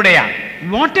പ്രവൃത്തി കൂടെയാണ്.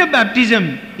 Water baptism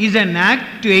is an act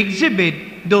to exhibit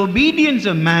the obedience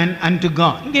of man unto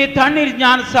God. இங்கே தண்ணீர்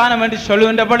ஞானஸ்நானம் என்று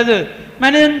சொல்லுகின்ற பொழுது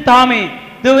மனிதன் தாமே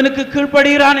தேவனுக்கு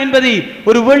கீழ்ப்படுகிறான் என்பதை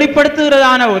ஒரு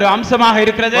வெளிப்படுத்துகிறதான ஒரு அம்சமாக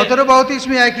இருக்கிறது. වතුර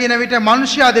බෞතිස්මය කියන විට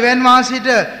මනුෂ්‍යයා දෙවියන් වහන්සේට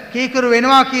කීකරු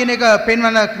වෙනවා කියන එක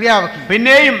පෙන්වන ක්‍රියාවකි.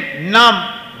 പിന്നെയും നാം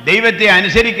ദൈവത്തെ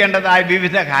അനുസരിക്കേണ്ടതായ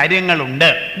വിവിധ കാര്യങ്ങളുണ്ട്.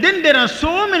 Then there are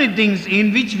so many things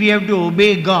in which we have to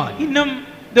obey God. இன்னும்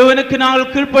தேவனுக்கு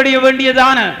நாங்கள் கீழ்ப்படிய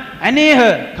வேண்டியதான அநேக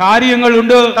காரியங்கள்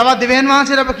உண்டு. තවත් දෙවියන්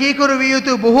වහන්සේට අප කීකරු විය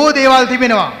යුතු බොහෝ දේවල්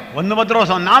තිබෙනවා. 1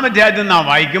 പത്രോസ് 1-ാം അധ്യായത്തിൽ നാം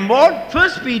വായിക്കുമ്പോൾ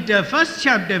 1 Peter 1st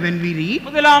chapter when we read,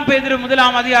 முதலாம் பேதுரு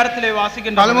 1ஆம் அதிகாரத்திலே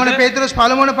வாசிக்கின்ற පළමුවන பொழுது පේතෘස්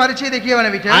පළමුවන පරිච්ඡේදය කියවන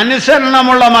විට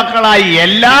അനുസരണമുള്ള മക്കളായി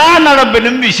എല്ലാ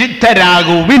നടപ്പിലും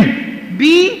വിശുദ്ധരാകുവിൻ.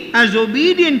 be as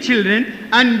obedient children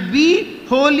and be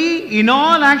holy in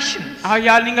all actions.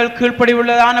 ஆகையால் நீங்கள் கீழ்ப்படி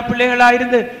உள்ளதான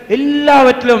பிள்ளைகளாயிருந்து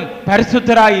எல்லாவற்றிலும்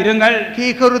பரிசுத்தராய் இருங்கள்.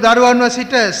 කීකරු දරුවන්ව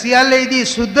සිට සියල්ලේදී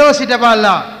සුද්ධව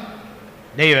සිටපල්ලා.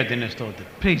 ദൈവത്തിന് സ്തോത്രം.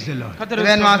 Praise the Lord.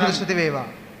 දෙවියන් වහන්සේට ස්තුති වේවා.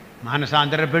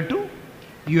 മാനസാന്തരപ്പെട്ടു,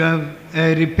 You have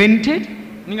repented,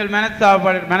 நீங்கள்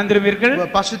மனந்திருவீர்கள்.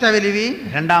 පසුතැවිලි වී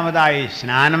രണ്ടാമതായി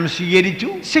സ്നാനം സ്വീകരിച്ചു.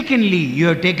 Secondly, you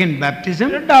have taken baptism.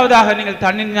 இரண்டாவதாக நீங்கள்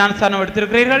தண்ணீர் ஞானஸ்நானம்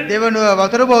எடுத்திருக்கிறீர்கள். දෙවනුව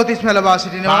වතුර බෞතිස්ම ලබා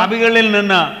සිටිනවා. പാപികളിൽ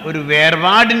നിന്ന് ഒരു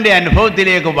വേർപാടിന്റെ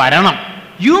അനുഭവത്തിലേക്ക് വരണം.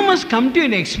 You must come to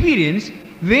an experience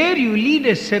where you lead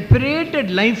a separated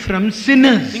life from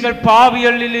sinners. நீங்கள்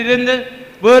பாவிகளில் இருந்து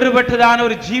வேறுபட்டதான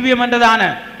ஒரு ஜீவியம் என்றதான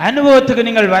அனுபவத்துக்கு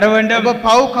நீங்கள் வர வேண்டும். ඔබ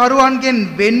පව් කරුවන්ගෙන්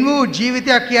වෙන් වූ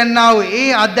ජීවිතයක් කියන්නා වූ ඒ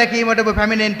අත්දැකීමට ඔබ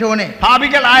පැමිණෙන්න ඕනේ.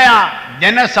 പാപികളായ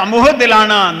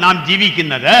ജനസമൂഹത്തിലാണ് നാം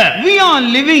ജീവിക്കുന്നത്. We are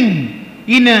living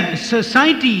in a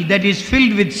society that is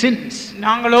filled with sins.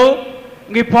 நாங்களோ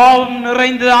இங்கே பாவம்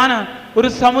நிறைந்ததான ஒரு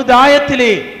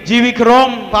சமுதாயத்திலே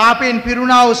ஜீவிக்கிறோம். පාපයෙන්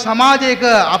පිරුණා වූ සමාජයක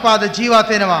අප අද ජීවත්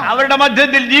වෙනවා. അവരുടെ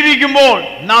മധ്യത്തിൽ ജീവിക്കുമ്പോൾ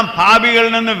നാം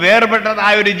പാപികളിൽ നിന്ന്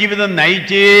വേർപെട്ടതായ ഒരു ജീവിതം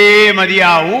നയിച്ചേ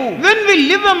മതിയാവൂ. When we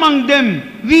live among them,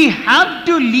 we have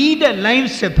to lead a life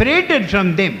separated from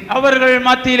them. அவர்கள்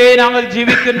மத்தியிலே நாங்கள்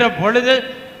ஜீவிக்கின்ற பொழுது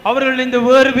அவர்கள் இந்த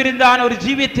வேறு பிரிந்தான ஒரு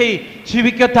ஜீவித்தை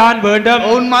ஜீவிக்கத்தான் வேண்டும்.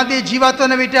 ඔවුන් මැද ජීවත්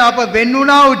වන විට අප වෙන්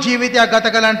වුණා වූ ජීවිතයක් ගත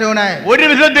කරන්නට ඕනේ. ഒരു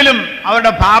വിധത്തിലും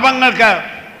അവരുടെ പാപങ്ങൾക്ക്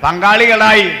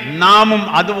പങ്കാളികളായി നാമും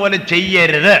അതുപോലെ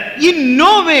ചെയ്യരുത്. In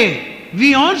no way we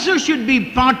also should be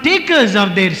partakers of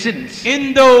their sins.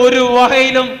 எந்த ஒரு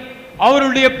வகையிலும்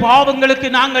அவருடைய பாவங்களுக்கு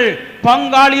நாங்கள்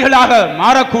பங்காளிகளாக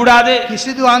மாறக்கூடாது.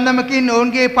 කිසිදු අන්දමකින්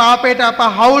ඔවුන්ගේ පාපයට අප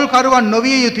හවුල් කරුවන්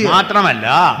නොවිය යුතුය. മാത്രമല്ല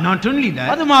Not only that,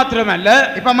 அது மாத்திரமல்ல,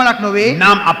 එපමණක් නොවේ.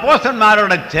 നാം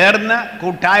അപ്പോസ്തലന്മാരോട് ചേർന്ന്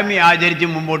കൂട്ടായ്മ ആചരിച്ച്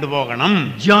മുമ്പോട്ട് പോകണം.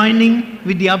 joining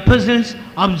with the apostles,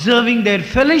 observing their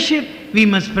fellowship, we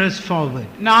must press forward.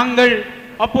 நாங்கள்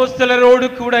அப்போஸ்தலரோடு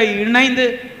கூட இணைந்து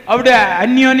அவருடைய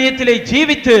அந்யோன்யத்திலே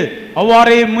ஜீவித்து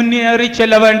அவ்வாறே முன்னேறி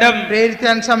செல்ல வேண்டும்.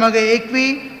 ප්‍රේරිතයන් සමග එක් වී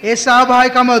ඒ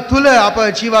සහභාගීකම තුල අප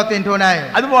ජීවත් වෙන්න ඕනේ.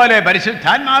 അതുപോലെ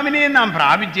പരിശുദ്ധാത്മാവിനെ നാം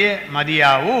പ്രാപിച്ചേ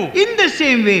മതിയാവൂ. In the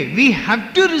same way, we have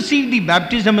to receive the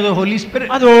baptism of the Holy Spirit.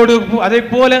 அதோடு அதை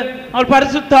போல அவர்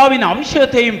பரிசுத்தாவின்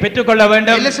அபிஷேகத்தையும் பெற்றுக்கொள்ள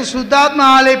வேண்டும். එලෙස සුද්ධාත්ම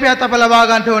ආලේපයත් අප ලබා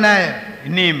ගන්නට ඕනේ.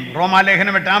 ഇനിയും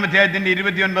റോമാലേഖനം 8-ാം അധ്യായത്തിന്റെ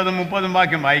 29-30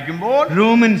 വാക്യം വായിക്കുമ്പോൾ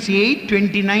Romans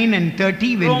 8:29 and 30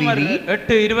 when we ரோமர் read,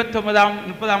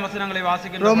 8:29-30 வசனங்களை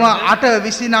வாசிக்கின்ற රෝම பொழுது,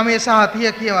 8:29 සහ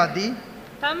 30 කියවද්දී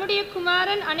தம்முடைய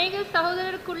குமாரன் அநேக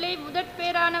சகோதரருக்குள்ளே முதற்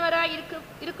பேரானவராய்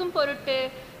இருக்கும் பொருட்டு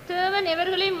தேவன்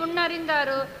எவர்களை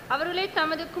முன்னறிந்தாரோ அவர்களை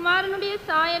தமது குமாரனுடைய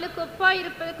சாயலுக்கு ஒப்பாய்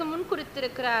இருப்பதற்கு முன்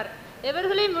குறித்திருக்கிறார்.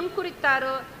 எவர்களை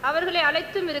முன்குறித்தாரோ அவர்களை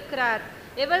அழைத்தும் இருக்கிறார்.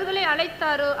 எவர்களை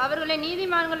அழைத்தாரோ அவர்களை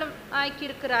நீதிமான்கள்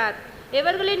ஆக்கியிருக்கிறார்.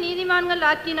 எவர்களை நீதிமான்கள்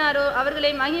ஆக்கினாரோ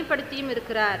அவர்களை மகிமைப்படுத்தியும்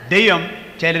இருக்கிறார். ദൈവം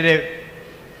ചിലരെ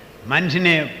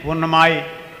മനുഷ്യനെ പൂർണ്ണമായി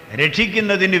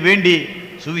രക്ഷിക്കുന്നതിന് വേണ്ടി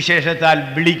സുവിശേഷത്താൽ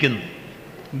വിളിക്കുന്നു.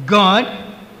 God,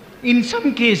 in some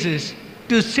cases,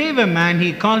 to save a man,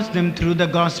 he calls them through the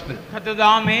gospel.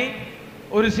 கர்த்ததாமே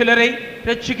ஒரு சிலரை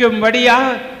ரட்சிக்கும்படியாக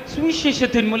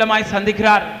சுவிசேஷத்தின் மூலமாய்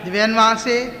சந்திக்கிறார். දිව්‍යන්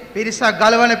වහන්සේ පිරිසක්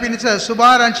ගලවන පිණිස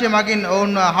සුභාරංචිය මගින්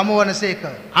ඔවුන් හමුවනසේක.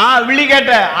 ആ വിളി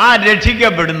കേട്ട് ആ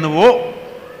രക്ഷിക്കപ്പെടുന്നുവോ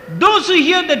Those who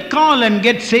hear that call and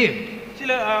get saved, சில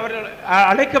அவர்கள்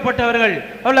அழைக்கப்பட்டவர்கள்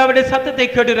அவர்கள் அவருடைய சத்தத்தை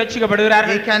கேட்டு ඒ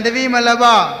ரட்சிக்கப்படுகிறார்கள். කැඳවීම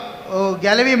ලබා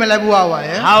ගැලවීම ලැබුවා අය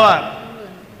അവർ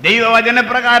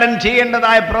ദൈവവചനപ്രകാരം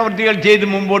ചെയ്യേണ്ടതായ പ്രവൃത്തികൾ ചെയ്ത്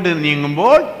മുമ്പോട്ട്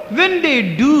നീങ്ങുമ്പോൾ when they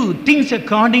do things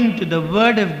according to the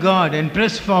word of God and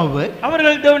press forward,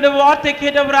 அவர்கள் தேவனுடைய வார்த்தை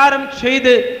கேட்ட பிரகாரம்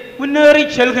செய்து முன்னேறி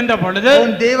செல்கின்ற பொழுது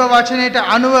ඔවුන් දේව වචනයට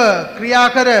අනුව ක්‍රියා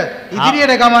කර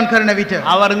ඉදිරියට ගමන් කරන විට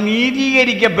അവർ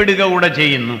നീതീകരിക്കപ്പെടുക കൂടെ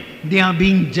ചെയ്യുന്നു. they are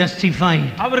being justified.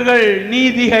 அவர்கள்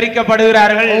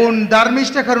நீதிகரிக்கப்படுகிறார்கள். ඔවුන්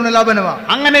ධර්මිෂ්ඨ කරුණ ලබනවා.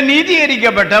 അങ്ങനെ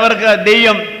നീതീകരിക്കപ്പെട്ടവർക്ക്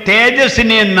ദൈവം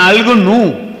തേജസ്സിനെ നൽകുന്നു.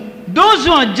 Those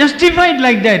who are justified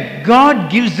like that, God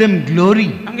gives them glory.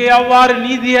 அங்கே அவ்வாறு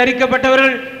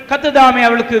நீதிகரிக்கப்பட்டவர்கள் கர்த்ததாமே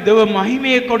அவளுக்கு தேவ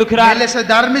மகிமையை கொடுக்கிறார். එලෙස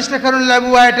ධර්මිෂ්ඨ කරුණ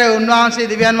ලැබුවාට උන්වහන්සේ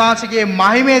දිව්‍යන් වහන්සේගේ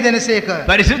මහිමය දෙනසේක.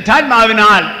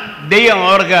 പരിശുദ്ധാത്മാവിനാൽ ദൈവം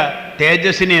അവർക്ക്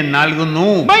തേജസ്സിനെ നൽകുന്നു.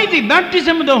 By the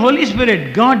baptism of the Holy Spirit,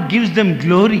 God gives them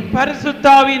glory.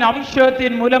 பரிசுத்தாவின்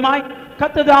அபிஷேகத்தின் மூலமாய்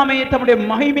கர்த்ததாமே தம்முடைய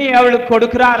மகிமையை அவளுக்கு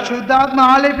கொடுக்கிறார். ශුද්ධාත්ම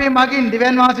ආලේපය මගින්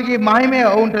දිව්‍යන් වහන්සේගේ මහිමය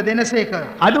ඔවුන්ට දෙනසේක.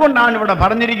 അതുകൊണ്ടാണ് ഇവിടെ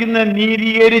പറഞ്ഞിരിക്കുന്നത്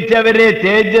നീതീകരിച്ചവരെ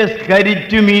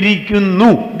തേജസ്കരിച്ചുമിരിക്കുന്നു.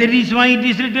 That is why it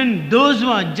is written, those who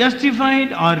are justified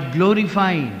are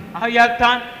glorified. ஆகையால்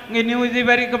தான் இங்கே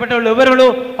நீதிகரிக்கப்பட்டவர்கள் எவர்களோ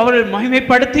அவர்கள்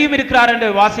மகிமைப்படுத்தியும் இருக்கிறார் என்று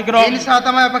ඒ வாசிக்கிறோம். නිසා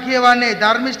තමයි අප කියවන්නේ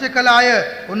ධර්මිෂ්ඨ කළ අය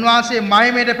උන්වහන්සේ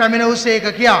මහිමයට පැමිණුසේක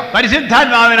කියා.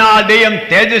 പരിശുദ്ധാത്മാവിനാൽ ദൈവം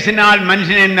തേജസ്സിനാൽ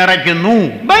മനുഷ്യനെ നിറയ്ക്കുന്നു.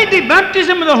 By the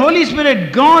baptism of the Holy Spirit,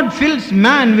 God fills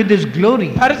man with his glory.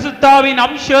 பரிசுத்தாவின்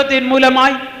அபிஷேகத்தின்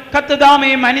மூலமாய்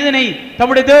கர்த்ததாமே மனிதனை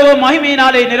தம்முடைய தேவ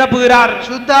மகிமையினாலே நிரப்புகிறார்.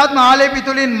 ශුද්ධාත්ම ආලේපය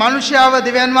තුලින් මනුෂ්‍යව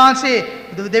දිව්‍යන් වහන්සේ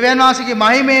දෙවියන් වහන්සේගේ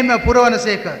මහිමයෙන්ම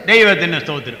පුරවනසේක. ദൈവത്തിന്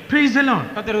സ്തോത്രം. Praise the Lord.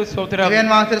 கர்த்தருக்கு ஸ்தோத்திரம். දෙවියන්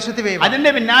වහන්සේට ස්තුති වේවා.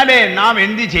 അതിന്റെ പിന്നാലെ നാം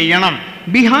എന്ത് ചെയ്യണം?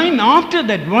 Behind, after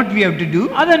that, what we have to do?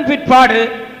 அதன் பிற்பாடு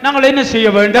நாங்கள் என்ன செய்ய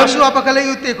வேண்டும்? පසු අප කළ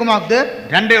යුත්තේ කුමක්ද?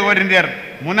 2 കൊരിന്ത്യർ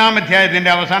 3-ാം അധ്യായത്തിന്റെ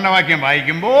അവസാന വാക്യം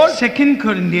വായിക്കുമ്പോൾ 2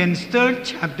 Corinthians 3rd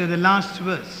chapter, the last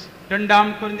verse.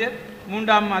 2 கொரிந்தியர்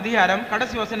 3ஆம் அதிகாரம்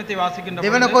கடைசி வசனத்தை வாசிக்கின்ற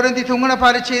දෙවන பொழுது, කොරින්ති 3 වන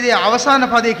පරිච්ඡේදයේ අවසාන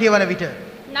පදයේ කියවන විට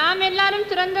நாம் எல்லாரும்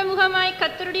திறந்த முகமாய்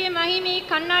கர்த்தருடைய மகிமையை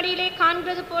கண்ணாடியிலே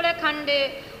காண்கிறது போல கண்டு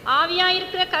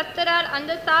ஆவியாயிருக்கிற கர்த்தரால்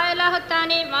அந்த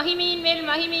சாயலாகத்தானே மகிமையின் மேல்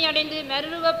மகிமை அடைந்து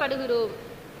மறுரூபப்படுகிறோம்.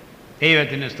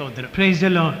 ദൈവത്തിന് സ്തോത്രം. Praise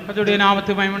the Lord. கர்த்தருடைய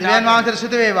நாமத்துக்கு மகிமை දෙවියන් உண்டாகட்டும். වහන්සේට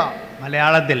ස්තුති වේවා.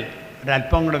 മലയാളത്തിൽ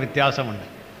ഒരല്പം കൂടെ വ്യത്യാസമുണ്ട്.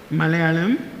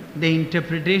 Malayalam, the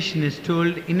interpretation is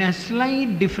told in a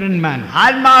slight different manner.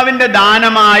 ആത്മാവിന്റെ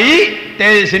ദാനമായി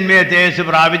തേജസ്സിന്മേൽ തേജസ്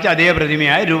പ്രാപിച്ച് അതേ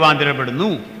പ്രതിമയായി രൂപാന്തരപ്പെടുന്നു.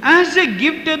 As a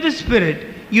gift of the Spirit,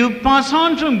 you pass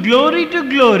on from glory to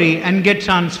glory and get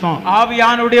transformed.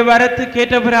 ஆவியானுடைய வரத்துக்கு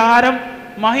ஏற்ற பிரகாரம்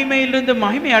மகிமையிலிருந்து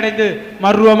மகிமை அடைந்து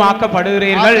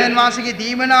மறுரூபமாக்கப்படுகிறீர்கள். ආත්මයන් වහන්සේගේ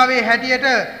දීමනාවේ හැටියට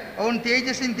ඔවුන්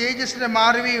තේජසින් තේජසට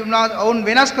මාරු වී ඔවුන්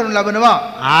වෙනස් කරනු ලබනවා.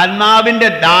 ആത്മാവിന്റെ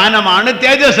ദാനമാണ്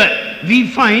തേജസ്. We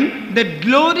find that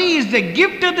glory is the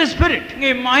gift of the Spirit.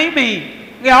 இங்கே மகிமை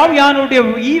இங்கே ஆவியானுடைய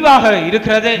ஈவாக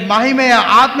இருக்கிறது. මහිමය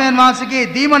ආත්මයන් වහන්සේගේ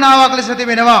දීමනාවක් ලෙස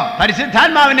තිබෙනවා.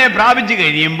 പരിശുദ്ധാത്മാവിനെ പ്രാപിച്ചു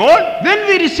കഴിയുമ്പോൾ When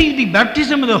we receive the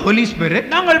baptism of the Holy Spirit,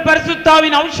 நாங்கள்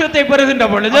பரிசுத்தாவின் அபிஷேகத்தை பெறுகின்ற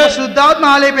பொழுது අප සුද්ධාත්ම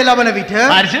ආලේපය ලබන විට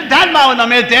പരിശുദ്ധാത്മാവ്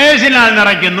നമ്മെ തേജസ്സിനാൽ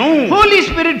നിറയ്ക്കുന്നു. Holy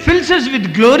Spirit fills us with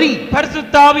glory.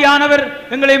 பரிசுத்தாவியானவர்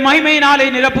எங்களை மகிமையினாலே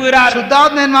நிரப்புகிறார்.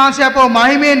 සුද්ධාත්මයන් වහන්සේ අපව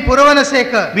මහිමයෙන්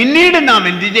පුරවනසේක. പിന്നീട് നാം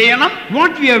എന്ത് ചെയ്യണം?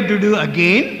 What we have to do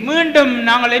again? மீண்டும்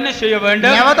நாங்கள் என்ன செய்ய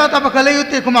வேண்டும்? නැවතත් අප කළ යුත්තේ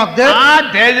කුමක්ද? ആ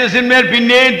തേജസ്സിന്മേൽ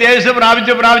പിന്നെയും തേജസ്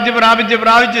പ്രാപിച്ച് പ്രാപിച്ച് പ്രാപിച്ച്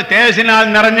പ്രാപിച്ച് തേജസ്സിനാൽ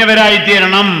നിറഞ്ഞവരായി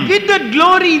തീരണം. With that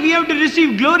glory, we have to receive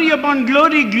glory upon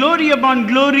glory, glory upon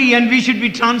glory, and we should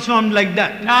be transformed like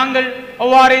that. நாங்கள்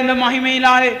அவ்வாறு இந்த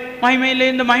மகிமையிலே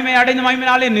இந்த மகிமை அடைந்த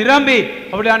மகிமையினாலே நிரம்பி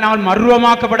அப்படியே நாங்கள்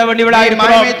மறுரூபமாக்கப்பட வேண்டியவர்களாக මේ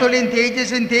இருக்கிறோம். මහිමය තුළින්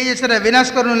තේජසින් තේජසට වෙනස්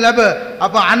කරනු ලැබ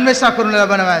අප අන්වෙසා කරනු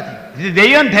ලබනවා ඇති. ഇത്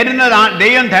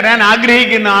ദൈവം തരാൻ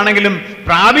ആഗ്രഹിക്കുന്നതാണെങ്കിലും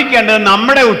പ്രാപിക്കേണ്ടത്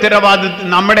നമ്മുടെ ഉത്തരവാദിത്വം,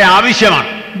 നമ്മുടെ ആവശ്യമാണ്.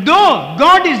 Though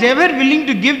God is ever willing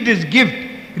to give this gift,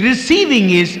 receiving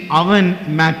is our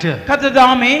matter.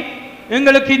 கர்த்ததாமே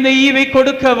எங்களுக்கு இந்த ஈவை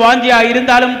கொடுக்க வாஞ்சியா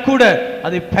இருந்தாலும் கூட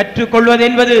அதை பெற்றுக்கொள்வது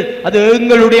என்பது அது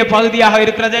எங்களுடைய பகுதியாக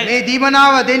இருக்கிறது. මේ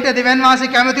දීමනාව දෙන්න දෙවියන් වහන්සේ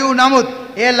කැමති වූ නමුත්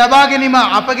එය ලබා ගැනීම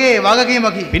අපගේ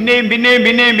වගකීමකි. പിന്നെയും പിന്നെയും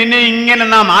പിന്നെയും പിന്നെയും ഇങ്ങനെ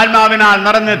നാം ആത്മാവിനാൽ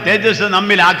നിറഞ്ഞ തേജസ്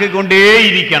നമ്മിൽ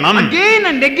ആക്കിക്കൊണ്ടേയിരിക്കണം. Again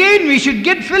and again we should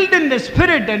get filled in the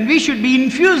Spirit, and we should be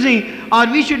infusing, or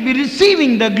we should be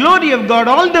receiving the glory of God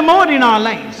all the more in our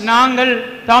lives. நாங்கள்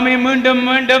தாமே மீண்டும்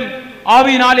மீண்டும்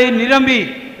ஆவியினாலே நிரம்பி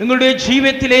எங்களுடைய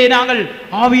ஜீவியத்திலே நாங்கள்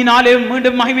ஆவியினாலே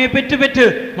மீண்டும் மகிமையை பெற்று பெற்று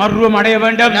மறுரூபம் அடைய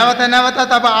வேண்டும். නැවත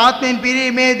නැවතත් අප ආත්මයෙන්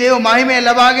පිරීමේ දේව මහිමය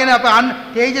ලබාගෙන අප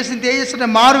තේජසින් තේජසට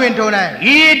මාරු වෙන්න ඕනේ.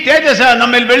 ഈ തേജസ്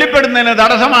നമ്മിൽ വെളിപ്പെടുന്നതിന്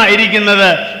തടസ്സമായിരിക്കുന്നത്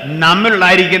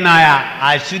നമ്മിലുള്ളായിരിക്കുന്ന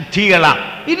അശുദ്ധികളാണ്.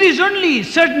 It is only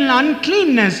certain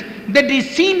uncleanness that is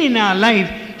seen in our life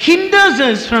hinders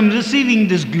us from receiving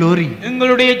this glory.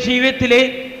 எங்களுடைய ஜீவியத்திலே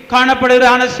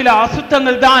காணப்படுகிற சில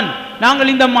அசுத்தங்கள் தான் நாங்கள்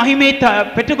இந்த மகிமையை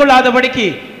பெற்றுக்கொள்ளாதபடிக்கு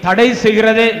தடை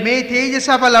செய்கிறது. මේ තේජස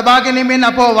අප ලබා ගැනීමෙන්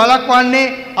අපව වළක්වන්නේ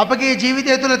අපගේ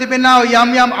ජීවිතය තුළ තිබෙනා යම්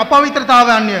යම්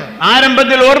අපවිත්‍රතාවයන්ය.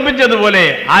 ആരംഭത്തിൽ ഓർപ്പിച്ചതുപോലെ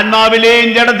ആത്മാവിലെയും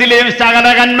ജഡത്തിലെയും സകല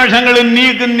കന്മഷങ്ങളും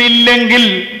നീക്കുന്നില്ലെങ്കിൽ,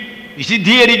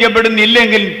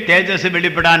 വിശുദ്ധീകരിക്കപ്പെടുന്നില്ലെങ്കിൽ തേജസ്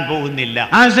വെളിപ്പെടാൻ പോകുന്നില്ല.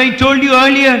 As I told you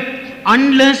earlier,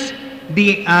 unless the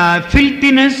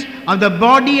filthiness of the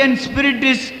body and spirit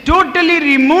is totally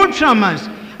removed from us,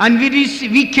 and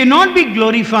we cannot be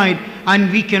glorified, and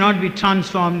we cannot be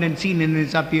transformed and seen in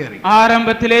his appearing.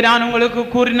 ஆரம்பத்திலே நான் உங்களுக்கு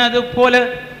கூறினது போல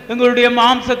எங்களுடைய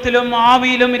மாம்சத்திலும்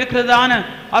ஆவியிலும் இருக்கிறதான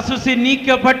அசுசி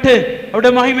நீக்கப்பட்டு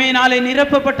அவருடைய மகிமையினாலே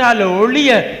நிரப்பப்பட்டால் ஒழிய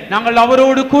நாங்கள்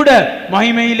அவரோடு கூட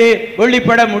மகிமையிலே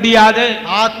வெளிப்பட முடியாது.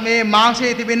 ආත්මේ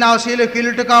මාංශයේ තිබෙනා සියලු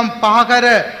කිලුටකම් පහ කර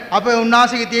අප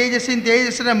උන්වහන්සේගේ තේජසින්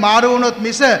තේජසට මාරු වුණොත්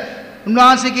මිස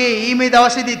උන්වහන්සේගේ ඊමේ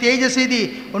දවසේදී තේජසේදී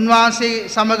උන්වහන්සේ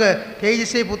සමග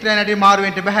තේජසේ පුත්‍රයන් ඇට මාරු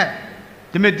වෙන්න බෑ.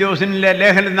 തിമോഥെയോസിന്റെ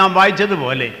ലേഖനത്തിൽ നാം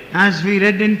വായിച്ചതുപോലെ, As we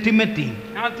read in Timothy,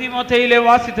 நான் தீமோத்தேயிலே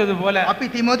வாசித்தது போல අපි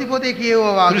තිමෝති පොතේ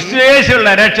කියවුවා වගේ ക്രിസ്തുയേശുള്ള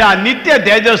രക്ഷ നിത്യ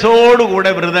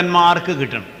തേജസ്സോടുകൂടെ വൃതന്മാർക്ക്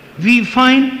കിട്ടണം. we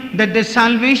find that the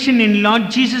salvation in Lord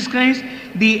Jesus Christ,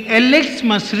 the elects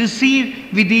must receive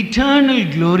with eternal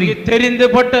glory. தெரிந்து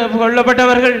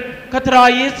கொள்ளப்பட்டவர்கள்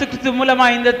கர்த்தராகிய இயேசு கிறிஸ்து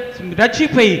மூலமாக இந்த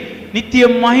ரட்சிப்பை நித்திய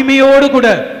மகிமையோடு கூட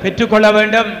பெற்றுக்கொள்ள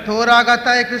வேண்டும். තෝරාගත්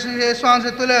අය ක්‍රිස්තුස් යේසුස්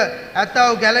වහන්සේ තුල ඇත්තව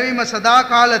ගැලවීම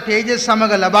සදාකාල තේජස්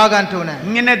සමග ලබා ගන්නට ඕනේ.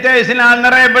 ഇങ്ങനെ തേജസ്സിനാൽ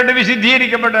നിറയപ്പെട്ട്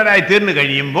വിശുദ്ധീകരിക്കപ്പെട്ടവരായി തീർന്നു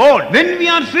കഴിയുമ്പോൾ when we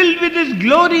are filled with His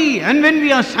glory and when we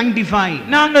are sanctified,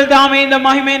 நாங்கள் தாமே இந்த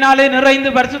மகிமையினாலே நிறைந்து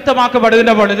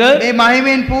பரிசுத்தமாக்கப்படுகின்ற பொழுது මේ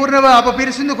මහිමෙන් පූර්ණව අප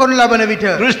පිරිසිදු කරනු ලබන විට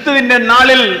ക്രിസ്തുവിന്റെ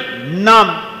നാളിൽ നാം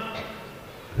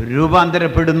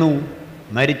രൂപാന്തരപ്പെടുന്നു.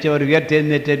 മരിച്ചവർ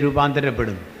ഉയർത്തെഴുന്നേറ്റ്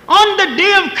രൂപാന്തരപ്പെടുന്നു. on the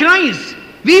day of Christ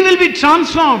we will be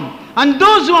transformed, and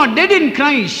those who are dead in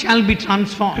Christ shall be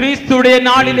transformed. கிறிஸ்துவுடைய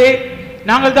நாளிலே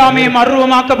நாங்கள் தாமே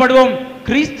மறுரூபமாக்கப்படுவோம்.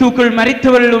 கிறிஸ்துக்குள்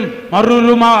மரித்தவர்களும்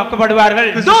மறுரூபமாக்கப்படுவார்கள்.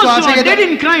 Those who are dead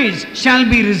in Christ shall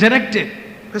be resurrected.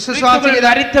 ක්‍රිස්තුස් වහන්සේගේ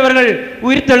மரித்தவர்கள்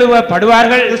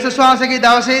உயிர்த்தெழுவப்படுவார்கள். ක්‍රිස්තුස් වහන්සේගේ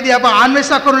දවසේදී අප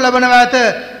ආන්වෙසක් කරනු ලබනවා ඇත.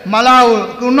 මලාව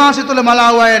උන්වහන්සේ තුල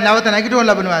මලාව අය නැවත නැගිටවනු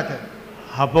ලබනවා ඇත.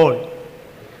 അപ്പോൾ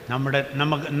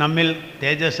നമ്മിൽ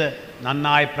തേജസ്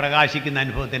നന്നായി പ്രകാശിക്കുന്ന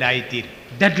അനുഭവത്തിലായിത്തീരും.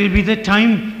 That will be the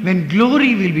time when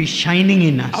glory will be shining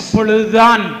in us.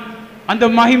 அப்பொழுதுதான் அந்த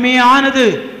மகிமையானது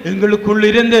எங்களுக்குள்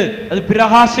இருந்து அது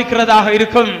பிரகாசிக்கிறதாக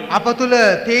இருக்கும். අප තුල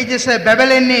තේජස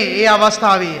බැබලෙන්නේ ඒ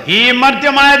අවස්ථාවේ. ഈ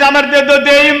മർത്യമായത്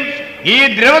അമർത്യത്വത്തെയും ഈ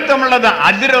ദ്രവത്വമുള്ളത്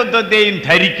അദ്രവത്വത്തെയും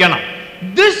ധരിക്കണം.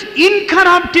 This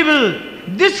incorruptible,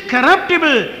 this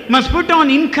corruptible must put on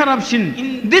incorruption.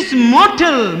 This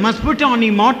mortal must put on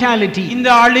immortality. இந்த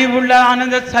அழிவுள்ள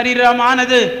ஆனந்த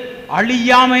சரீரமானது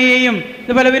அழியாமையையும்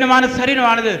இந்த பலவீனமான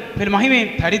சரீரமானது பெரும் மகிமையை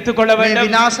தரித்துக் கொள்ள මේ வேண்டும்.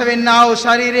 විනාශ වෙන්නා වූ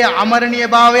ශරීරයේ අමරණීය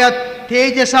භාවයත්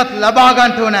තේජසත් ලබා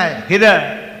ගන්නට ඕනේ. ഇത്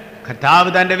കർത്താവ്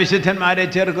തന്റെ വിശുദ്ധന്മാരെ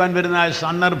ചേർക്കാൻ വരുന്ന ആ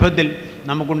സന്ദർഭത്തിൽ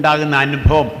നമുക്കുണ്ടാകുന്ന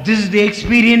അനുഭവം. This is the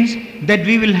experience that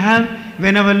we will have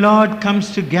when our Lord comes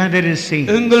to gather His saints.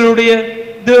 எங்களுடைய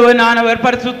தேவனானவர்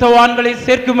பரிசுத்தவான்களை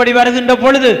சேர்க்கும்படி வருகின்ற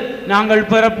பொழுது நாங்கள்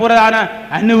பெறப்போறதான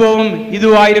அனுபவம்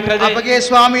இதுவாயிருக்கிறது. අපගේ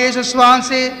ස්වාමී යේසුස්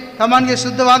වහන්සේ තමන්ගේ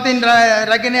සුද්ධවන්තයින්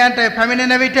රැගෙන යන්නට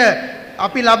පැමිණෙන විට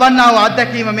අපි ලබන්නා වූ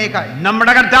අත්දැකීම මේකයි.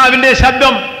 നമ്മുടെ കർത്താവിന്റെ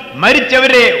ശബ്ദം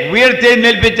മരിച്ചവരെ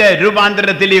ഉയർത്തെഴുന്നേൽപ്പിച്ച്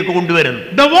രൂപാന്തരത്തിലേക്ക് കൊണ്ടുവരുന്നു.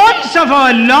 The voice of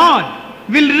our Lord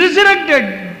will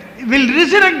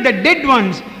resurrect the dead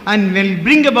ones and will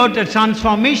bring about a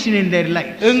transformation in their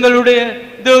lives. எங்களுடைய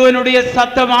தேவனுடைய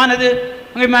சத்தமானது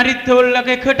அங்கே மரித்தவர்களை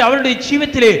கேட்டு அவருடைய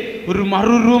ஜீவிதத்திலே ஒரு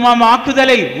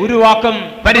மறுரூபமாக்குதலை உருவாக்கும்.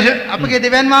 අපගේ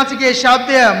දෙවියන් වහන්සේගේ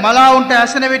ශබ්දය මලාවුන්ට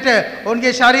ඇසෙන විට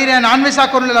ඔවුන්ගේ ශරීරයන් අන්වෙසක්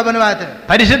කරනු ලබනවා ඇත.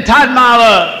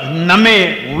 പരിശുദ്ധാത്മാവ് നമ്മെ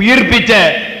ഉയർപ്പിച്ച്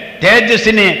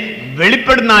തേജസ്സിനെ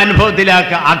വെളിപ്പെടുന്ന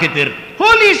അനുഭവത്തിലേക്ക് ആക്കി തീർക്കും.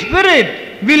 Holy Spirit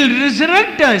will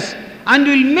resurrect us and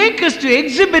will make us to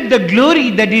exhibit the glory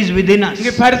that is within us.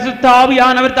 இங்கே பரிசுத்த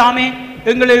ஆவியானவர் தாமே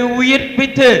எங்களை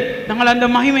உயிர்ப்பித்து நாங்கள் அந்த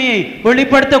மகிமையை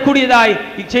வெளிப்படுத்தக்கூடியதாய்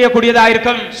செய்யக்கூடியதாய்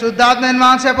இருக்கும். සුද්ධාත්මයන්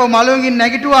වහන්සේ අප මළුවකින්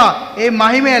නැගිටුවා ඒ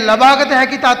මහිමය ලබාගත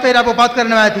හැකි තත්ත්වයට අප පත්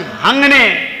කරනවා ඇති. അങ്ങനെ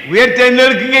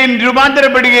ഉയർത്തെഴുന്നേൽക്കുകയും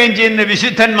രൂപാന്തരപ്പെടുകയും ചെയ്യുന്ന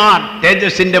വിശുദ്ധന്മാർ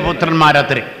തേജസ്സിന്റെ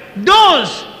പുത്രന്മാരത്രേ.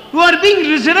 Those who are being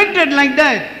resurrected like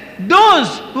that, those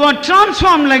who are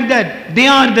transformed like that, they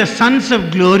are the sons of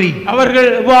glory. அவர்கள்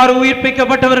இவ்வாறு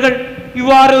உயிர்ப்பிக்கப்பட்டவர்கள்,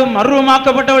 இவ்வாறு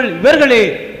மறுரூபமாக்கப்பட்டவர்கள், இவர்களே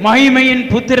மகிமையின்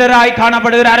புத்திரராய்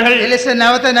காணப்படுகிறார்கள். එලෙස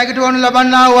නැවත නැගිටවනු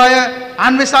ලබන්නා වූ අය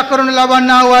අන්වෙසක් කරනු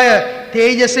ලබන්නා වූ අය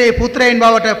තේජසේ පුත්‍රයන්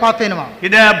බවට පත් වෙනවා.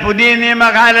 ഇത് പുതിയ നിയമ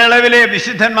കാലയളവിലെ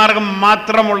വിശുദ്ധന്മാർക്ക്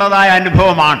മാത്രമുള്ളതായ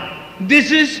അനുഭവമാണ്.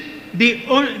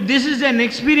 This is an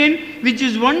experience which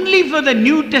is only for the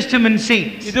New Testament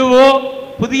saints. இதுவோ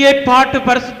புதிய ஏற்பாட்டு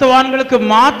பரிசுத்தவான்களுக்கு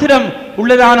மாத்திரம்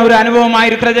உள்ளதான ஒரு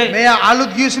அனுபவமாயிருக்கிறது. මේ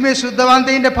අලුත් ගිවිසුමේ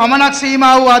සුද්ධවන්තයින්ට පමණක් සීමා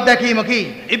වූ අත්දැකීමකි.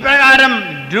 ഇപ്രകാരം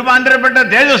രൂപാന്തരപ്പെട്ട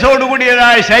തേജസ്സോട്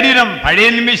കൂടിയതായ ശരീരം പഴയ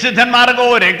വിശുദ്ധന്മാർക്കോ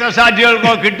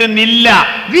രക്തസാക്ഷികൾക്കോ കിട്ടുന്നില്ല.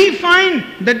 We find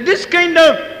that this kind of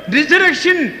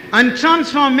resurrection and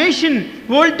transformation,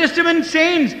 Old Testament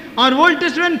saints or Old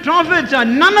Testament prophets, or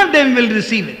none of them will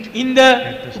receive it. இந்த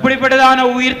இப்படிப்பட்டதான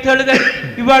உயிர்த்தெழுதல்,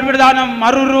 இவ்வாறுபட்டதான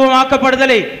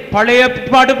மறுரூபமாக்கப்படுதலை பழைய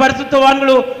ஏற்பாட்டு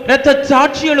பரிசுத்தவான்களோ இரத்த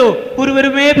சாட்சிகளோ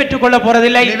ஒருவருமே பெற்றுக்கொள்ள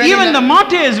போறதில்லை. Even the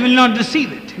martyrs will not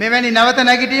receive it. මෙවැනි නැවත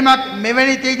නැගිටීමක්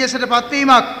මෙවැනි තේජසට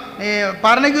පත්වීමක්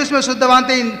පරණ ගිවිසුමේ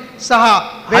සුද්ධවන්තයින් සහ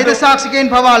වේද සාක්ෂිකයන්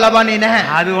පවා ලබන්නේ නැහැ.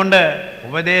 അതുകൊണ്ട്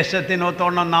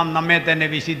ഉപദേശത്തിനൊത്തോണം നാം നമ്മെ തന്നെ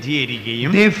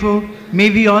വിശുദ്ധീകരിക്കുകയും Therefore, may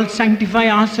we all sanctify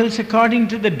ourselves according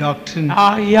to the doctrine.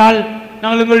 ஆகையால்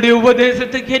நாங்கள் எங்களுடைய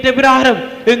உபதேசத்துக்கு ஏற்ற பிரகாரம்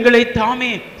எங்களை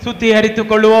தாமே சுத்திகரித்துக்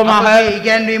கொள்வோமாக. අපගේ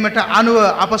ඉගැන්වීමට අනුව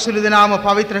අප සුළු දෙනාම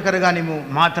පවිත්‍ර කරගනිමු.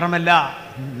 മാത്രമല്ല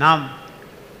നാം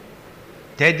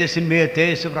തേജസ്സിന്മേൽ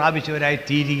തേജസ് പ്രാപിച്ചവരായി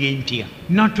തീരുകയും ചെയ്യാം.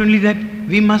 Not only that,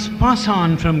 we must pass on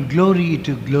from glory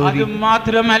to அது glory.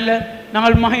 மாத்திரமல்ல,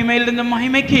 நாங்கள் மகிமையிலிருந்து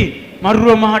மகிமைக்கு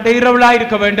மறுரூபமாகிறவர்களாய்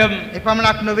இருக்க வேண்டும்.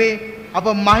 එපමණක් නොවේ අප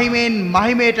මහිමෙන්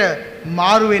මහිමයට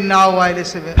මාරු වෙන්නා වූ අය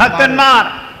ලෙස ഭക്തന്മാർ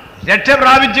രക്ഷ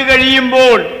പ്രാപിച്ചു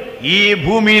കഴിയുമ്പോൾ ഈ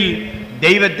ഭൂമിയിൽ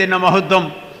ദൈവത്തിന്റെ മഹത്വം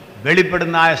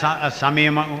വെളിപ്പെടുന്ന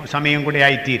സമയം കൂടെ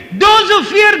ആയിത്തീരും. Those who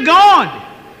fear God,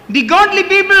 the godly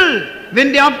people, when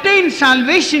they obtain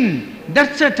salvation,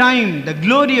 that's the time the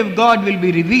glory of God will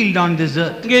be revealed on this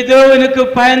earth. இங்கே தேவனுக்கு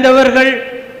பயந்தவர்கள்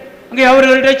அங்கே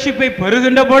அவர்கள் ரட்சிப்பை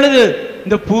பெறுகின்ற பொழுது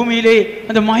இந்த பூமியிலே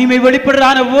அந்த மகிமை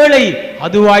வெளிப்படுறான வேளை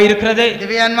அதுவாயிருக்கிறது.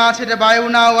 දෙවියන් වහන්සේට බය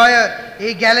වුණා අය ඒ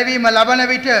ගැලවීම ලබන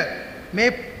විට මේ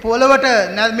පොළවට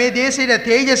මේ දේශයේ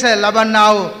තේජස ලබන්නා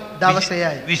වූ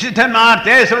දවසයයි. വിശുദ്ധന്മാർ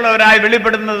തേജസ്സുള്ളവരായി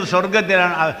വെളിപ്പെടുന്നത്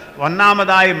സ്വർഗ്ഗത്തിലാണ്.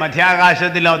 ഒന്നാമതായി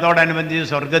മധ്യാകാശത്തിലും അതോടനുബന്ധിച്ച്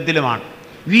സ്വർഗ്ഗത്തിലുമാണ്.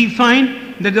 We find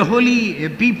that the holy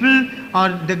people or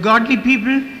the godly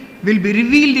people will be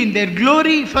revealed in their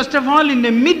glory, first of all in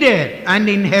the mid-air and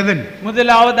in heaven.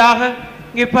 முதலாவதாக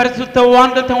இங்கே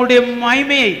பரிசுத்தவான்கள் தங்களுடைய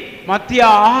மகிமையை மத்திய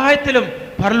ஆகாயத்திலும்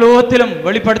பரலோகத்திலும்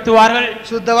வெளிப்படுத்துவார்கள்.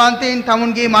 සුද්ධවන්තයින්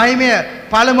තමුන්ගේ මහිමය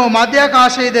පළමුව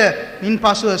මධ්‍යාකාශයේද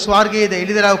ඉන්පසුව ස්වර්ගයේද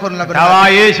එළිදරව් කරන ලබනවා.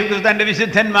 കർത്താവായ യേശു ക്രിസ്തു തന്റെ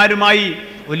വിശുദ്ധന്മാരുമായി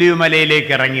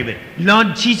ഒലിവുമലയിലേക്ക് ഇറങ്ങി വരും. Lord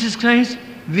Jesus Christ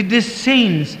with his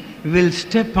saints will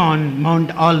step on Mount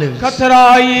Olives.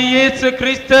 கர்த்தராகிய இயேசு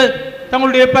கிறிஸ்து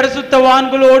தங்களுடைய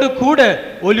பரிசுத்தவான்களோடு கூட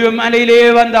ஒலிவ மலையிலே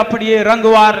வந்து அப்படியே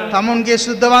இறங்குவார். තමුන්ගේ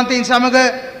සුද්ධවන්තයින් සමග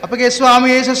අපගේ ස්වාමී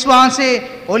යේසුස් වහන්සේ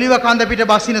ඔලිව කන්ද පිට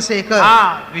බසිනසේක. ആ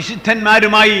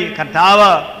വിശുദ്ധന്മാരുമായി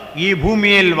കർത്താവ് ഈ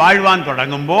ഭൂമിയിൽ വാഴുവാൻ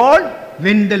തുടങ്ങുമ്പോൾ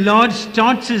When the Lord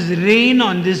starts his reign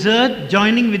on this earth,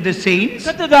 joining with the saints,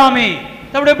 கர்த்ததாமே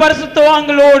தம்முடைய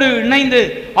பரிசுத்தவான்களோடு இணைந்து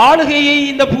ஆளுகையை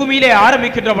இந்த பூமியிலே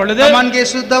ஆரம்பிக்கின்ற பொழுது තමන්ගේ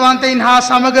සුද්ධවන්තයින් හා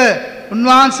සමග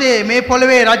උන්වහන්සේ මේ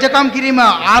පොළවේ රජකම් කිරීම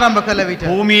ආරම්භ කළ විට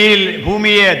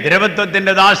ഭൂമിയെ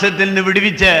ദ്രവത്വത്തിന്റെ ദാസ്യത്തിൽ നിന്ന്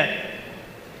വിടുവിച്ച്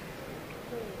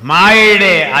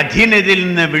മായയുടെ അധീനതയിൽ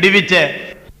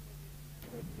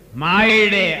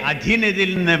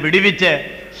നിന്ന് വിടുവിച്ച്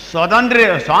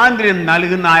സ്വാതന്ത്ര്യം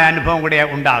നൽകുന്ന അനുഭവം കൂടെ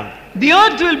ഉണ്ടാകും. the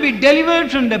earth will be delivered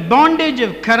from the bondage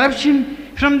of corruption,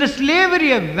 from the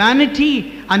slavery of vanity,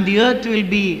 and the earth will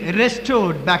be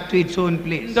restored back to its own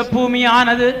place. இந்த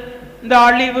பூமியானது இந்த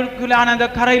அழிவுக்குள்ளான அந்த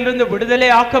கரையிலிருந்து விடுதலை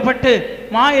ஆக்கப்பட்டு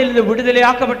மாயிலிருந்து விடுதலை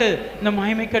ஆக்கப்பட்டு இந்த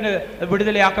மகிமைக்கு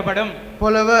விடுதலை ஆக்கப்படும்.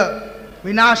 පොළව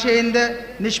විනාශයෙන්ද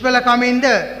නිෂ්ඵලකමින්ද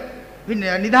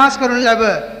නිදහස් කරනු ලැබ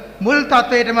මුල්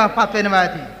තත්වයටම පත් වෙනවා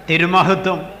ඇති.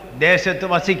 തിരുമഹത്വം ദേശത്ത്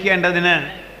വസിക്കേണ്ടതിന്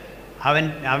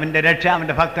അവന്റെ രക്ഷ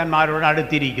അവന്റെ ഭക്തന്മാരോട്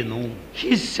അടുത്തിരിക്കുന്നു.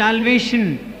 His salvation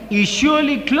is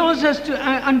surely closest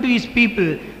unto his people,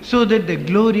 so that the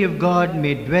glory of God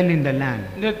may dwell in the land.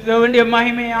 இந்த தேவனுடைய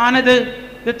மகிமையானது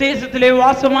இந்த தேசத்திலே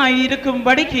வாசமாய்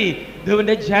இருக்கும்படிக்கு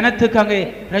தேவனுடைய ஜனத்துக்கு அங்கே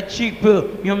ரட்சிப்பு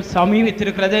மிகவும்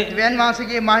சமீபித்திருக்கிறது. දෙවියන්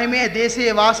වහන්සේගේ මහිමය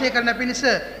දේශයේ වාසය කරන පිණිස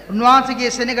උන්වහන්සේගේ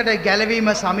සෙනඟට ගැලවීම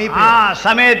සමීපයි. ആ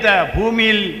സമയത്ത്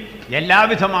ഭൂമിയിൽ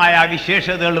എല്ലാവിധമായ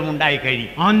വിശേഷതകളും ഉണ്ടായി കഴിയും.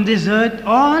 On this earth,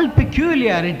 all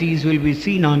peculiarities will be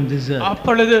seen on this earth.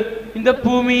 அப்பொழுது இந்த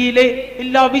பூமியிலே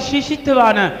எல்லா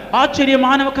விசேஷித்தமான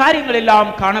ஆச்சரியமான காரியங்கள் எல்லாம்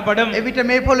காணப்படும். එවිට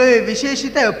මේ පොළවේ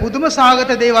විශේෂිත පුදුම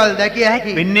සාගත දේවල් දැකිය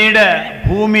හැකියි. പിന്നീട്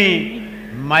ഭൂമിയിൽ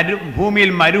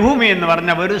മരുഭൂമി എന്ന്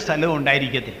പറഞ്ഞ ഒരു സ്ഥലവും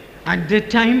ഉണ്ടായിരിക്കത്തില്ല. At that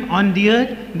time on the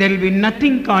earth there will be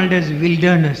nothing called as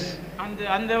wilderness.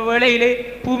 அந்த வேளையிலே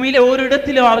பூமியிலே ஒரு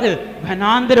இடத்திலாவது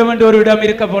வனாந்தரம் என்ற ஒரு இடம்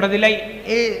இருக்க போறதில்லை.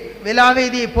 ඒ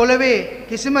වෙලාවේදී පොළවේ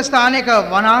කිසිම ස්ථානයක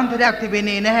වනාන්තරයක්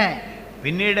තිබෙන්නේ නැහැ.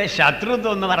 പിന്നീട്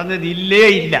ശത്രുത്വം എന്ന് പറഞ്ഞത് ഇല്ലേ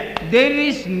ഇല്ല. There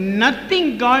is nothing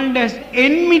called as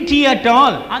enmity at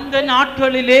all. அந்த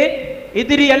நாட்களிலே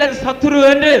எதிரி அல்லது சத்துரு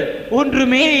என்று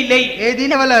ஒன்றுமே இல்லை. ඒ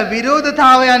දිනවල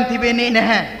විරෝධතාවයන් තිබෙන්නේ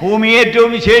නැහැ. ഭൂമി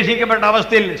ഏറ്റവും വിശേഷിക്കപ്പെട്ട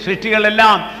അവസ്ഥയിൽ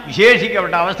സൃഷ്ടികളെല്ലാം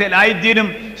വിശേഷിക്കപ്പെട്ട അവസ്ഥയിലായിത്തീരും.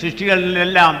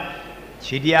 സൃഷ്ടികളിലെല്ലാം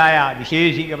ശരിയായ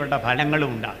വിശേഷിക്കപ്പെട്ട ഫലങ്ങളും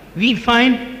ഉണ്ടാകും. We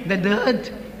find that the earth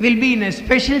will be in a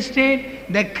special state,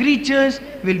 the creatures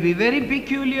will be very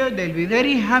peculiar, they will be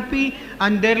very happy,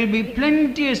 and there will be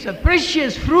plenteous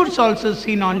precious fruits also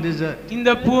seen on this earth. இந்த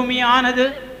பூமியானது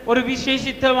ஒரு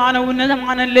விசேஷித்தமான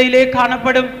உன்னதமான நிலையிலே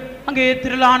காணப்படும். அங்கே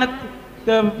திரளான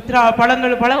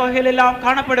பழ வகைகள் எல்லாம்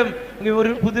காணப்படும். அங்கே ஒரு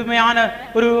புதுமையான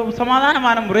ஒரு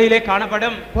சமாதானமான முறையிலே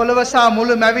காணப்படும். පොළව සහ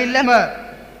මුළු මැවිල්ලම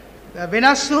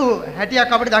වෙනස් වූ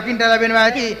හැටියක් අපිට දකින්න ලැබෙනවා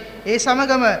ඇති. ඒ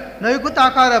සමගම නොයෙකුත්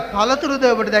ආකාර පළතුරුද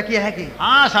අපිට දැකිය හැකියි.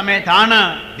 ആ സമയത്താണ്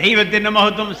ദൈവത്തിന്റെ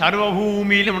മഹത്വം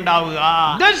സർവ്വഭൂമിയിലും ഉണ്ടാവുക.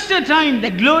 That's the time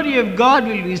the glory of God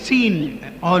will be seen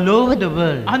all over the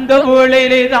world. அந்த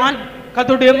வேளையிலே தான்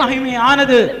கர்த்தருடைய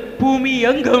மகிமையானது பூமி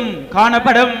எங்கும்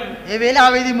காணப்படும். ඒ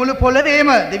වේලාවේදී මුළු පොළවේම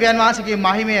දෙවියන් වහන්සේගේ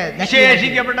මහිමය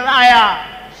വിശേഷിക്കപ്പെട്ടതായ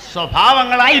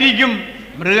സ്വഭാവങ്ങളായിരിക്കും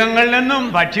മൃഗങ്ങളിൽ നിന്നും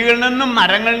പക്ഷികളിൽ നിന്നും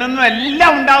മരങ്ങളിൽ നിന്നും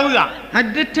എല്ലാം ഉണ്ടാവുക. At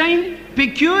that time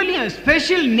peculiar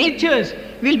special natures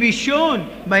will be shown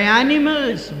by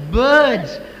animals,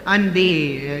 birds, and the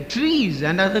trees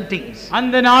and other things.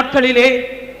 அந்த நாட்களிலே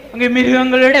அங்கே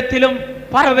மிருகங்களிடத்திலும்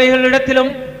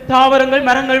பறவைகளிடத்திலும் தாவரங்கள்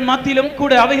மரங்கள் மத்தியிலும்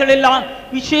கூட அவைகள் எல்லாம்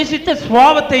விசேஷித்த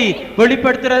சுவாவத்தை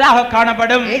வெளிப்படுத்துறதாக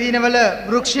காணப்படும். ඒ දිනවල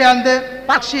වෘක්ෂයන්ද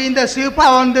පක්ෂීන්ද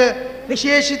සිව්පාවන්ද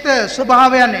විශේෂිත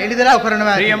ස්වභාවයන් එළිදලා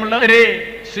කරනවා. பிரியமுள்ளவரே,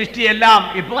 சிருஷ்டி எல்லாம்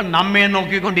இப்போ நம்மை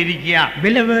நோக்கி கொண்டிருக்கியா.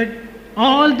 Beloved,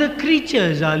 all the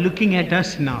creatures are looking at us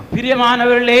now.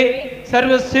 பிரியமானவர்களே,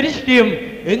 சர்வ சிருஷ்டியும்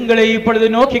எங்களை இப்பொழுது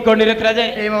நோக்கி கொண்டிருக்கிறது.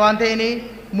 ප්‍රේමවන්තයිනි,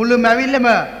 මුළු මැවිල්ලම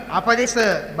අප දෙස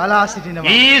බලා සිටිනවා.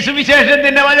 ഈ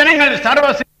സുവിശേഷത്തിന്റെ വചനങ്ങൾ സർവ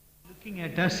Looking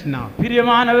at us now.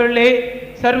 பிரியமானவர்களே,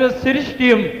 சர்வ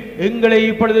சிருஷ்டியும் எங்களை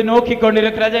இப்பொழுது நோக்கி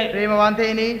கொண்டிருக்கிறது.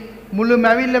 ප්‍රේමවන්තයිනි, මුළු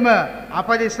මැවිල්ලම අප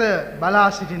දෙස බලා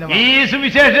සිටිනවා. ഈ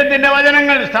സുവിശേഷത്തിന്റെ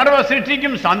വചനങ്ങൾ സർവ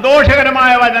സൃഷ്ടിക്കും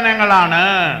സന്തോഷകരമായ വചനങ്ങളാണ്.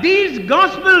 These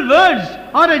gospel words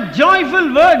are a joyful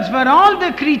words for all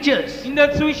the creatures. இந்த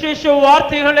சுவிசேஷ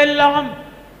வார்த்தைகள் எல்லாம்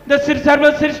இந்த சர்வ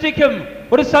சிருஷ்டிக்கும்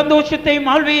ஒரு சந்தோஷத்தை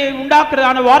வாழ்வையை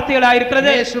உண்டாக்குறதான வார்த்தைகளாக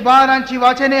இருக்கிறது. මේ සුභාරංචි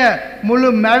වචනය මුළු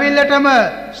මැවිල්ලටම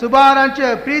සුභාරංචි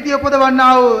ප්‍රීතිය උපදවන්නා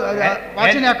වූ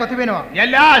වචනයක් තිබෙනවා.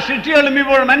 എല്ലാ സൃഷ്ടികളും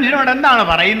ഇപ്പോൾ മനുഷ്യനോട് എന്താണ്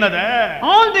പറയുന്നത്?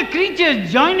 All the creatures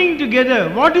joining together,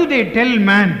 what do they tell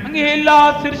man? அங்கே எல்லா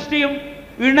சிருஷ்டியும்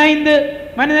இணைந்து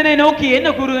மனிதனை நோக்கி என்ன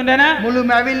கூறுகின்றன? මුළු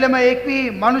මැවිල්ලම එක් වී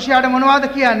මනුෂයාට මොනවද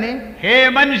කියන්නේ? ഹേ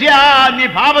മനുഷ്യ, നീ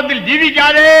പാപത്തിൽ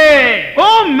ജീവിക്കാതെ.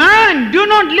 Oh man, do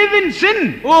not live in sin.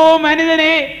 ஓ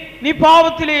மனிதனே, நீ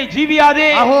பாவத்திலே ஜீவியாதே.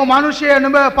 අහෝ මනුෂ්‍යය,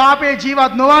 නුඹ පාපේ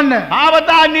ජීවත් නොවන්න.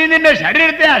 പാപത്താൽ നീ നിന്റെ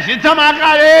ശരീരത്തെ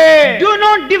അശുദ്ധമാക്കാതെ. Do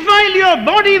not defile your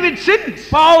body with sins.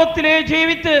 பாவத்திலே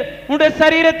ஜீவித்து உன்னுடைய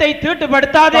சரீரத்தை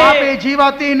தீட்டுப்படுத்தாதே. පාපේ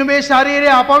ජීවත් වී නුඹේ ශරීරය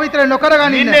අපවිත්‍ර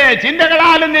නොකරගනින්න. നിന്റെ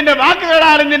ചിന്തകളാലും നിന്റെ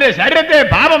വാക്കുകളാലും നിന്റെ ശരീരത്തെ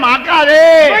പാപമാക്കാതെ.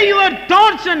 By your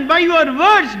thoughts and by your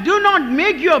words, do not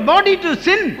make your body to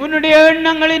sin. உன்னுடைய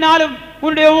எண்ணங்களினாலும்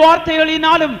உன்னுடைய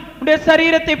வார்த்தைகளினாலும் உன்னுடைய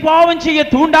சரீரத்தை பாவம் செய்ய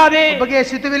தூண்டாதே. ඔබගේ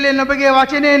සිතුවිල්ලෙන් ඔබගේ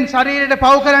වචනයෙන් ශරීරයට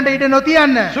පව් කරන්න ඉඩ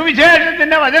නොතියන්න.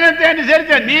 സുവിശേഷത്തിന്റെ വചനത്തെ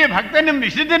അനുസരിച്ച് നീ ഭക്തനും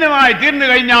വിശുദ്ധനുമായി തീർന്നു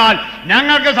കഴിഞ്ഞാൽ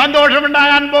ഞങ്ങൾക്ക്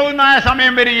സന്തോഷമുണ്ടാകാൻ പോകുന്ന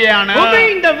സമയം വരികയാണ്.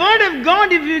 Obeying the word of God,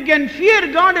 if you can fear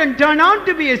God and turn out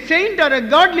to be a saint or a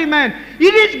godly man,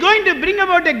 it is going to bring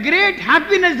about a great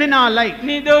happiness in our life.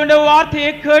 நீ தேவனுடைய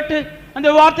வார்த்தையை கேட்டு அந்த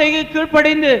வார்த்தைக்கு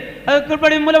கீழ்ப்படிந்து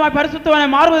கீழ்ப்படின் மூலமாய் பரிசுத்தவானாய்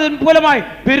மாறுவதன் மூலமாய்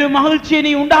பெரும் மகிழ்ச்சியை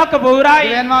நீ உண்டாக்க போகிறாய்.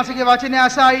 දෙවියන් වහන්සේගේ වචනය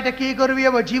අසා ඊට කීකරු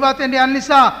වියව ජීවත් වෙන්න යන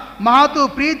නිසා මහතු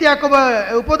ප්‍රීතියක් ඔබ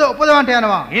උපදවන්නට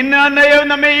යනවා. ഇന്ന് അന്നേരം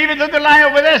നമ്മെ ഈ വിധത്തിലുള്ള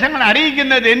ഉപദേശങ്ങൾ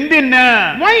അറിയിക്കുന്നത് എന്തിന്?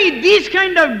 Why these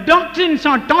kind of doctrines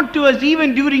are taught to us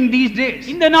even during these days?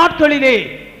 இந்த நாட்களிலே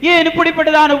ஏன்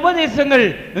இப்படிப்பட்டதான உபதேசங்கள்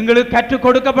எங்களுக்கு கற்றுக்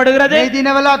கொடுக்கப்படுகிறது? මේ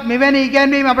දිනවලත් මෙවැනි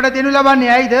ඉගැන්වීම් අපට දෙනු ලබන්නේ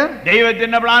ඇයිද?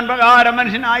 ദൈവത്തിന്റെ പ്ലാൻ പ്രകാരം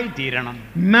മനുഷ്യനായി തീരണം.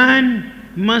 Man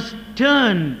must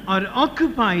turn or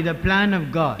occupy the plan of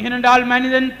God. ஏனென்றால்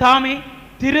மனிதன் தாமே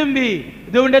திரும்பி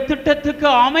தேவனுடைய திட்டத்துக்கு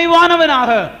அமைவானவனாக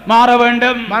மாற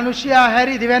வேண்டும். මනුෂ්‍යයා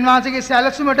හැරි දෙවියන් වහන්සේගේ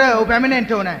සැලසුමට ඔහු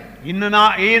පැමිණෙන්න ඕනේ. ഇന്ന്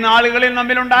ഈ നാളുകളിൽ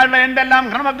നമ്മിലുണ്ടായുള്ള എന്തെല്ലാം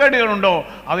ക്രമക്കേടുകളുണ്ടോ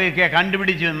അവയൊക്കെ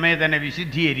കണ്ടുപിടിച്ച് നമ്മെ തന്നെ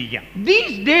വിശുദ്ധീകരിക്കാം.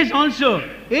 These days also,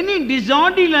 any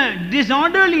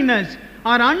disorderliness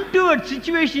or untoward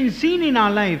situation seen in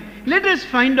our life, let us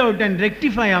find out and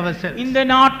rectify ourselves. இந்த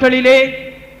நாட்களிலே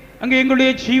அங்கே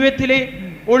எங்களுடைய ஜீவிதத்திலே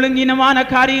ஒழுங்கினமான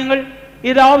காரியங்கள்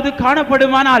ஏதாவது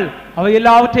காணப்படுமானால் அவை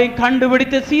எல்லாவற்றையும்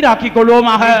கண்டுபிடித்து சீராக்கிக்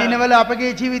கொள்வோமாக. මේ දිනවල අපගේ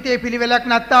ජීවිතයේ පිළිවෙලක්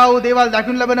නැත්තා වූ දේවල්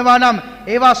දකින්න ලබනවා නම්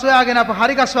ඒවා සොයාගෙන අප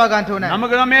හරි ගස්වා ගන්න ඕනේ.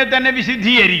 നമുക്ക് നമ്മെ തന്നെ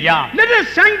വിശുദ്ധീകരിക്കാം. Let us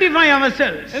sanctify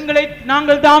ourselves. எங்களை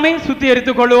நாங்கள் தாமே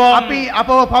சுத்திகரித்துக் கொள்வோம். අපි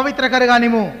අපව පවිත්‍ර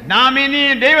කරගනිමු. നാം ഇനി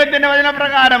ദൈവത്തിന്റെ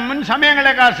വചനപ്രകാരം മുൻ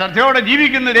സമയങ്ങളെക്കാൾ ശ്രദ്ധയോടെ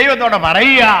ജീവിക്കുന്ന ദൈവത്തോടെ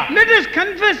പറയുക. Let us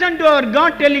confess unto our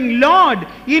God, telling, Lord,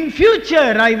 in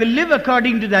future I will live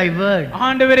according to thy word.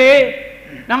 ஆண்டவரே,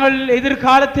 நாங்கள்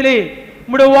எதிர்காலத்திலே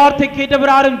உம்முடைய வார்த்தை கேட்ட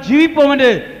பிரகாரம் ஜீவிப்போம் என்று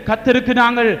கர்த்தருக்கு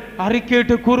நாங்கள்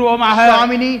அறிக்கையிட்டு கூறுவோமாக.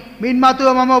 ස්වාමිනී, මින්මතුව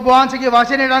මම ඔබ වහන්සේගේ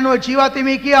වචනයට අනුව ජීවත්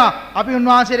වෙමි කියා අපි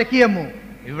උන්වහන්සේට කියමු.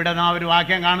 ഇവിടെ നാം ഒരു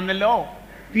വാക്യം കാണുന്നല്ലോ.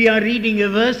 We are reading a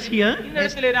verse here. இந்த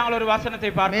இடத்திலே நாங்கள் ஒரு வசனத்தை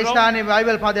මේ பார்க்கிறோம். ස්ථානයේ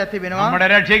බයිබල් පදයක් තිබෙනවා. നമ്മുടെ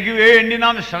രക്ഷയ്ക്ക് വേണ്ടി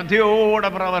നാം ശ്രദ്ധയോടെ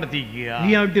പ്രവർത്തിക്കുക.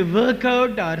 We have to work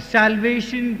out our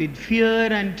salvation with fear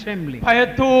and trembling.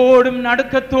 பயத்தோடும்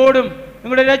நடுக்கத்தோடும்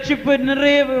எங்களுடைய ரட்சிப்பு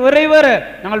நிறைவேற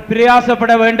நாங்கள்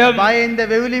பிரயாசப்பட வேண்டும். බයෙන්ද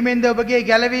වෙවිලිමෙන්ද ඔබගේ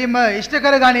ගැලවීම ඉෂ්ට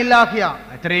කරගනිල්ලා කියා.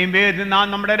 എത്രയും വേഗത്തിൽ നാം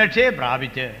നമ്മുടെ രക്ഷയെ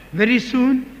പ്രാപിച്ച് Very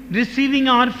soon, receiving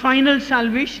our final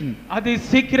salvation. அதி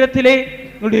சீக்கிரத்திலே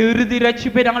எங்களுடைய இறுதி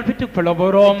ரட்சிப்பை நாங்கள் பெற்றுக் கொள்ள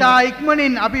போகிறோம். තා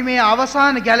ඉක්මනින් අපි මේ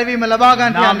අවසාන ගැලවීම ලබා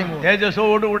ගන්නට നാം යන්නෙමු.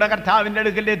 തേജസ്സോടുകൂടെ കർത്താവിന്റെ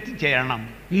അടുക്കൽ എത്തിച്ചേരണം.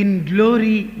 In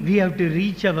glory, we have to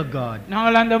reach our God.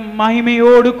 நாங்கள் அந்த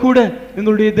மகிமையோடு கூட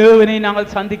எங்களுடைய தேவனை நாங்கள்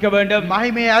சந்திக்க வேண்டும்.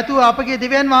 මහිමේ ඇතුව අපගේ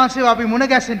දෙවියන් වහන්සේව අපි මුණ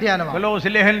ගැසෙන්නට යනවා. കൊലോസ്യ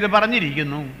ലേഖനത്തിൽ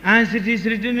പറഞ്ഞിരിക്കുന്നു, As it is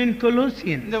written in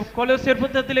Colossians. இந்த கொலோசியர்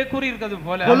புத்தகத்திலே கூறியிருக்கிறது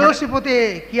போல කොලෝසි පොතේ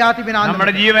කියා තිබෙන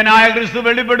നമ്മുടെ ജീവനായ ക്രിസ്തു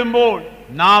വെളിപ്പെടുമ്പോൾ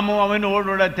നാമും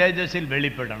അവനോടുള്ള തേജസ്സിൽ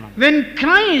വെളിപ്പെടണം. When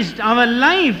Christ, our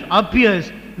life, appears,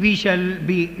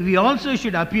 we also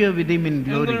should appear with him in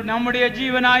glory. நம்முடைய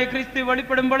ஜீவனாய கிறிஸ்து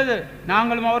வெளிப்படும் பொழுது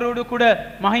நாங்களும் அவரோடு கூட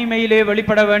மகிமையிலே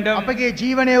வெளிப்பட வேண்டும். අපගේ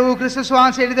ජීවනය වූ ක්‍රිස්තුස්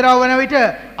වහන්සේ එළිදරව් වන විට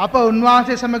අප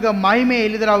උන්වහන්සේ සමග මහිමේ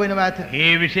එළිදරව් වෙනවා ඇත. ഈ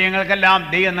വിഷയങ്ങൾക്കെല്ലാം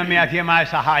ദൈവം നമ്മെ അധികമായി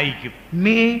സഹായിക്കും.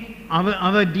 May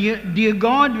our dear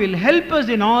God will help us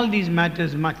in all these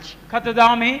matters much.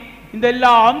 கர்த்ததாமே இந்த எல்லா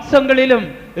அம்சங்களிலும்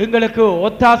எங்களுக்கு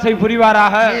ஒத்தாசை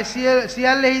புரிவாராக. මේ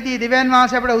සියල්ලෙහිදී දෙවියන්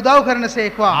වහන්සේ අපට උදව් කරන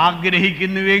සේක්වා.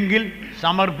 ആഗ്രഹിക്കുന്നുവെങ്കിൽ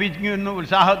സമർപ്പിക്കുന്നു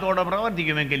ഉത്സാഹത്തോടെ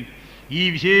പ്രവർത്തിക്കുമെങ്കിൽ ഈ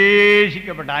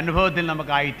വിശേഷിക്കപ്പെട്ട അനുഭവത്തിൽ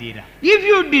നമുക്കായിത്തീരാം. If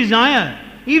you desire,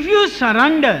 if you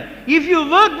surrender, if you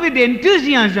work with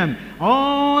enthusiasm,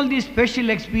 all these special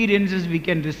experiences we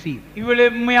can receive. இவ்வளவு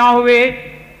உண்மையாகவே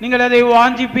நீங்கள் அதை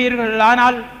வாஞ்சிப்பீர்கள்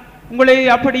ஆனால், உங்களை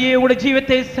அப்படியே உங்களுடைய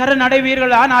ஜீவத்தை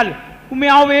சரணடைவீர்கள் ஆனால்,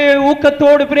 உண்மையாகவே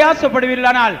ஊக்கத்தோடு பிரயாசப்படுவீர்கள்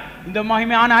ஆனால், இந்த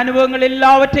மகிமையான அனுபவங்கள்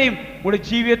எல்லாவற்றையும் உங்களுடைய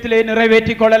ஜீவியத்திலே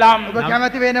நிறைவேற்றிக் கொள்ளலாம். ඔබ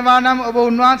කැමති වෙනවා නම් ඔබ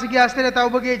උන්වහන්සේගේ හස්තයට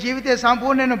ඔබගේ ජීවිතය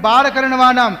සම්පූර්ණයෙන් බාර කරනවා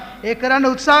නම්, ඒ කරන්න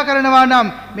උත්සාහ කරනවා නම්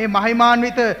මේ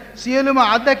මහිමාන්විත සියලුම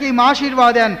අත්දැකීම්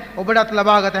ආශිර්වාදයන් ඔබටත්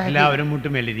ලබා ගත හැකියි. എല്ലാവരും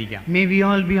മുട്ടുമേലിരിക്കാം. May we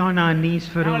all be on our knees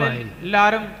for a while.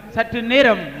 எல்லாரும் சற்று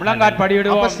நேரம் முழங்காற் අප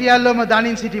படியிடுவோம். සියල්ලම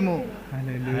දනින් සිටිමු.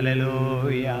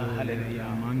 Hallelujah, hallelujah.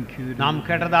 നാം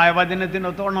കേട്ടതായ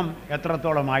വചനത്തിനൊത്തോണം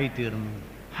എത്രത്തോളം ആയിത്തീർന്നു.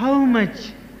 How much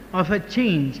of a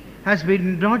change has been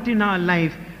brought in our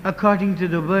life according to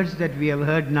the words that we have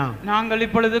heard now. நாங்கள்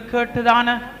இப்பொழுது கேட்டதான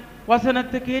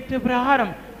வசனத்துக்கு ஏற்ற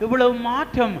பிரகாரம் இவ்வளவு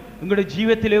மாற்றம் எங்களுடைய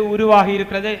ஜீவிதத்திலே உருவாகி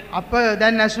இருக்கிறது. අප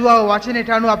දැන් ඇසුවා වචනයට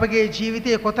අනුව අපගේ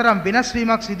ජීවිතයේ කොතරම් වෙනස්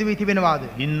වීමක් සිදු වී තිබෙනවාද?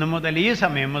 ഇന്നു മുതൽ ഈ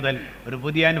സമയം മുതൽ ഒരു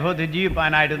പുതിയ അനുഭവത്തിൽ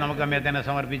ജീവിപ്പാനായിട്ട് നമുക്ക് നമ്മെ തന്നെ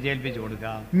സമർപ്പിച്ച് ഏൽപ്പിച്ചു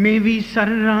കൊടുക്കാം. May we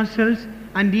surrender ourselves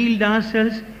and yield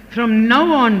ourselves from now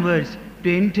onwards to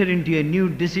enter into a new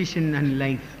decision and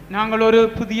life. நாங்கள் ஒரு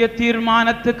புதிய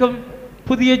தீர்மானத்துக்கும்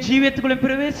புதிய ஜீவியத்துக்குள்ளே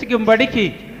பிரவேசிக்கும்படிக்கு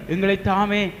எங்களை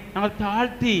தாமே நாங்கள்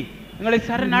தாழ்த்தி எங்களை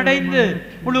சரணடைந்து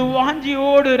முழு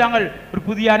வாஞ்சியோடு நாங்கள் ஒரு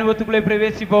புதிய அனுபவத்துக்குள்ளே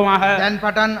பிரவேசிப்போமாக. දැන්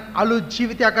පටන් අලුත්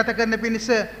ජීවිතයක් ගත කරන පිණිස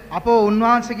අප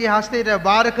උන්වහන්සේගේ හස්තයට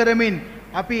බාර කරමින්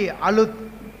අපි අලුත්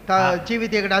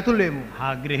ජීවිතයකට ඇතුල් වෙමු.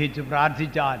 ആഗ്രഹിച്ച്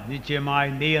പ്രാർത്ഥിച്ചാൽ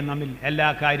നിശ്ചയമായും ദൈവം നമ്മിൽ എല്ലാ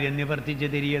കാര്യവും നിവർത്തിച്ച്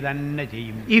തരിക തന്നെ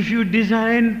ചെയ്യും. If you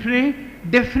desire and pray,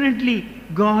 definitely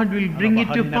God will bring it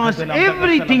to pass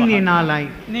everything in our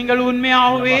life. நீங்கள்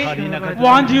உண்மையாகவே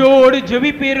வாஞ்சியோடு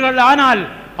ஜெபிப்பீர்கள் ஆனால்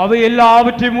அவை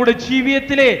எல்லாவற்றையும் உடைய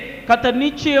ஜீவியத்திலே கர்த்தர்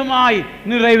நிச்சயமாய்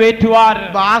நிறைவேற்றுவார்.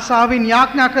 ආසාවෙන්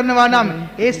යාඥා කරනවා නම්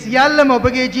ඒ සියල්ලම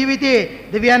ඔබගේ ජීවිතයේ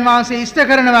දෙවියන් වහන්සේ ඉෂ්ට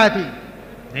කරනවා ඇති.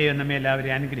 ദൈവം നമ്മെ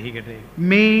എല്ലാവരെയും അനുഗ്രഹിക്കട്ടെ.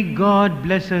 May God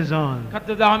bless us all.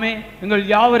 கர்த்தர் தாமே எங்கள்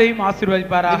யாவரையும்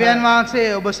ஆசீர்வதிப்பாராக. දෙවියන් වහන්සේ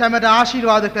ඔබ සැමට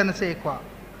ආශිර්වාද කරන සේක්වා.